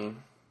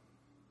raping.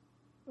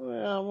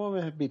 Well, what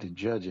would be the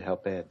judge of how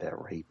bad that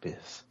rape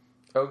is?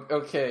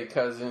 Okay,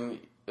 cousin,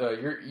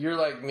 you're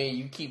like me.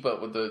 You keep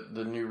up with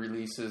the new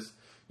releases.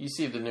 You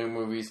see the new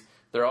movies.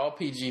 They're all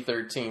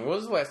PG-13. When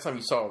was the last time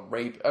you saw a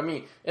rape? I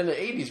mean, in the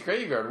 80s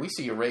graveyard, we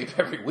see a rape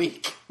every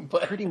week.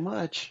 But pretty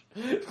much.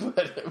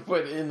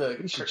 But in the...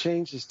 We should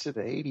change this to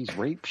the 80s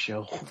rape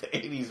show. The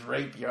 80s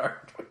rape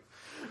yard.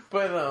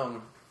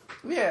 But,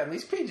 yeah, in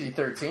these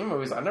PG-13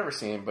 movies, I've never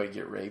seen anybody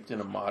get raped in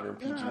a modern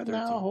PG-13.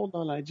 No, hold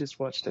on. I just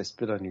watched I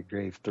Spit on Your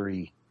Grave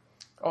 3.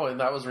 Oh, and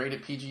that was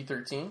rated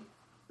PG-13?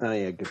 Oh,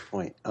 yeah, good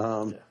point.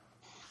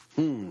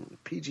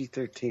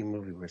 PG-13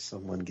 movie where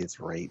someone gets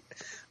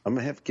raped. I'm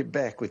going to have to get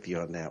back with you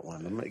on that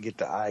one. I'm going to get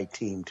the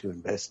I-team to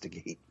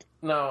investigate.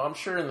 No, I'm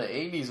sure in the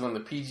 80s when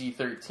the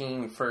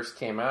PG-13 first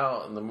came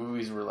out and the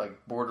movies were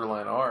like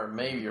borderline R,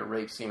 maybe a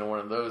rape scene in one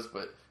of those,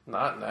 but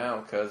not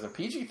now, because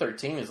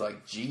PG-13 is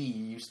like G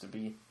used to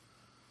be.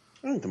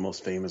 I think the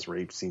most famous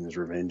rape scene is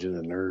Revenge of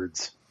the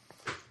Nerds.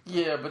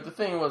 Yeah, but the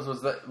thing was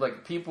that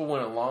like people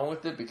went along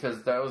with it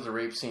because that was a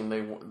rape scene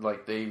they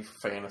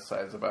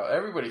fantasized about.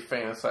 Everybody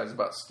fantasized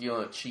about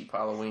stealing a cheap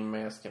Halloween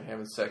mask and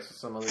having sex with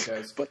some other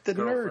guy's But the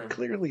girlfriend. nerd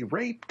clearly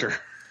raped her.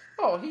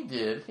 Oh, he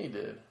did.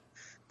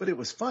 But it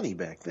was funny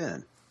back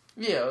then.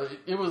 Yeah,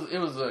 it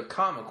was a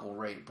comical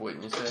rape,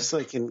 wouldn't you say? Just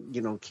like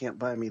in Can't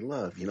Buy Me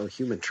Love.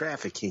 Human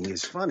trafficking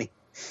is funny.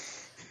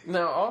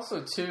 Now,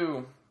 also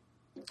too,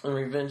 in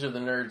Revenge of the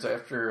Nerds,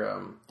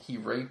 after he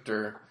raped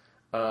her.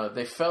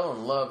 They fell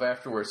in love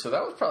afterwards, so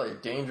that was probably a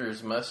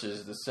dangerous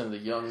message to send a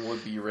young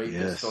would-be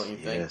rapist, don't you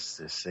think? Yes,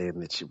 they're saying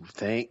that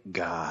thank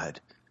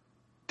God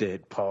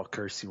that Paul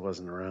Kersey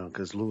wasn't around,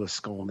 because Louis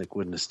Skolnick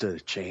wouldn't have stood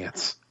a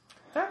chance.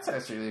 That's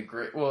actually a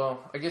great...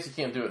 Well, I guess you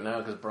can't do it now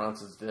because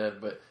Bronson's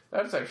dead, but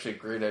that's actually a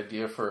great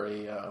idea for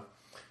a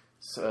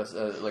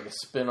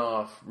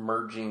spin-off,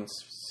 merging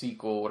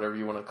sequel, whatever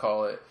you want to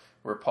call it,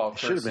 where Paul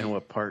Kersey... Should have been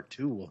what part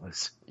 2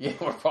 was. Yeah,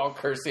 where Paul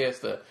Kersey has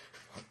to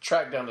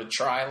track down the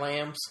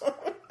Tri-Lambs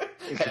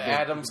at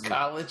Adams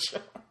College.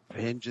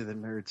 Revenge of the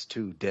Nerds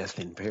 2, Death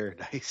in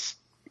Paradise.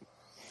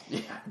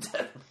 Yeah,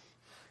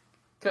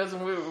 Cousin,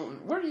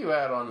 where are you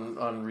at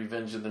on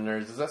Revenge of the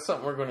Nerds? Is that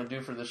something we're going to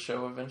do for this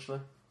show eventually?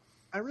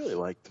 I really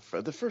like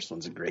the first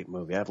one's a great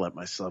movie. I've let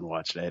my son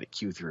watch it. I had to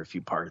queue through a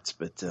few parts,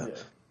 but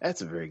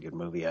that's a very good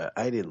movie.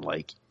 I didn't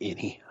like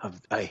any of...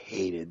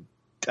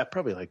 I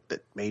probably liked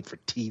the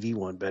made-for-TV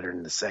one better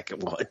than the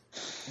second one.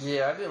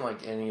 Yeah, I didn't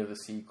like any of the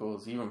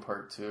sequels, even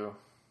part 2.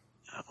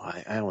 No,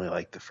 I only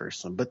liked the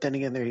first one. But then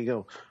again, there you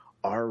go.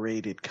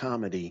 R-rated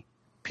comedy,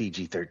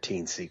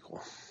 PG-13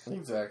 sequel.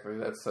 Exactly.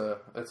 That's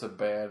a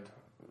bad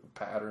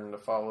pattern to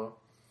follow.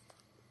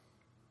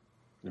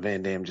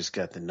 Van Damme just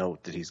got the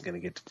note that he's going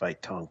to get to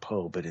fight Tong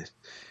Po, but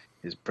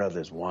his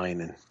brother's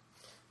whining.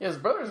 Yeah, his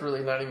brother's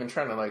really not even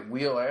trying to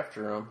wheel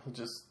after him. He's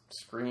just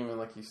screaming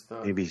like he's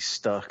stuck. Maybe he's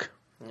stuck.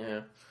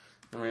 Yeah.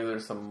 Maybe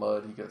there's some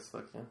mud he got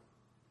stuck in.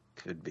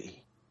 Could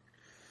be.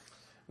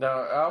 Now,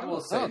 I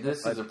will say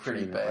this is a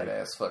pretty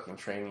badass fucking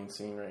training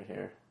scene right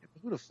here.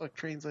 Who the fuck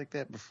trains like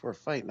that before a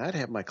fight? And I'd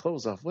have my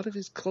clothes off. What if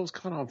his clothes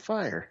caught on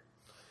fire?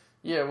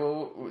 Yeah,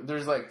 well,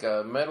 there's like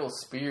metal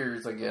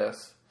spears, I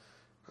guess,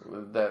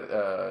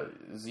 that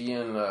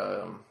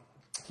Zian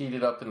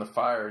heated up in the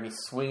fire, and he's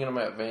swinging them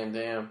at Van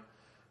Damme.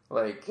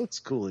 Like, looks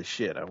cool as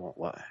shit, I won't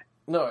lie.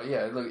 No,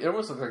 yeah, look, it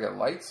almost looks like a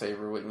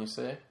lightsaber, wouldn't you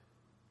say?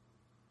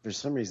 For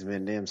some reason,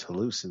 Van Damme's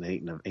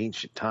hallucinating of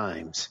ancient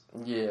times.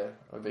 Yeah,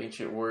 of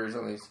ancient warriors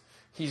on these.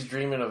 He's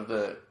dreaming of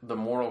the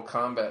Mortal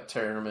Kombat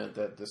tournament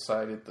that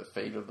decided the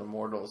fate of the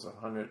mortals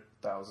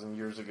 100,000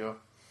 years ago.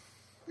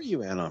 Where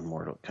you at on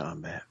Mortal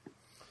Kombat?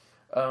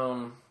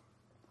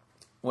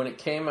 When it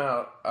came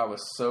out, I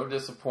was so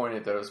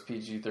disappointed that it was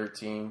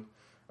PG-13.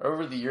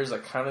 Over the years,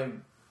 it's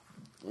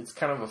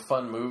kind of a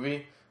fun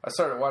movie. I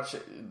started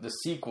watching the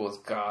sequel is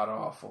god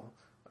awful.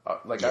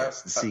 The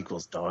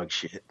sequel's dog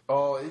shit.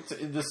 Oh,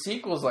 the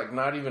sequel's like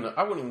not even.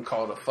 I wouldn't even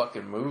call it a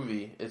fucking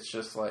movie. It's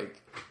just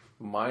like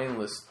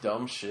mindless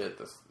dumb shit.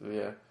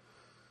 Yeah.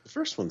 The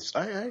first one's.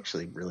 I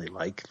actually really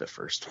like the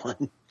first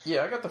one.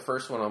 Yeah, I got the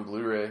first one on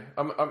Blu-ray.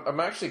 I'm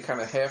actually kind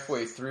of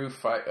halfway through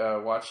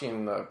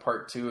watching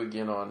part 2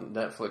 again on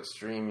Netflix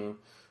streaming.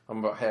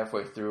 I'm about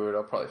halfway through it.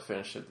 I'll probably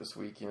finish it this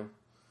weekend.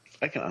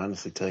 I can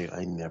honestly tell you,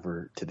 I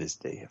never to this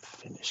day have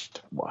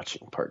finished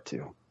watching part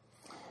 2.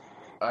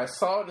 I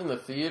saw it in the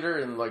theater,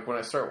 and like when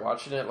I started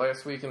watching it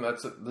last week, and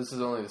this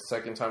is only the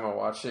second time I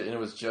watched it, and it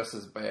was just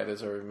as bad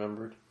as I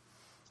remembered.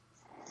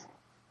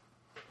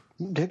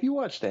 Have you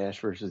watched Ash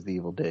versus the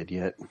Evil Dead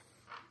yet?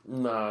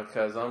 Nah,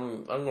 because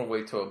I'm gonna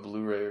wait till a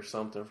Blu-ray or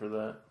something for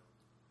that.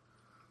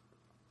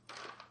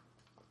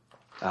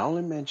 I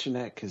only mention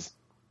that because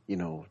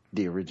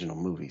the original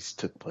movies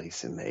took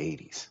place in the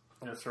 80s.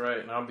 That's right,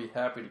 and I'll be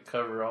happy to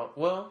cover all.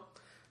 Well,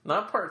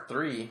 not part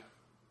 3.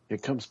 Here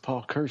comes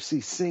Paul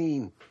Kersey's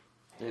scene.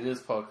 It is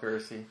Paul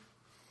Kersey.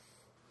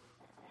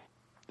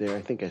 There,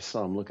 I think I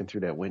saw him looking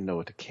through that window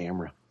with the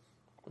camera.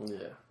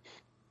 Yeah.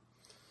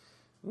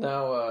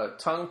 Now,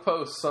 Tong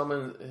Po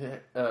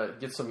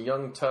gets some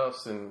young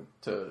toughs and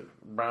to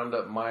round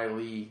up Mai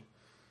Li.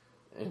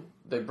 And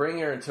they bring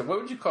her into,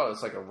 what would you call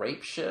this, like a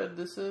rape shed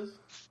this is?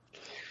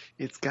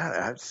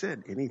 I've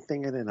said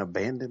anything in an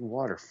abandoned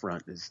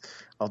waterfront is,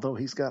 although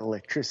he's got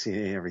electricity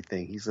and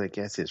everything, he's like,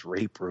 that's his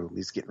rape room.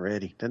 He's getting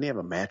ready. Doesn't he have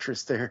a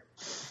mattress there?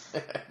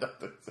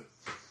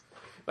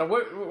 Now,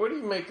 what do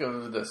you make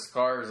of the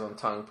scars on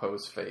Tong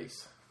Po's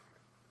face?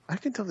 I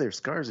can tell they're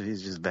scars if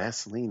he's just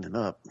Vaselining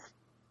up.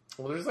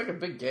 Well, there's like a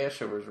big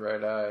gash over his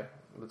right eye.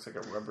 It looks like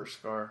a rubber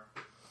scar.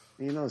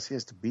 He knows he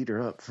has to beat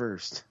her up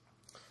first.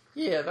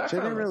 Yeah, I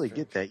didn't really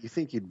get that. You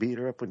think you'd beat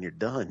her up when you're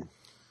done.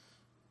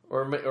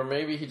 Or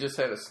maybe he just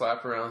had to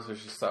slap her around so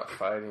she stopped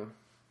fighting.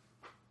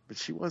 But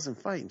she wasn't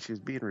fighting. She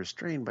was being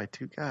restrained by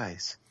 2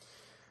 guys.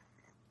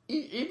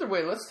 Either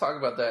way, let's talk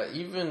about that.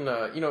 Even,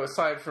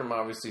 aside from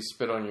obviously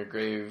Spit on Your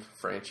Grave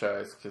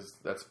franchise, because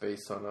that's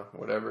based on a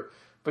whatever.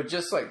 But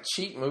just like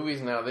cheap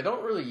movies now, they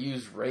don't really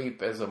use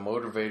rape as a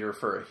motivator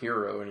for a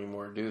hero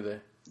anymore, do they?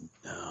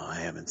 No, I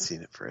haven't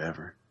seen it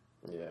forever.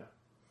 Yeah.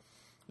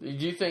 Do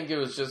you think it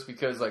was just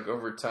because, like,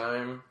 over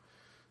time,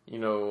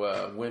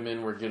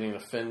 women were getting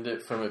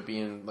offended from it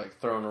being, like,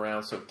 thrown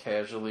around so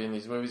casually in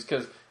these movies?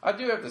 Because I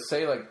do have to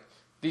say, like,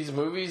 these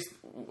movies,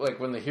 like,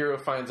 when the hero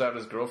finds out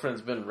his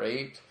girlfriend's been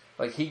raped,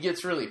 like, he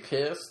gets really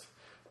pissed.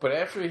 But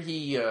after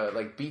he,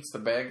 beats the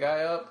bad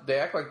guy up, they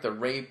act like the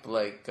rape,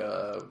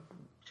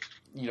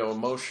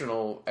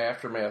 emotional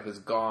aftermath is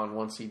gone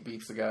once he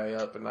beats the guy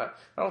up. And I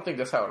don't think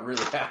that's how it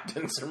really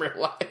happens in real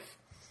life.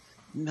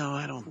 No,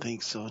 I don't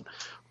think so.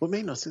 What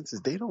made no sense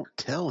is they don't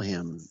tell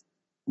him.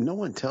 No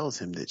one tells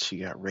him that she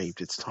got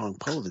raped. It's Tong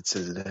Po that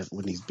says that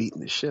when he's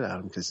beating the shit out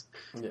of him because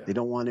they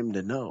don't want him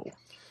to know.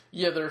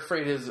 Yeah, they're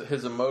afraid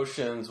his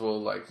emotions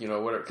will,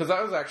 whatever. Because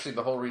that was actually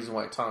the whole reason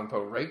why Tong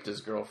Po raped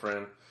his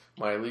girlfriend,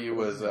 Mai Li,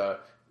 was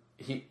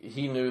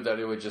he knew that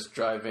it would just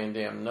drive Van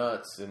Damme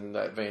nuts and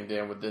that Van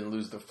Damme would then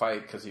lose the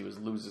fight because he would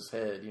lose his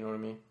head. You know what I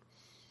mean?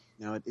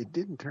 Now, it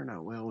didn't turn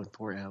out well when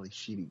poor Ali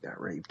Sheedy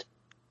got raped.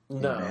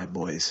 No. Bad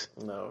Boys.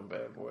 No,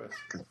 Bad Boys.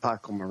 Because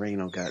Paco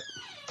Moreno got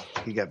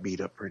beat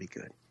up pretty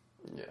good.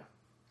 Yeah.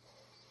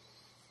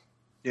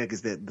 Yeah,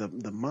 because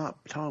the mob,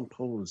 Tong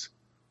Po's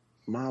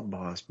mob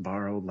boss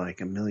borrowed like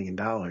 $1 million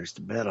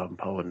to bet on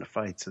Po in the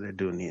fight, so they're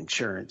doing the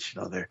insurance.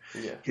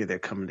 They're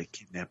coming to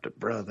kidnap the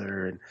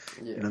brother, and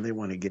they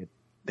want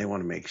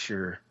to make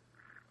sure.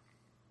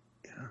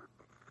 Yeah.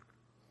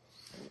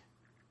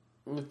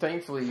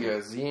 Thankfully,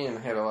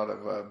 Zian had a lot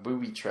of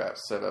booby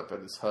traps set up at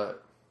his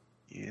hut.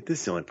 Yeah, this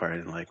is the only part I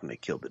didn't like when they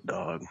killed the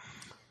dog.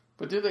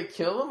 But did they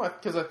kill him?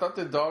 Because I thought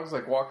the dog's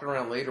like walking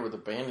around later with a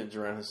bandage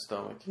around his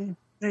stomach.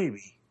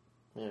 Maybe.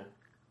 Yeah.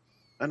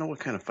 I know what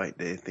kind of fight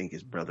they think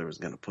his brother was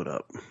going to put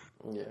up.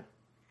 Yeah.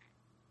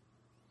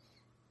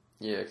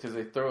 Yeah, because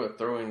they throw a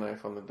throwing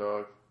knife on the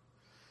dog.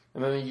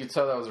 And then you could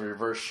tell that was a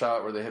reverse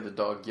shot where they had the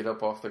dog get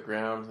up off the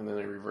ground, and then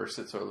they reversed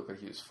it so it looked like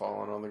he was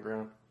falling on the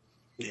ground.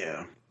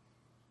 Yeah.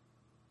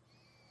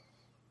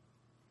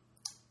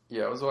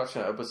 Yeah, I was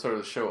watching an episode of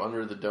the show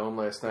Under the Dome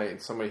last night, and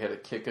somebody had to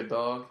kick a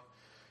dog,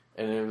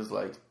 and it was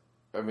like,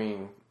 I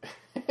mean,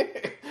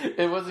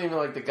 it wasn't even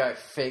like the guy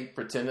fake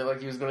pretended like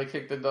he was going to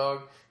kick the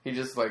dog. He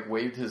just like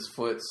waved his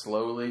foot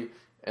slowly,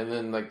 and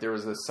then like there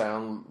was a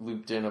sound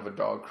looped in of a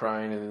dog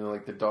crying, and then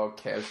like the dog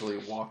casually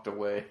walked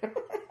away.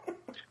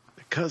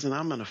 Cousin,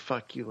 I'm gonna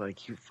fuck you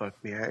like you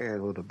fucked me. I gotta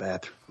go to the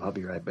bathroom. I'll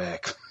be right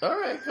back. All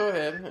right, go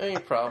ahead.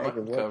 Ain't problem. I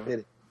can cover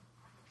it.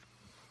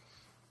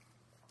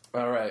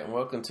 All right, and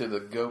welcome to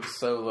the GOAT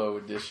Solo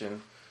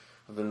edition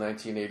of the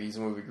 1980s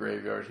movie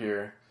graveyard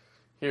here.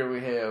 Here we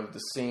have the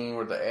scene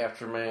where the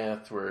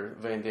aftermath, where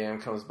Van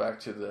Damme comes back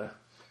to the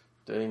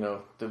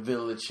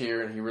village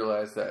here, and he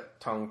realized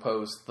that Tong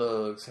Po's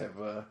thugs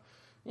have,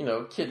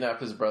 kidnapped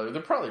his brother.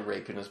 They're probably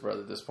raping his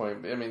brother at this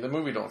point. I mean, the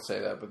movie don't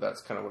say that, but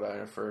that's kind of what I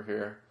infer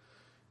here.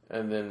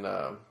 And then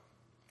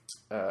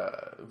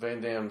Van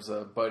Damme's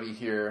buddy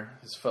here,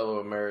 his fellow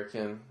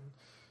American,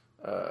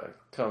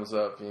 comes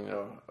up,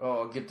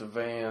 I'll get the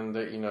van,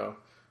 that,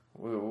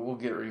 we'll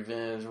get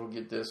revenge, we'll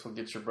get this, we'll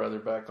get your brother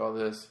back, all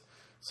this.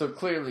 So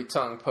clearly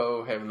Tong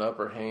Po having the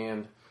upper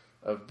hand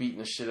of beating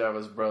the shit out of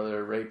his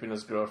brother, raping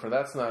his girlfriend.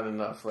 That's not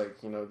enough.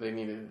 Like, they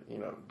need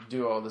to,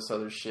 do all this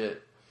other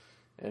shit.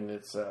 And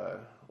it's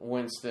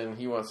Winston,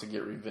 he wants to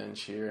get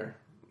revenge here.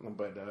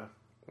 But,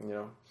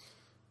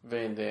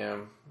 Van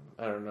Damme,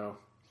 I don't know.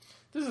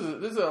 This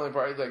is the only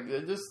part, like,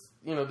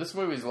 this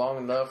movie's long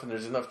enough and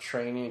there's enough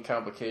training and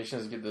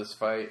complications to get this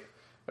fight.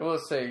 I will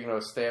say,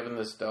 stabbing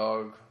this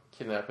dog,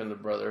 kidnapping the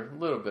brother, a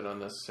little bit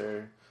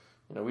unnecessary.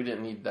 We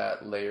didn't need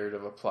that layered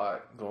of a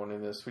plot going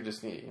in this. We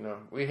just need,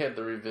 we had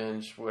the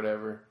revenge,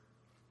 whatever.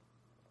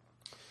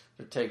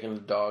 They're taking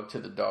the dog to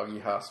the doggy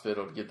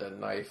hospital to get that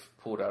knife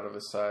pulled out of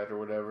his side or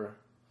whatever.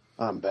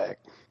 I'm back.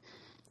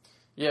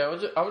 Yeah,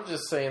 I was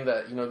just saying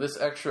that, this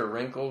extra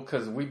wrinkle,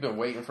 because we've been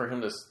waiting for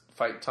him to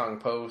fight Tong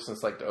Po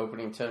since like the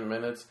opening 10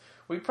 minutes.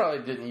 We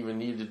probably didn't even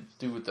need to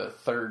do with the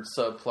third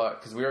subplot,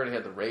 because we already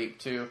had the rape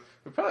too.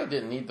 We probably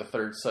didn't need the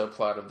third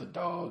subplot of the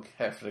dog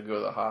having to go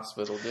to the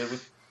hospital, did we?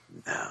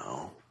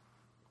 No.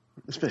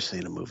 Especially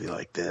in a movie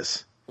like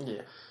this.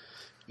 Yeah.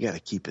 You got to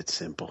keep it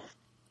simple.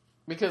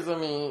 Because, I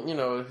mean,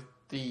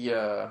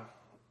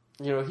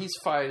 he's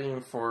fighting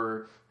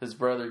for his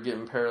brother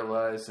getting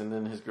paralyzed and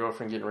then his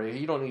girlfriend getting raped.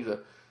 You don't need to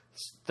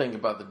think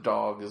about the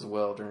dog as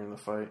well during the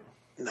fight.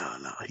 No,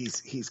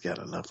 he's got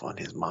enough on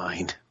his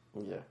mind.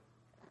 Yeah.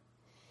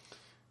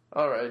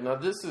 All right, now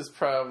this is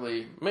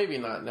probably, maybe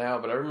not now,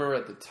 but I remember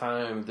at the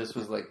time, this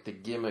was like the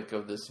gimmick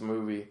of this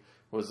movie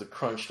was the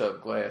crunched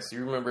up glass.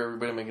 You remember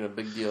everybody making a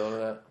big deal of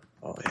that?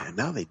 Oh, yeah.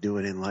 Now they do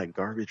it in like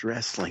garbage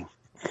wrestling.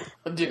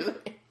 Do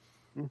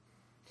they?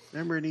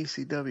 Remember in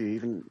ECW,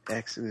 even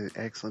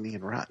Excellent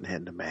Ian Rotten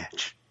had the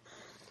match.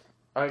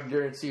 I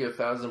guarantee you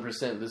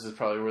 1,000% this is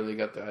probably where they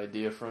got the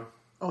idea from.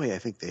 Oh, yeah, I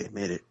think they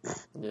admit it.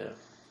 Yeah.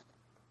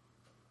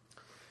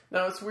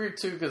 Now, it's weird,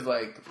 too, because,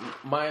 like,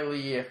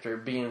 Miley, after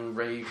being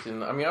raped,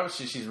 and, I mean,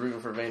 obviously she's rooting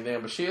for Van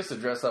Damme, but she has to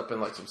dress up in,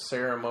 like, some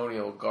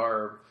ceremonial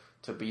garb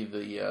to be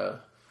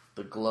the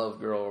glove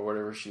girl or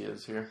whatever she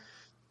is here.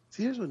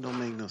 See, here's what don't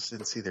make no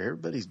sense either.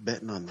 Everybody's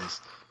betting on this.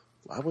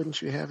 Why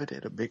wouldn't you have it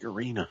at a big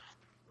arena?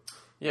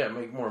 Yeah,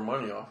 make more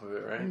money off of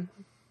it, right?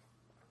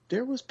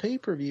 There was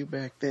pay-per-view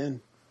back then.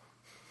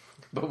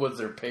 But was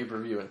there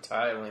pay-per-view in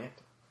Thailand?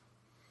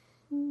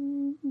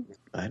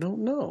 I don't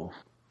know.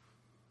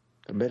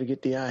 I better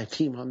get the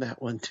I-team on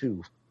that one,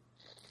 too.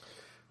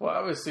 Well,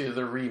 obviously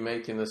they're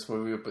remaking this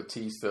movie with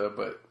Batista,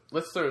 but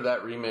let's throw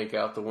that remake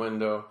out the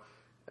window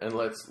and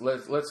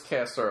let's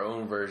cast our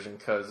own version,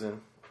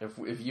 cousin.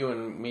 If you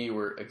and me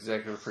were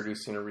executive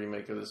producing a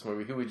remake of this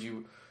movie, who would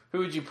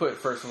you put,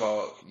 first of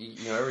all,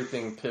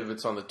 everything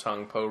pivots on the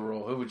Tong Po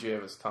role. Who would you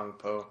have as Tong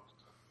Po?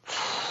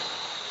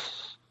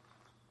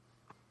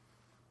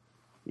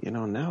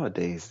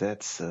 Nowadays,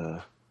 that's,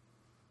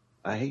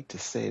 I hate to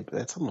say it, but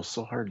that's almost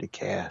so hard to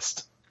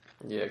cast.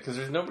 Yeah, because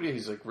there's nobody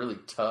who's, like, really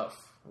tough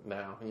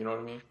now. You know what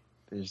I mean?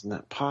 There's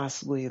not,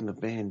 possibly in the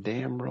Van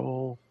Damme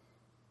role.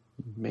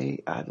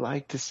 I'd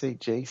like to say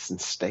Jason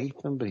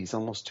Statham, but he's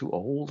almost too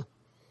old.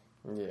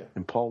 Yeah.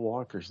 And Paul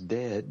Walker's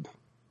dead.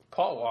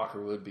 Paul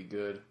Walker would be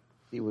good.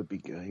 He would be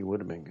good. He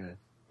would have been good.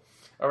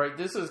 All right,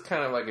 this is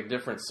kind of like a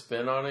different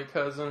spin on it,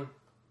 cousin.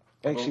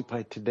 Actually,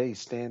 by today's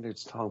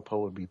standards, Tong Po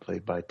would be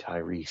played by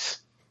Tyrese.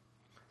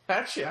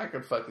 Actually, I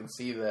could fucking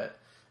see that.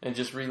 And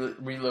just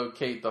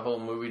relocate the whole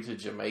movie to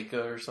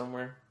Jamaica or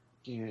somewhere.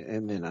 Yeah,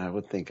 and then I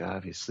would think,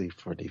 obviously,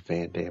 for the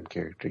Van Damme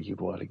character,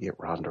 you'd want to get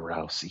Ronda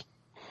Rousey.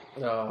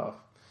 Oh,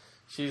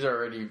 she's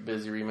already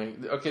busy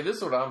remaking. Okay, this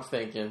is what I'm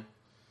thinking.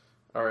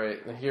 All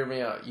right, now hear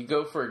me out. You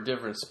go for a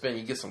different spin.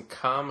 You get some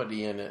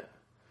comedy in it.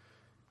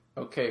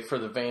 Okay, for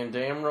the Van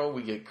Damme role,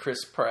 we get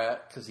Chris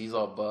Pratt, because he's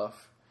all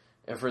buff.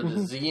 And for the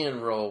Zian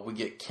role, we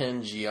get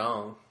Ken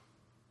Jeong.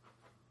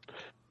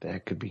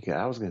 That could be good.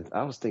 I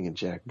was thinking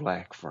Jack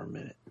Black for a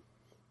minute.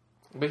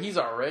 But he's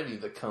already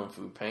the Kung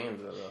Fu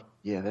Panda, though.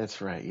 Yeah,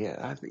 that's right.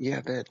 Yeah,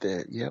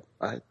 Yep.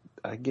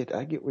 I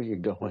get where you're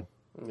going.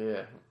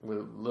 Yeah, with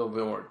a little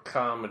bit more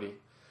comedy.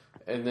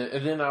 And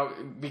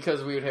then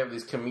because we would have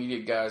these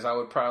comedic guys, I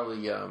would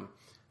probably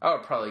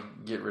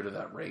get rid of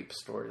that rape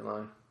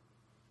storyline.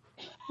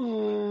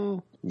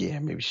 Yeah,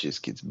 maybe she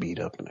just gets beat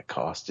up and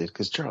accosted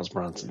because Charles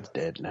Bronson's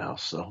dead now.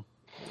 So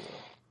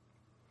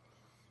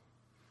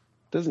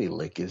doesn't he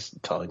lick his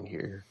tongue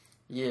here?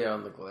 Yeah,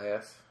 on the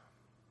glass.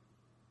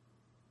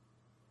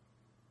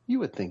 You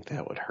would think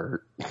that would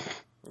hurt.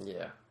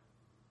 Yeah.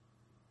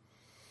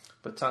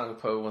 But Tong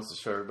Po wants to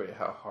show everybody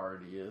how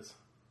hard he is.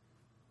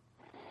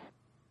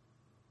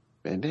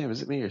 Van Damme,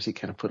 is it me, or is he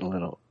kind of putting a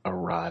little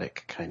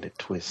erotic kind of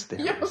twist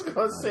there? Yeah, I was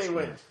going to say,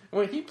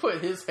 when he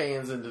put his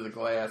hands into the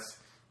glass,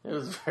 it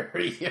was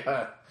very,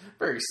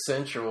 very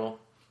sensual.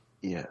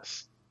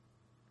 Yes.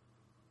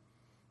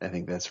 I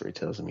think that's where he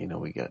tells him,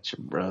 we got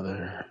your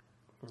brother.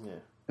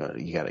 Yeah.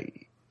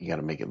 You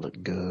gotta make it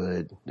look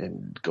good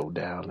and go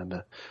down.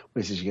 And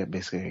he says you got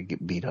basically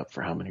get beat up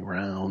for how many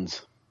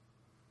rounds?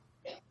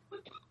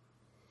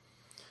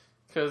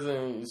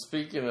 Because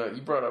speaking of,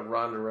 you brought up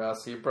Ronda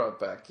Rousey, you brought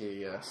back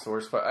a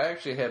sore spot. I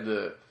actually had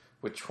to,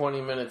 with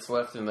 20 minutes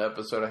left in the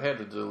episode, I had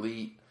to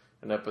delete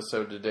an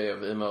episode today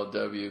of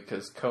MLW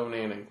because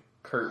Conan and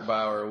Kurt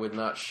Bauer would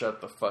not shut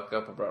the fuck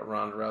up about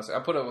Ronda Rousey. I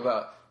put up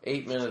about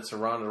 8 minutes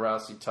of Ronda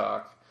Rousey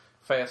talk.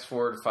 Fast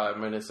forward 5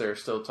 minutes, they're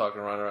still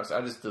talking Ronda Rousey.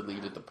 I just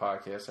deleted the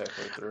podcast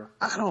halfway through.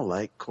 I don't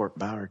like Kurt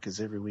Bauer because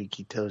every week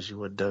he tells you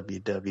what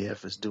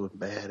WWF is doing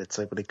bad. It's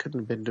like, well, they couldn't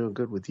have been doing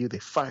good with you. They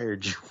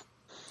fired you.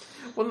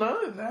 Well,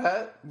 none of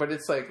that, but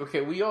it's like,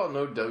 okay, we all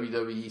know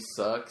WWE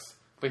sucks,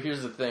 but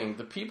here's the thing.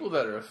 The people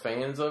that are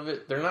fans of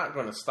it, they're not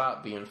going to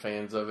stop being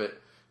fans of it.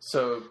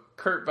 So,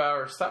 Kurt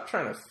Bauer, stop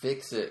trying to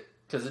fix it,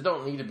 because it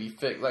don't need to be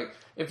fixed. Like,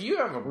 if you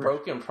have a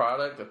broken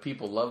product that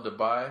people love to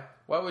buy,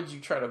 why would you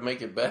try to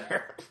make it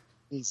better?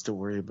 He needs to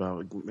worry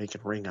about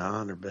making Ring of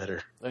Honor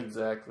better.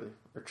 Exactly.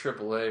 Or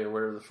AAA, or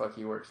wherever the fuck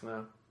he works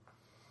now.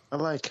 I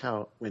like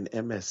how when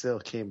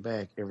MSL came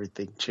back,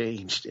 everything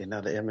changed, and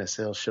now the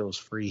MSL show's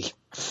free.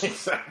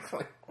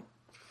 Exactly.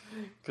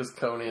 Because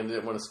Conan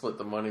didn't want to split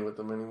the money with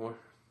them anymore.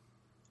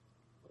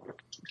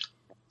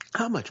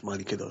 How much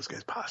money could those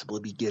guys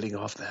possibly be getting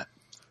off that?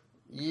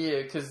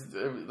 Yeah, because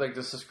like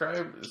the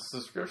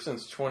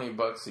subscription's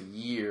 $20 a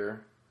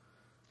year,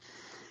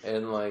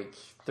 and like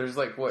there's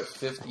like what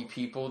 50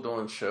 people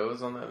doing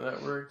shows on that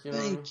network. You know?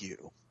 Thank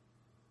you.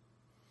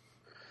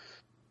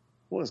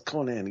 What does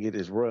Conan get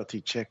his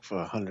royalty check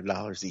for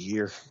 $100 a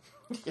year?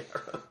 Yeah.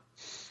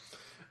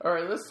 All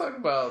right, let's talk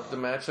about the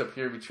matchup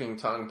here between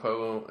Tong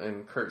Po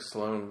and Kurt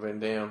Sloan Van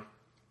Damme.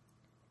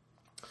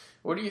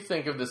 What do you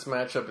think of this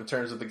matchup in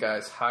terms of the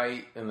guy's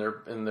height and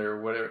their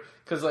whatever?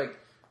 Because like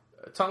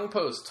Tong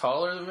Po's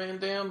taller than Van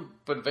Damme,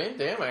 but Van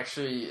Damme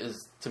actually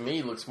is, to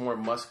me, looks more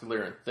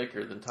muscular and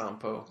thicker than Tong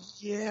Po.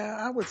 Yeah,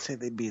 I would say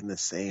they'd be in the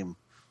same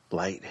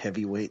light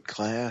heavyweight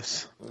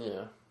class.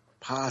 Yeah,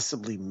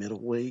 possibly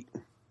middleweight.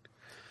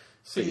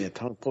 See, but yeah,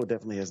 Tong Po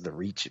definitely has the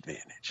reach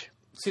advantage.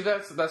 See,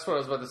 that's what I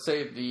was about to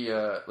say.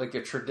 The like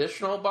a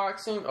traditional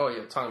boxing, oh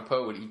yeah, Tong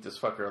Po would eat this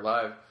fucker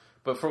alive.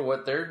 But for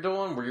what they're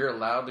doing, where you're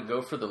allowed to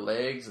go for the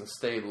legs and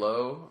stay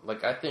low,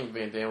 like I think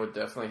Van Damme would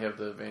definitely have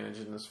the advantage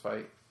in this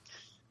fight.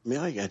 I mean,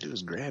 all you gotta do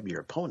is grab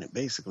your opponent,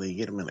 basically,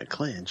 get him in a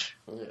clinch.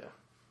 Yeah.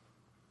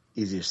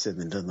 Easier said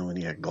than done when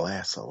you got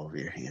glass all over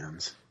your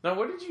hands. Now,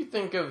 what did you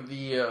think of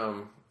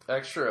the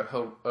extra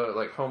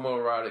like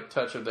homoerotic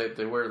touch of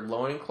they wear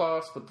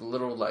loincloths with the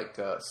little like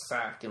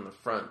sack in the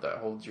front that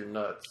holds your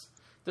nuts?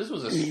 This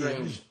was a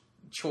strange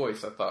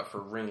choice, I thought,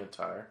 for ring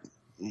attire.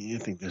 You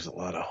think there's a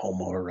lot of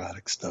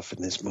homoerotic stuff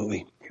in this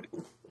movie?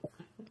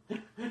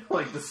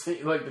 like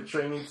the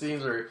training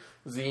scenes where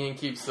Zian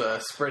keeps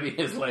spreading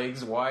his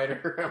legs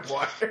wider and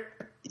wider.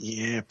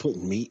 Yeah,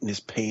 putting meat in his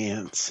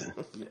pants. And,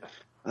 yeah.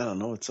 I don't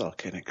know. It's all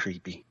kind of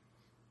creepy.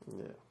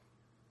 Yeah.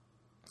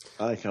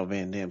 I like how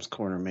Van Damme's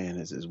corner man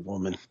is his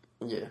woman.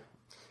 Yeah.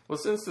 Well,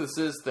 since this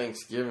is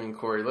Thanksgiving,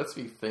 Corey, let's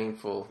be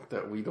thankful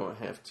that we don't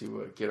have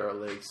to get our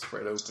legs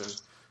spread open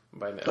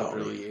by an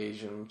elderly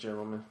Asian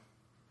gentleman.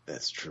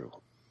 That's true.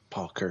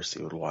 Paul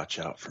Kersey would watch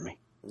out for me.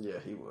 Yeah,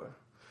 he would.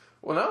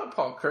 Well, now that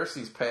Paul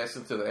Kersey's passed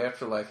into the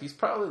afterlife, he's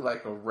probably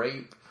like a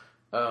rape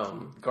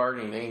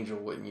guardian angel,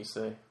 wouldn't you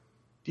say?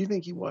 Do you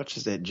think he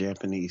watches that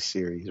Japanese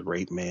series,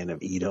 Rape Man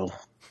of Edo?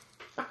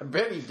 I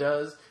bet he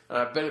does, and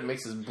I bet it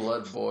makes his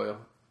blood boil.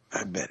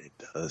 I bet it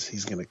does.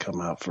 He's going to come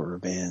out for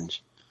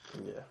revenge.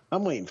 Yeah.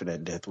 I'm waiting for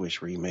that Death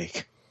Wish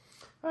remake.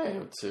 I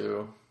am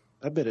too.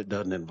 I bet it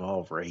doesn't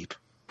involve rape.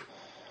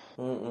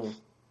 Mm-mm.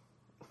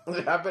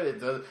 I bet it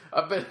does.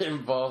 I bet it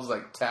involves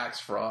like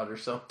tax fraud or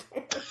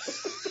something.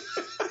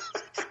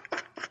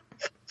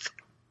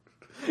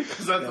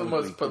 Because that's the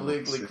most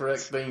politically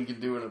correct thing you can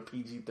do in a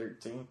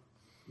PG-13.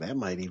 That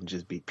might even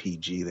just be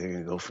PG. They're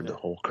going to go for the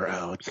whole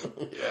crowd.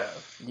 Yeah,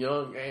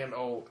 young and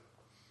old.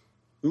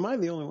 Am I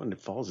the only one that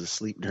falls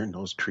asleep during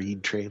those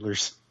Creed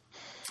trailers?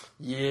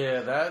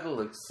 Yeah, that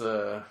looks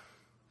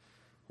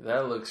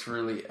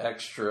really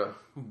extra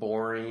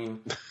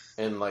boring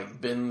and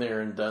like been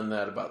there and done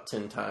that about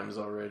 10 times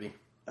already.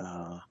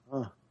 The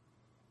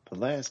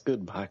last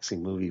good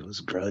boxing movie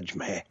was Grudge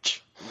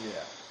Match.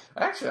 Yeah.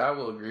 Actually, I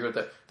will agree with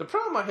that. The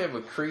problem I have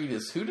with Creed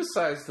is who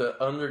decides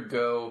to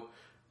undergo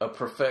a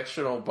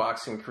professional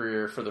boxing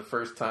career for the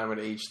first time at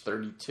age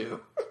 32?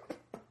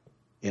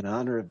 In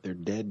honor of their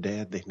dead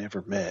dad they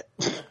never met.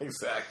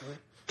 Exactly.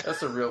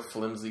 That's a real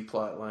flimsy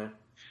plot line.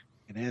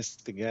 And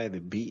ask the guy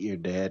that beat your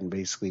dad and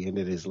basically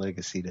ended his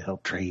legacy to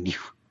help train you.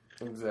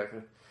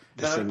 Exactly.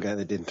 The same guy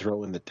that didn't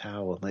throw in the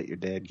towel and let your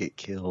dad get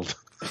killed.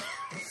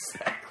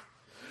 Exactly.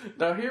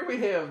 Now here we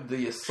have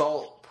the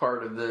assault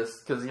part of this,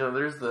 because,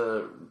 there's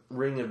the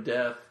Ring of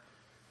Death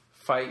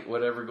fight,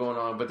 whatever going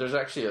on, but there's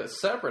actually a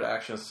separate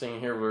action scene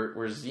here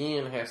where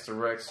Zian has to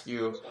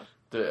rescue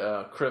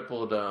the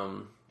crippled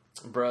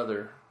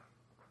brother.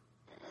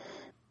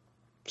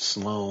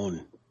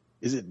 Sloan.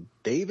 Is it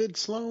David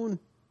Sloan?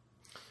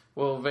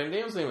 Well, Van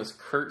Damme's name is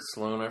Kurt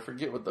Sloan. I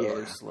forget what the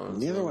other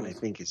Sloan's the other name one is. I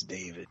think is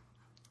David.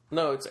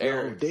 No, it's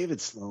Eric. No, David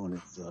Sloan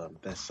is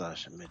that's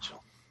Sasha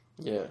Mitchell.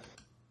 Yeah.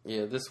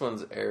 Yeah, this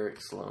one's Eric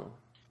Sloan.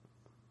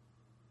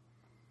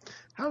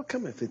 How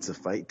come if it's a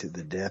fight to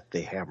the death,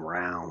 they have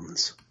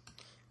rounds?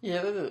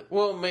 Yeah,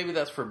 well, maybe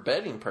that's for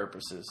betting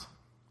purposes.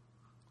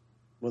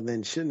 Well,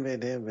 then shouldn't Van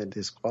Damme have been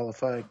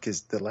disqualified?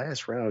 Because the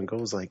last round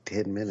goes like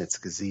 10 minutes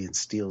because Ian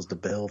steals the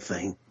bell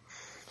thing.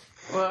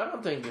 Well, I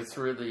don't think it's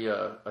really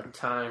a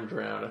timed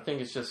round. I think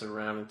it's just a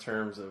round in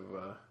terms of,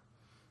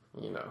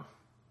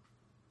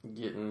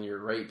 getting your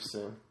rapes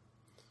in.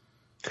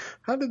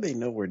 How did they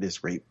know where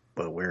this rape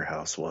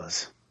warehouse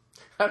was?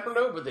 I don't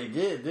know, but they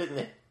did, didn't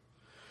they?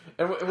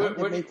 And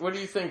what do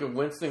you think of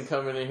Winston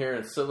coming in here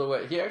in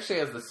silhouette? He actually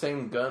has the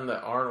same gun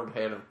that Arnold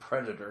had in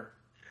Predator.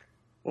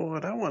 Well,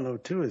 what I want to know,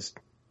 too,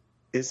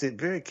 is it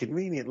very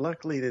convenient,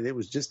 luckily, that it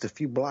was just a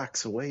few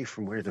blocks away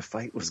from where the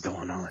fight was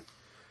going on?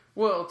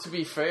 Well, to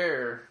be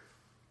fair,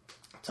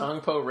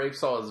 Tong Po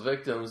rapes all his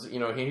victims.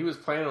 He was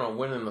planning on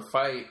winning the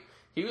fight.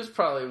 He was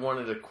probably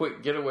wanted a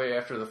quick getaway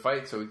after the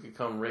fight so he could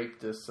come rape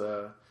this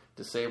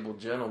disabled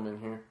gentleman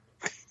here.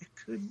 It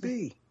could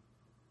be.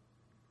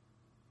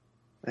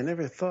 I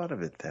never thought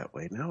of it that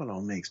way. Now it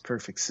all makes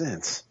perfect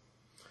sense.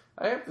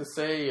 I have to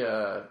say,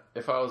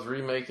 if I was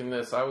remaking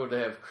this, I would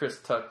have Chris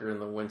Tucker in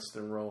the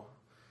Winston role.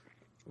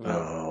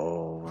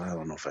 Oh, I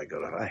don't know if I go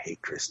to... I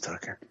hate Chris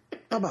Tucker.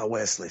 How about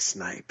Wesley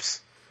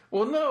Snipes?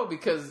 Well, no,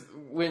 because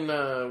when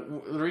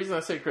the reason I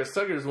say Chris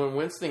Tucker is when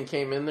Winston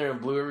came in there and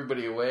blew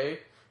everybody away,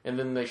 and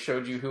then they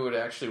showed you who it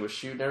actually was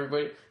shooting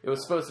everybody, it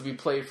was supposed to be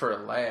played for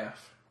a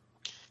laugh.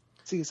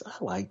 See,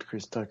 I liked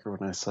Chris Tucker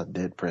when I saw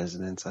Dead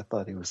Presidents. I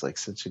thought he was like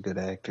such a good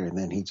actor, and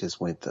then he just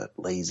went the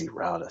lazy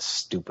route of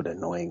stupid,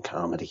 annoying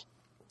comedy.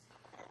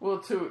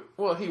 Well,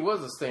 he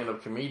was a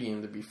stand-up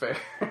comedian, to be fair.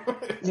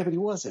 Yeah, but he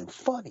wasn't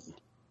funny.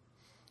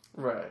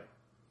 Right.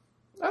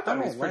 I thought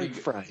he was pretty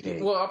good.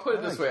 Friday. Well, I'll put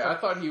it this way. I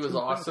thought he was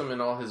awesome in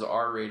all his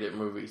R-rated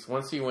movies.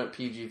 Once he went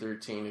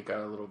PG-13, it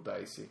got a little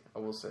dicey. I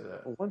will say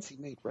that. Well, once he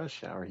made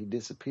Rush Hour, he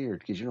disappeared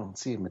because you don't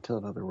see him until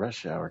another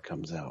Rush Hour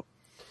comes out.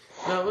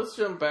 Now, let's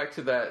jump back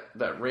to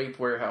that rape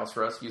warehouse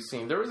rescue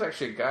scene. There was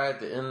actually a guy at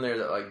the end there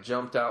that,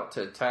 jumped out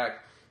to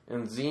attack,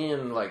 and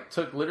Zian,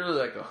 took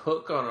literally, a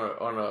hook on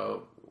a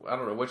I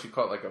don't know what you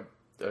call it,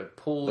 a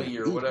pulley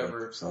or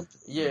whatever. Or something.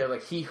 Yeah,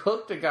 he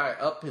hooked a guy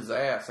up his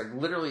ass.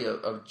 Literally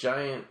a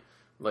giant,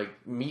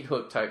 meat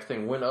hook type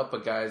thing went up a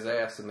guy's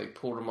ass, and they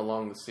pulled him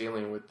along the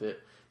ceiling with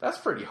it. That's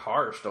pretty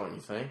harsh, don't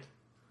you think?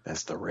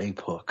 That's the rape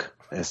hook.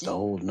 That's the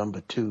old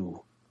number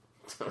 2.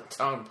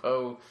 Tong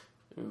Po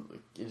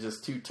is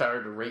just too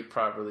tired to rape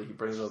properly. He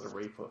brings out the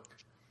rape hook.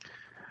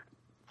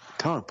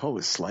 Tong Po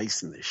is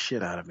slicing the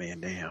shit out of Van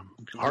Damme.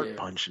 Heart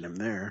punching him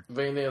there.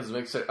 Van Damme's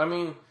mixer. I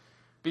mean,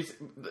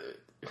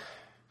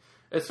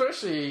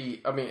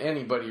 especially,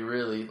 anybody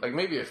really.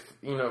 Maybe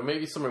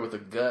maybe somebody with a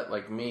gut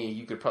like me,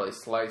 you could probably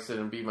slice it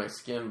and be my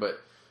skin, but,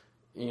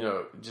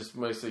 just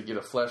mostly get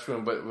a flesh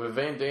wound. But with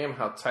Van Damme,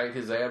 how tight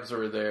his abs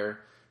are there,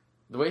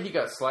 the way he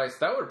got sliced,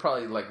 that would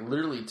probably,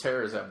 literally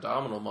tear his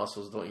abdominal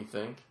muscles, don't you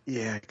think?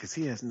 Yeah, because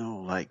he has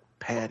no,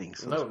 padding.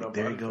 So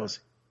there he goes.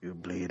 You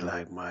bleed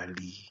like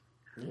Miley.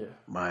 Yeah.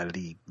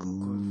 Miley.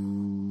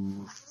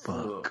 Goo.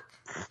 Fuck.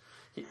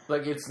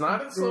 It's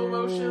not in slow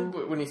motion,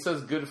 but when he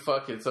says good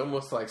fuck, it's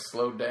almost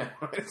slowed down.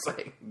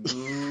 It's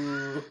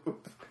ooh.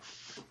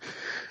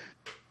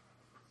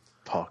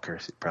 Paul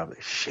Kersey probably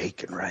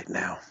shaking right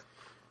now.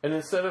 And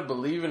instead of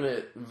believing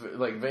it,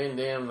 Van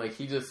Damme,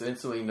 he just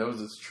instantly knows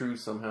it's true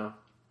somehow.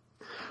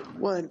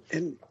 Well,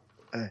 and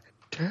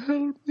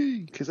tell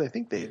me, because I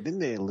think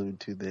they allude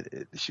to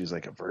that she was a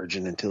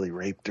virgin until he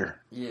raped her.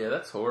 Yeah,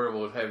 that's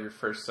horrible to have your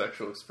first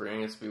sexual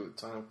experience be with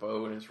Tong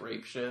Po and his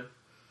rape shit.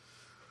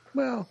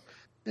 Well,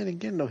 then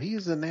again, though,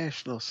 he's a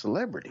national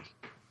celebrity.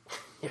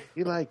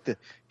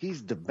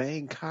 He's the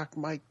Bangkok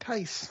Mike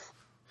Tyson.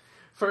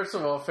 First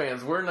of all,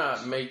 fans, we're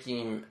not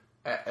making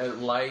a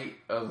light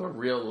of a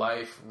real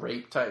life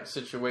rape type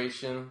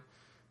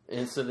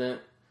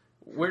incident.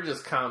 We're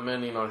just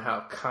commenting on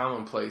how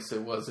commonplace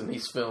it was in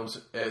these films,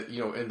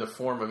 in the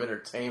form of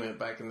entertainment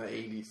back in the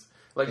 80s.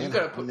 Like, you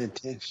gotta put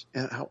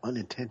and how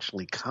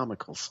unintentionally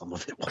comical some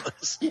of it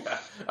was. Yeah,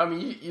 I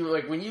mean, you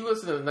like when you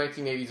listen to the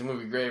 1980s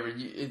movie Graver,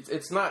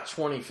 it's not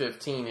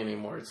 2015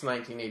 anymore. It's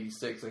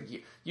 1986. Like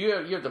you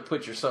have to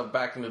put yourself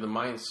back into the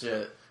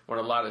mindset when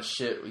a lot of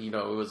shit, it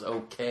was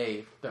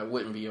okay that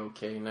wouldn't be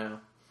okay now.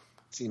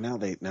 See, now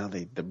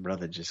the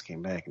brother just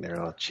came back and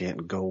they're all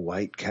chanting "Go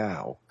White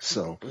Cow."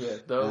 So yeah,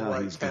 the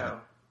White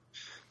Cow.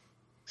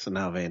 So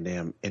now Van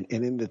Damme, and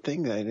in the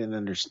thing that I didn't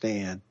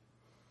understand.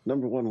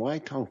 Number one, why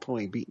Tong Po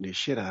ain't beating the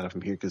shit out of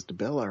him here? Because the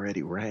bell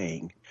already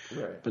rang.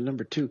 Right. But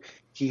number two,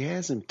 he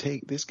has him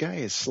this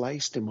guy has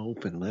sliced him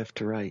open left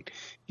to right.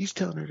 He's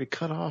telling her to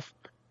cut off,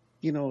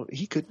 he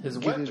could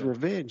get his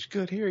revenge.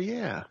 Good here,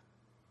 yeah.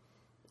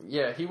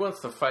 Yeah, he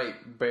wants to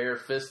fight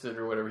bare-fisted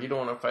or whatever. He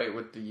don't want to fight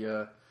with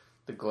the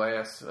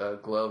glass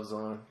gloves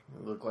on.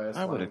 The glass.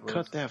 I would have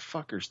cut that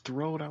fucker's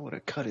throat. I would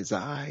have cut his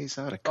eyes.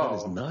 I would have cut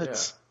his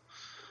nuts.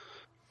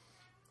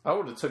 Yeah. I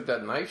would have took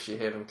that knife she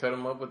had and cut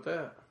him up with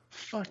that.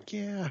 Fuck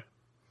yeah.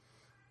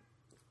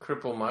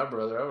 Cripple my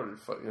brother. I would have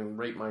fucking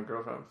raped my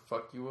girlfriend and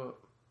fuck you up.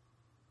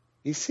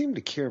 He seemed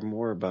to care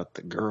more about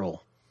the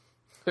girl.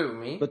 Who,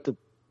 me?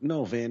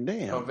 No, Van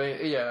Damme. Oh,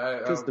 yeah.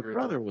 Because the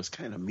brother was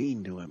kind of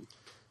mean to him.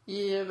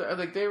 Yeah,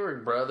 like they were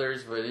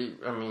brothers, but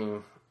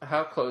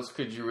how close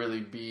could you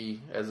really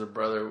be as a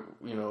brother,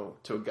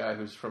 to a guy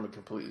who's from a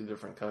completely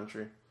different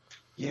country?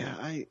 Yeah,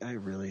 I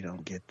really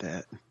don't get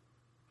that.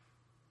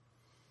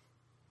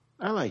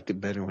 I liked it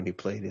better when he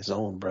played his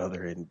own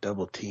brother in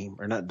Double Team,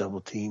 or not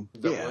Double Team.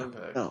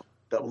 Impact. No,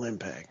 Double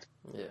Impact.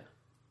 Yeah.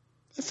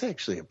 That's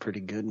actually a pretty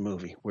good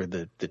movie where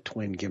the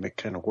twin gimmick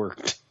kind of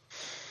worked.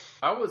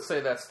 I would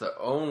say that's the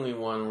only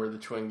one where the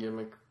twin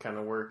gimmick kind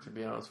of worked, to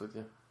be honest with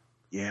you.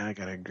 Yeah, I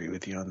gotta agree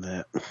with you on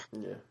that.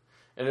 Yeah.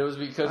 And it was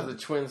because the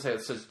twins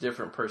had such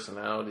different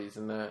personalities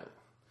in that.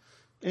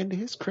 And to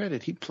his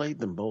credit, he played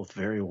them both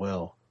very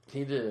well.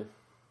 He did.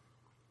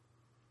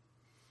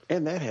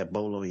 And that had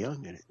Bolo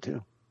Young in it,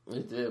 too.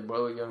 It did.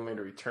 Bolo Young made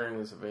a return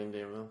as a Van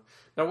Damme.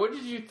 Now, what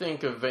did you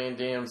think of Van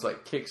Damme's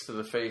kicks to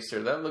the face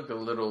there? That looked a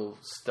little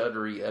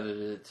stuttery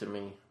edited to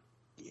me.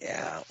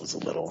 Yeah, it was a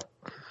little.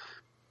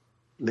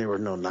 There were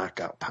no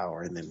knockout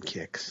power in them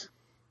kicks.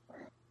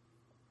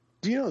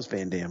 Do you know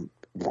Van Damme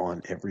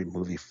won every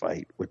movie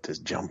fight with this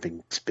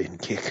jumping spin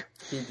kick?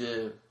 He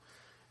did.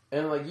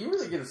 And, you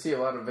really get to see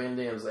a lot of Van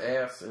Damme's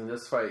ass in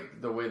this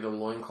fight, the way the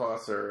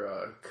loincloths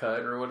are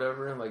cut or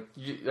whatever. And,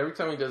 every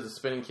time he does a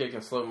spinning kick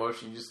in slow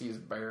motion, you just see his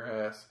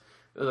bare ass.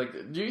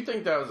 Do you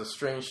think that was a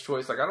strange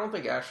choice? I don't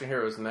think action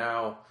heroes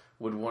now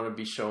would want to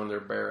be showing their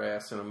bare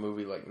ass in a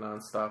movie,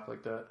 nonstop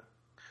like that.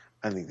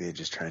 I think they're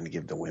just trying to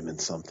give the women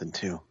something,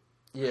 too.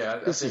 Yeah,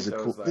 this is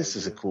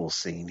a cool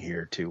scene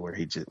here, too, where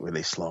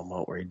they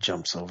slow-mo, where he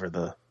jumps over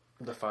the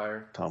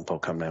fire. Tong Po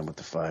come down with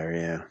the fire,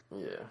 yeah.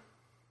 Yeah.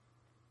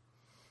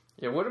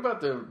 Yeah, what about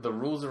the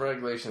rules and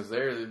regulations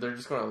there? They're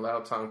just going to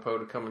allow Tong Po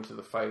to come into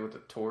the fight with a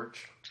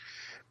torch?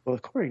 Well,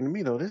 according to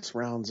me, though, this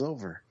round's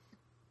over.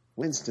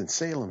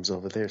 Winston-Salem's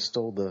over there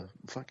stole the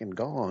fucking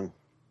gong.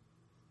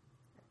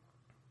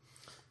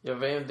 Yeah,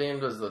 Van Damme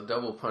does the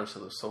double punch to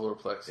the solar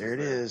plexus. There it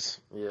is.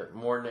 Yeah,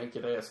 more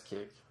naked ass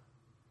kick.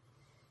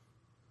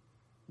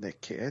 That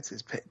kick, that's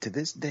his pet. To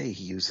this day,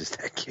 he uses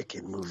that kick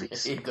in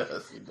movies. He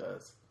does.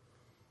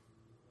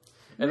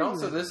 And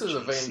also, this is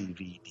a Van...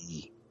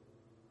 JCVD.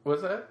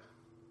 What's that?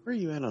 Where are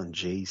you at on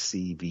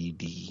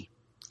JCVD,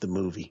 the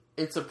movie?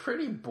 It's a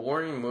pretty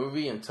boring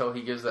movie until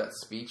he gives that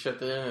speech at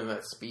the end, and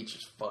that speech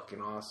is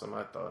fucking awesome,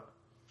 I thought.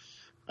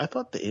 I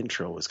thought the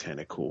intro was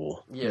kind of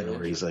cool. Yeah.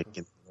 Where he's in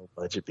low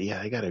budget. But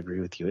yeah, I gotta agree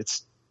with you.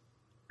 It's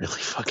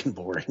really fucking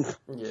boring.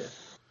 Yeah.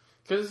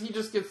 Because he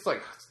just gets,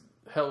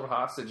 held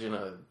hostage in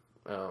a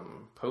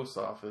post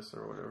office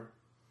or whatever.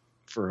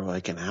 For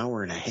an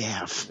hour and a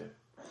half. Yeah.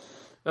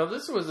 Now,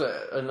 this was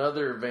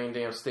another Van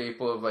Damme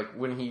staple of,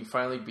 when he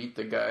finally beat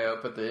the guy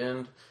up at the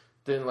end,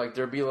 then,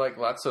 there'd be,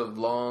 lots of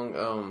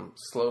long,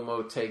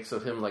 slow-mo takes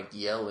of him,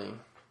 yelling.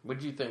 What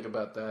did you think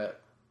about that?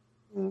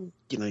 You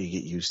get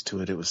used to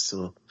it. It was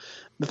still...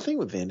 The thing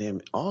with Van Damme,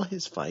 all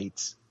his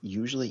fights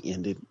usually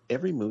ended,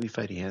 every movie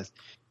fight he has,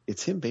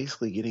 it's him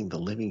basically getting the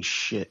living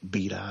shit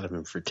beat out of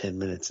him for 10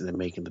 minutes and then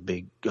making the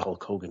big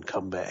Hulk Hogan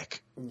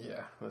comeback.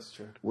 Yeah, that's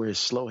true. Whereas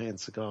Slow Hand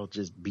Seagal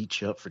just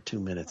beats you up for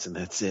 2 minutes and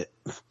that's it.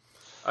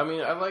 I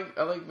mean, I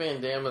like Van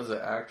Damme as an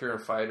actor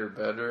and fighter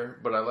better,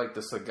 but I like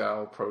the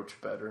Seagal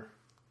approach better.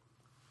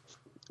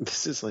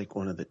 This is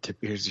one of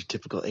here's your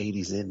typical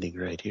 80s ending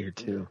right here,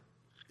 too.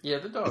 Yeah,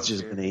 the dog's It's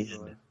just going to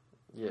end.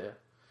 Yeah.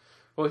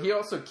 Well, he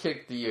also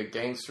kicked the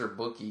gangster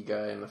bookie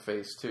guy in the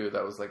face, too.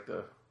 That was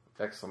the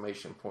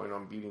exclamation point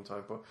on beating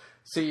Tong Po.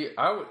 See,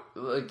 I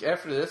would,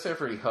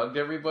 after he hugged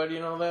everybody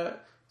and all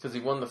that, because he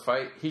won the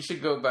fight, he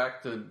should go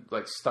back to,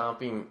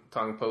 stomping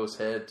Tong Po's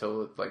head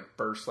till it,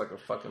 bursts like a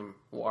fucking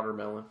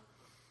watermelon.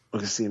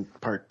 Well, see, in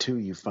part 2,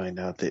 you find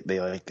out that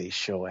they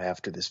show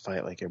after this fight,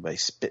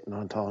 everybody's spitting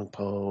on Tong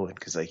Po, and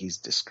because, he's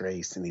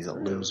disgraced and he's a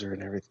loser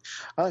and everything.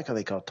 I like how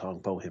they call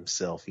Tong Po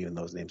himself, even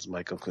though his name's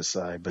Michael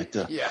Kasai, but,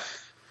 yeah.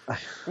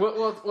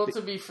 Well.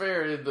 To be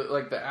fair,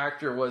 the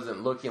actor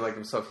wasn't looking like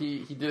himself.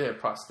 He did have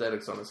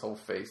prosthetics on his whole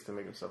face to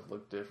make himself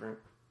look different.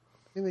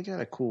 I mean, they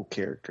got a cool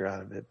character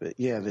out of it, but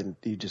yeah, then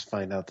you just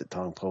find out that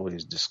Tong Po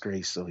is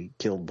disgraced, so he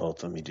killed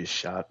both of them. He just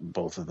shot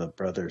both of the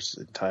brothers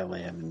in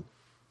Thailand, and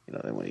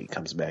then when he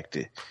comes back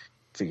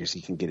figures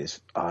he can get his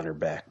honor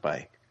back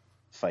by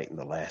fighting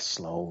the last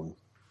Sloan.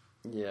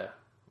 Yeah,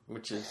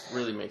 which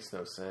really makes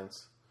no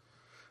sense.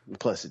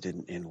 Plus, it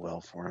didn't end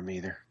well for him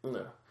either.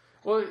 No.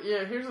 Well,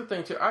 yeah. Here's the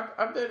thing too.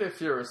 I bet if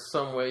there was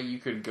some way you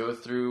could go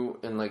through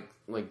and like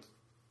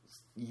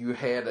you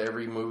had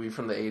every movie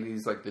from the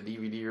 80s, like the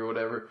DVD or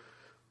whatever.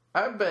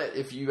 I bet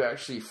if you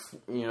actually,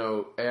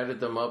 added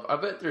them up, I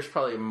bet there's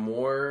probably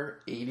more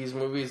 80s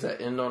movies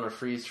that end on a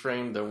freeze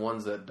frame than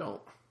ones that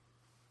don't.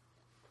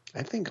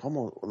 I think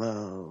almost,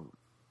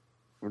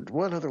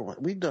 what other one?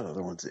 We've done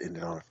other ones that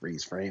ended on a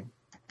freeze frame.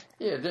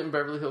 Yeah, didn't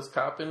Beverly Hills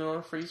Cop end on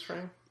a freeze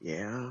frame?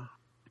 Yeah.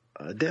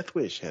 Death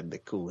Wish had the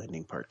cool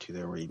ending part too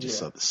there where you just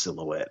saw the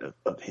silhouette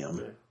of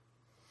him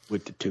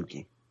with the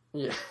Tukey.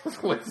 Yeah,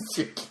 with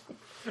the Tukey.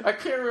 I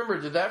can't remember.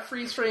 Did that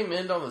freeze frame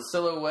end on the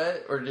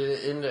silhouette, or did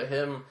it end at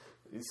him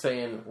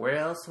saying, "Where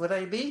else would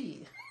I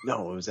be?"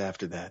 No, it was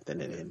after that.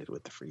 Then it ended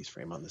with the freeze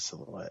frame on the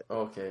silhouette.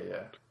 Okay,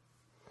 yeah.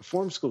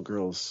 Reform School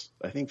Girls,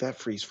 I think that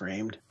freeze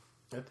framed.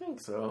 I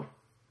think so.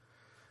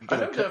 We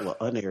got a couple of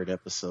unaired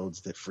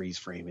episodes that freeze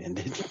frame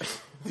ended.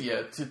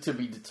 Yeah, to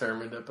be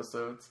determined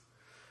episodes.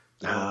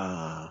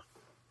 I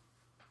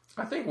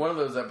think one of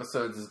those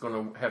episodes is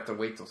going to have to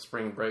wait till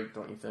spring break,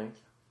 don't you think?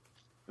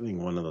 I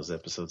think one of those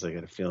episodes, I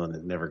got a feeling,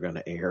 is never going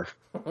to air.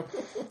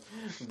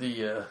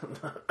 The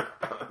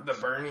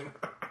burning.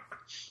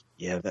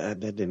 Yeah, that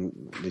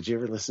didn't. Did you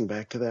ever listen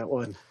back to that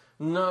one?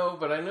 No,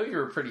 but I know you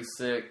were pretty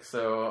sick,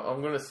 so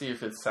I'm going to see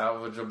if it's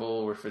salvageable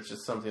or if it's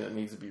just something that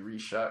needs to be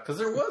reshot. Because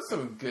there was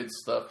some good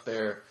stuff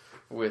there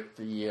with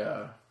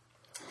the.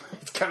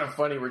 It's kind of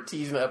funny. We're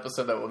teasing an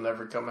episode that will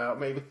never come out,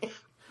 maybe.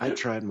 I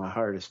tried my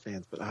hardest,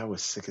 fans, but I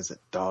was sick as a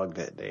dog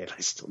that day, and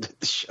I still did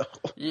the show.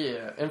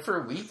 Yeah, and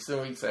for weeks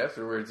and weeks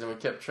afterwards, and we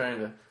kept trying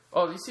to...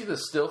 Oh, do you see the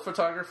still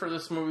photographer for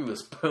this movie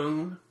was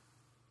Poon?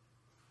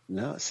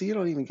 No, see, you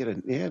don't even get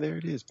a... Yeah, there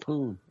it is,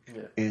 Poon.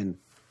 Yeah. And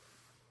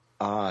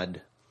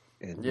Odd.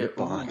 And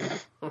Nippon.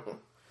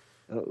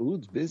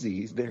 Ood's busy.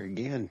 He's there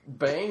again.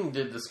 Bang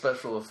did the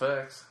special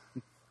effects.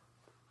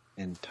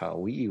 And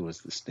Tawi was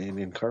the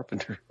stand-in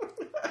carpenter.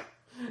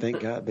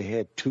 Thank God they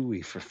had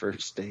Tui for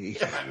first aid.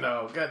 Yeah, I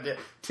know. Goddamn.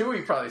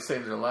 Tui probably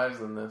saved their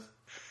lives in this.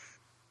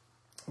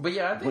 But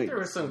yeah, I think there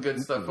was some good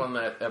stuff on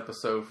that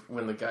episode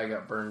when the guy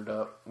got burned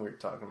up. We were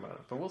talking about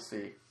it. But we'll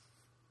see.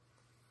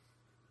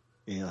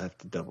 Yeah, I'll have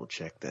to double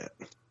check that.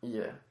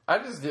 Yeah. I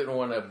just didn't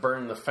want to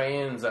burn the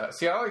fans out.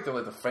 See, I like to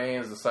let the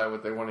fans decide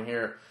what they want to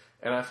hear.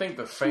 And I think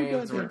the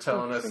fans were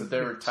telling us that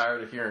they were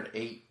tired of hearing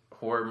 8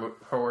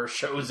 horror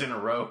shows in a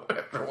row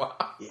after a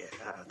while. Yeah,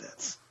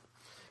 that's...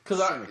 Because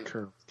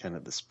kind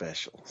of the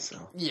special, so.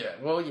 Yeah,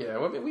 well, yeah.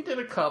 I mean, we did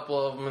a couple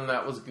of them, and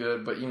that was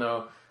good. But,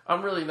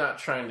 I'm really not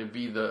trying to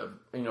be the,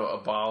 a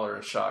baller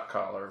and shot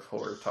caller of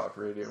horror talk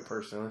radio,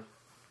 personally.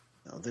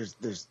 No, there's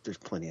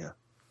plenty of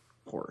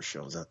horror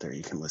shows out there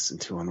you can listen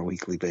to on a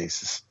weekly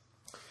basis.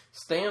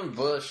 Stan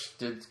Bush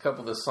did a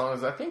couple of the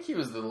songs. I think he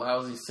was the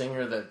lousy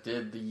singer that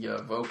did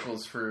the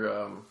vocals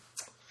for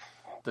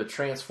the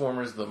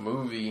Transformers the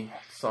movie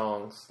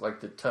songs,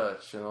 like The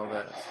Touch and all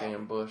that.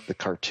 Stan Bush. The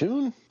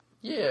cartoon?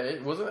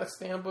 Yeah, wasn't that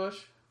Stan Bush?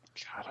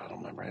 God, I don't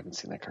remember. I haven't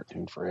seen that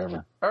cartoon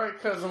forever. All right,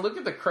 cousin, look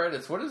at the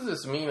credits. What does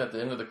this mean at the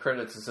end of the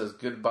credits? It says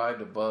goodbye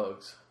to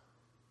bugs.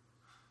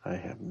 I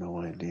have no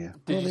idea.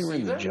 Did they you were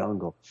see in that? the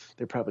jungle.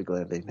 They're probably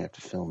glad they didn't have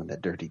to film in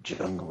that dirty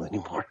jungle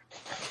anymore.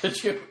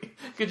 Could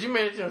you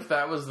imagine if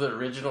that was the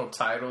original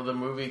title of the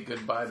movie,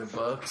 Goodbye to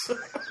Bugs?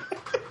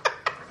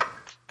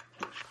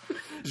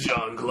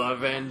 Jean-Claude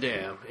Van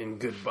Damme in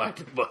Goodbye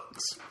to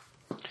Bugs.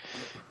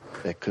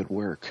 That could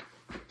work.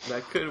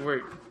 That could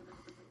work.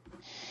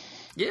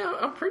 Yeah,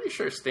 I'm pretty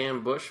sure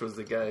Stan Bush was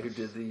the guy who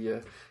did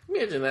the...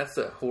 imagine that's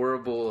a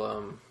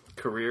horrible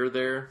career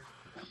there.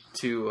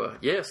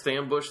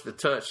 Stan Bush, The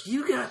Touch.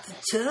 You got the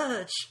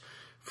touch.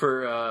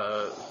 For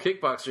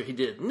Kickboxer, he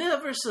did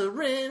Never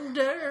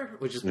Surrender,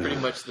 which is pretty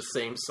much the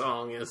same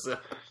song as the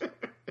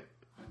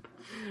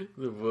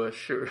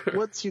Bush.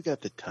 What's You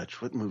Got the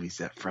Touch? What movie's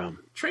that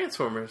from?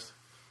 Transformers.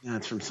 Yeah,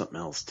 it's from something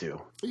else,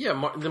 too.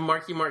 Yeah, the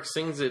Marky Mark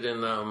sings it in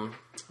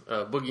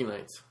Boogie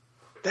Nights.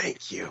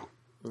 Thank you.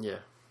 Yeah.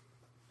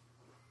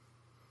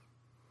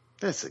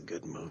 That's a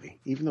good movie.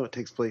 Even though it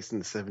takes place in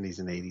the 70s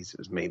and 80s, it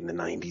was made in the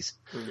 90s.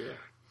 Yeah.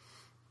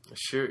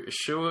 Sure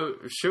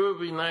would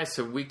be nice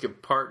if we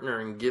could partner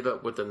and get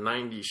up with a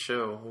 90s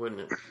show,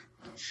 wouldn't it?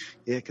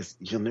 Yeah, because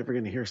you're never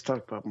going to hear us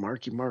talk about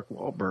Marky Mark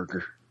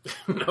Wahlberger.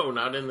 No,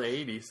 not in the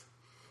 80s.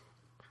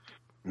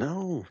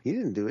 No, he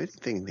didn't do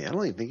anything. I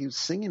don't even think he was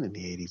singing in the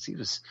 80s. He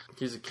was a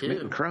kid.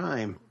 Committing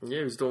crime. Yeah,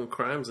 he was doing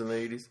crimes in the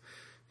 80s.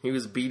 He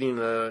was beating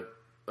a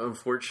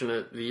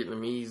unfortunate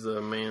Vietnamese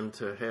man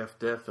to half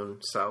death in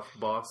South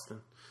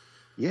Boston.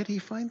 Yet he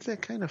finds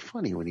that kind of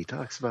funny when he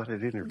talks about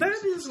it in interviews.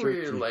 That is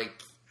weird. Like,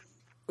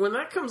 when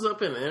that comes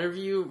up in an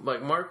interview,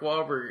 like Mark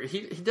Wahlberg,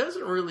 he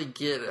doesn't really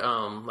get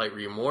like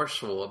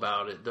remorseful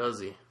about it, does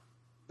he?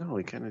 No,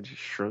 he kind of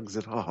just shrugs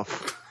it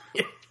off.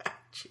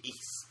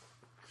 Jeez.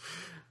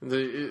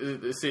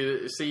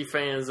 See,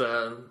 fans,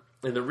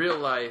 in the real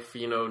life,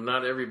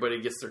 not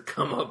everybody gets their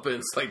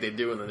comeuppance like they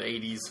do in an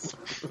 80s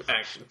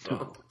action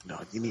film. No,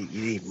 you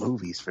need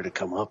movies for the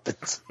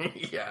comeuppance.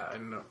 Yeah, I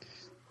know.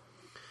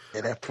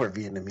 Yeah, that poor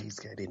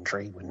Vietnamese guy didn't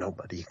train with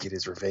nobody to get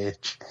his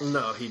revenge.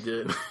 No, he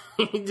didn't.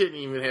 He didn't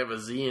even have a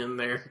Z in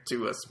there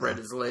to spread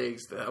his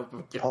legs to help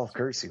him get. Paul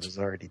Kersey was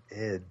already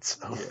dead,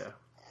 so. Yeah,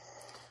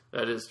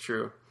 that is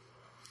true.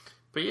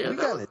 But yeah, we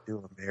gotta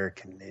do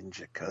American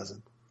Ninja,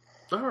 cousin.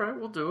 All right,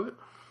 we'll do it.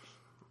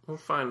 We'll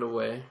find a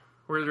way.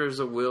 Where there's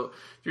a will.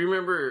 Do you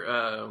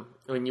remember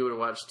when you would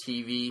watch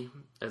TV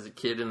as a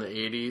kid in the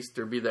 80s?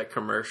 There'd be that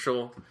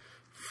commercial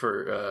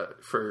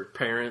for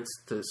parents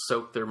to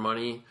soak their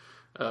money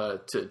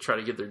to try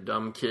to get their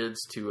dumb kids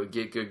to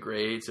get good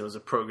grades. It was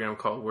a program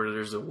called "Where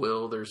There's a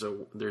Will, There's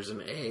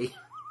an A."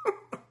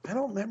 I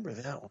don't remember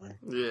that one.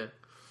 Yeah,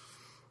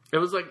 it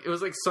was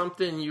like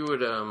something you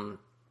would.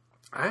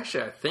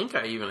 Actually, I think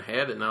I even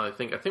had it now. I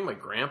think my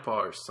grandpa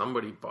or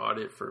somebody bought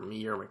it for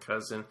me or my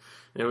cousin.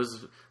 And it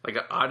was like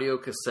an audio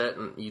cassette,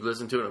 and you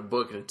listen to it in a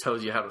book, and it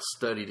tells you how to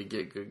study to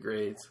get good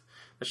grades.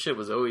 That shit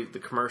was always, the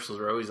commercials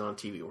were always on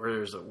TV. Where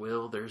there's a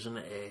will, there's an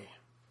A.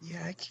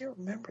 Yeah, I can't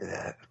remember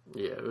that.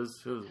 Yeah, it was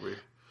weird.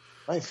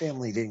 My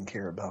family didn't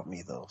care about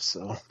me, though,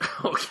 so.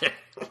 Okay.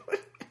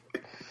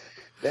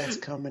 That's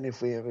coming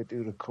if we ever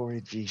do the Corey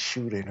G.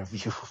 Shoot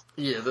interview.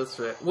 Yeah, that's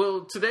right.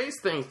 Well, today's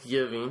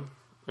Thanksgiving,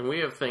 and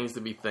we have things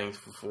to be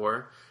thankful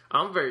for.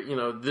 I'm very,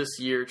 this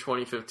year,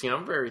 2015,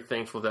 I'm very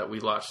thankful that we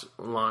launched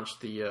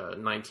the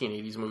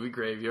 1980s movie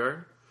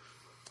Graveyard.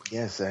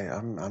 Yes,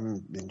 I'm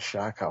in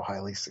shock how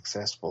highly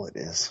successful it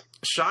is.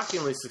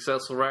 Shockingly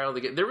successful right out of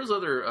the gate. There was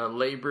other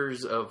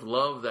labors of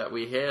love that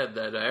we had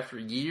that after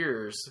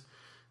years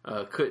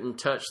couldn't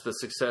touch the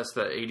success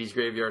that 80s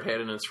Graveyard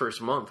had in its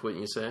first month,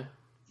 wouldn't you say?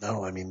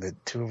 No, I mean, the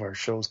two of our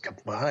shows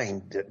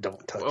combined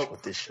don't touch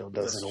what this show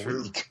does in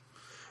a week.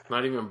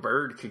 Not even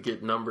Bird could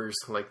get numbers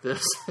like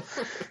this.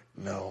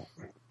 No,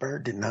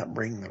 Bird did not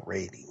bring the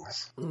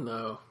ratings.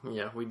 No,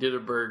 yeah, we did a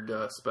Bird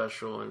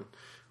special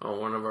on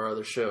one of our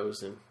other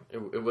shows, and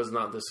it was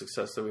not the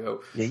success that we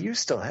hoped. Yeah, you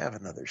still have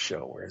another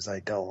show, whereas I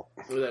don't.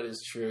 That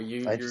is true.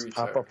 I just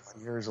pop up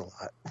on yours a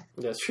lot.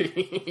 That's true.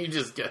 You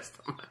just guessed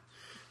them.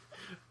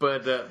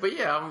 But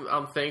yeah,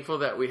 I'm thankful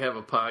that we have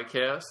a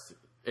podcast,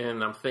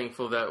 and I'm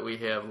thankful that we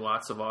have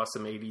lots of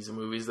awesome 80s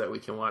movies that we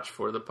can watch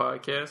for the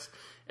podcast.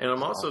 And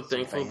I'm also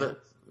thankful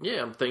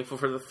I'm thankful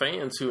for the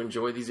fans who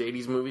enjoy these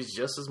 80s movies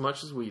just as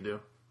much as we do.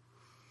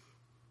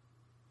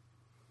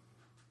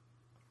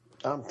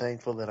 I'm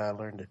thankful that I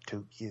learned that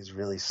Tukey is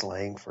really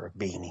slang for a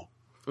beanie.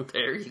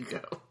 There you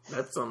go.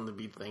 That's something to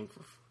be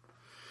thankful for.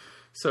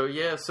 So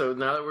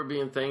now that we're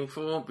being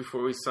thankful,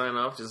 before we sign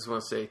off, just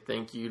want to say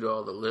thank you to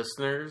all the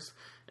listeners.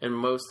 And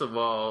most of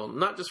all,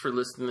 not just for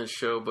listening to the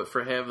show, but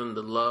for having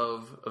the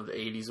love of the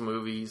 80s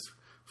movies,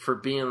 for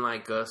being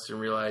like us and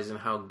realizing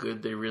how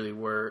good they really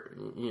were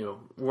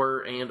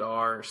and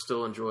are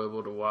still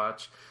enjoyable to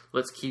watch.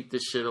 Let's keep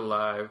this shit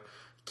alive.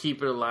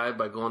 Keep it alive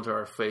by going to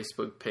our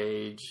Facebook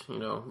page,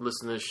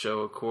 listen to the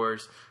show, of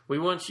course. We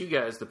want you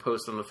guys to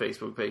post on the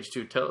Facebook page,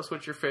 too. Tell us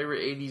what your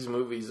favorite 80s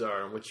movies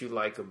are and what you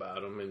like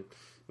about them. And,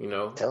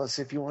 tell us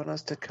if you want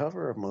us to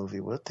cover a movie.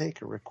 We'll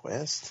take a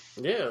request.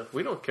 Yeah,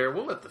 we don't care.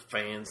 We'll let the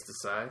fans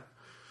decide.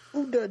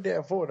 Who did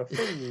that for the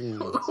fans?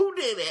 Who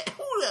did that?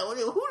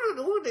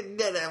 Who did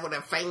that for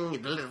the fans?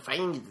 The little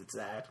fans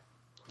decide.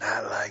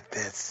 I like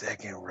that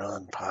second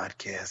run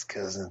podcast,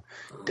 cousin.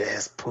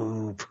 That's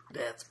poop.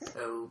 That's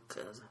poop,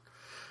 cousin.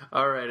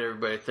 All right,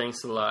 everybody.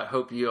 Thanks a lot.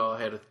 Hope you all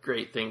had a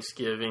great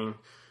Thanksgiving.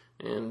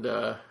 And,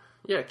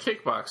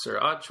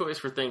 Kickboxer. Odd choice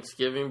for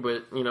Thanksgiving,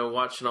 but,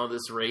 watching all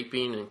this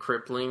raping and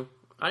crippling,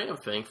 I am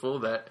thankful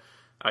that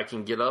I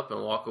can get up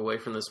and walk away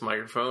from this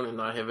microphone and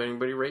not have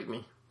anybody rape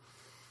me.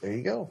 There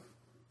you go.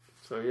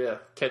 So, yeah.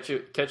 Catch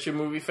you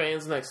movie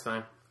fans next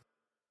time.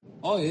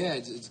 Oh, yeah.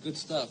 It's good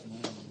stuff,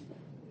 man.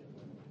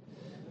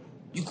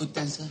 You good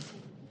dancer?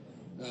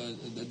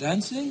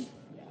 Dancing?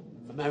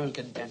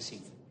 American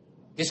dancing.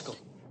 Disco.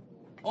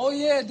 Oh,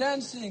 yeah,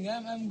 dancing.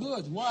 I'm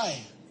good.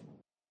 Why?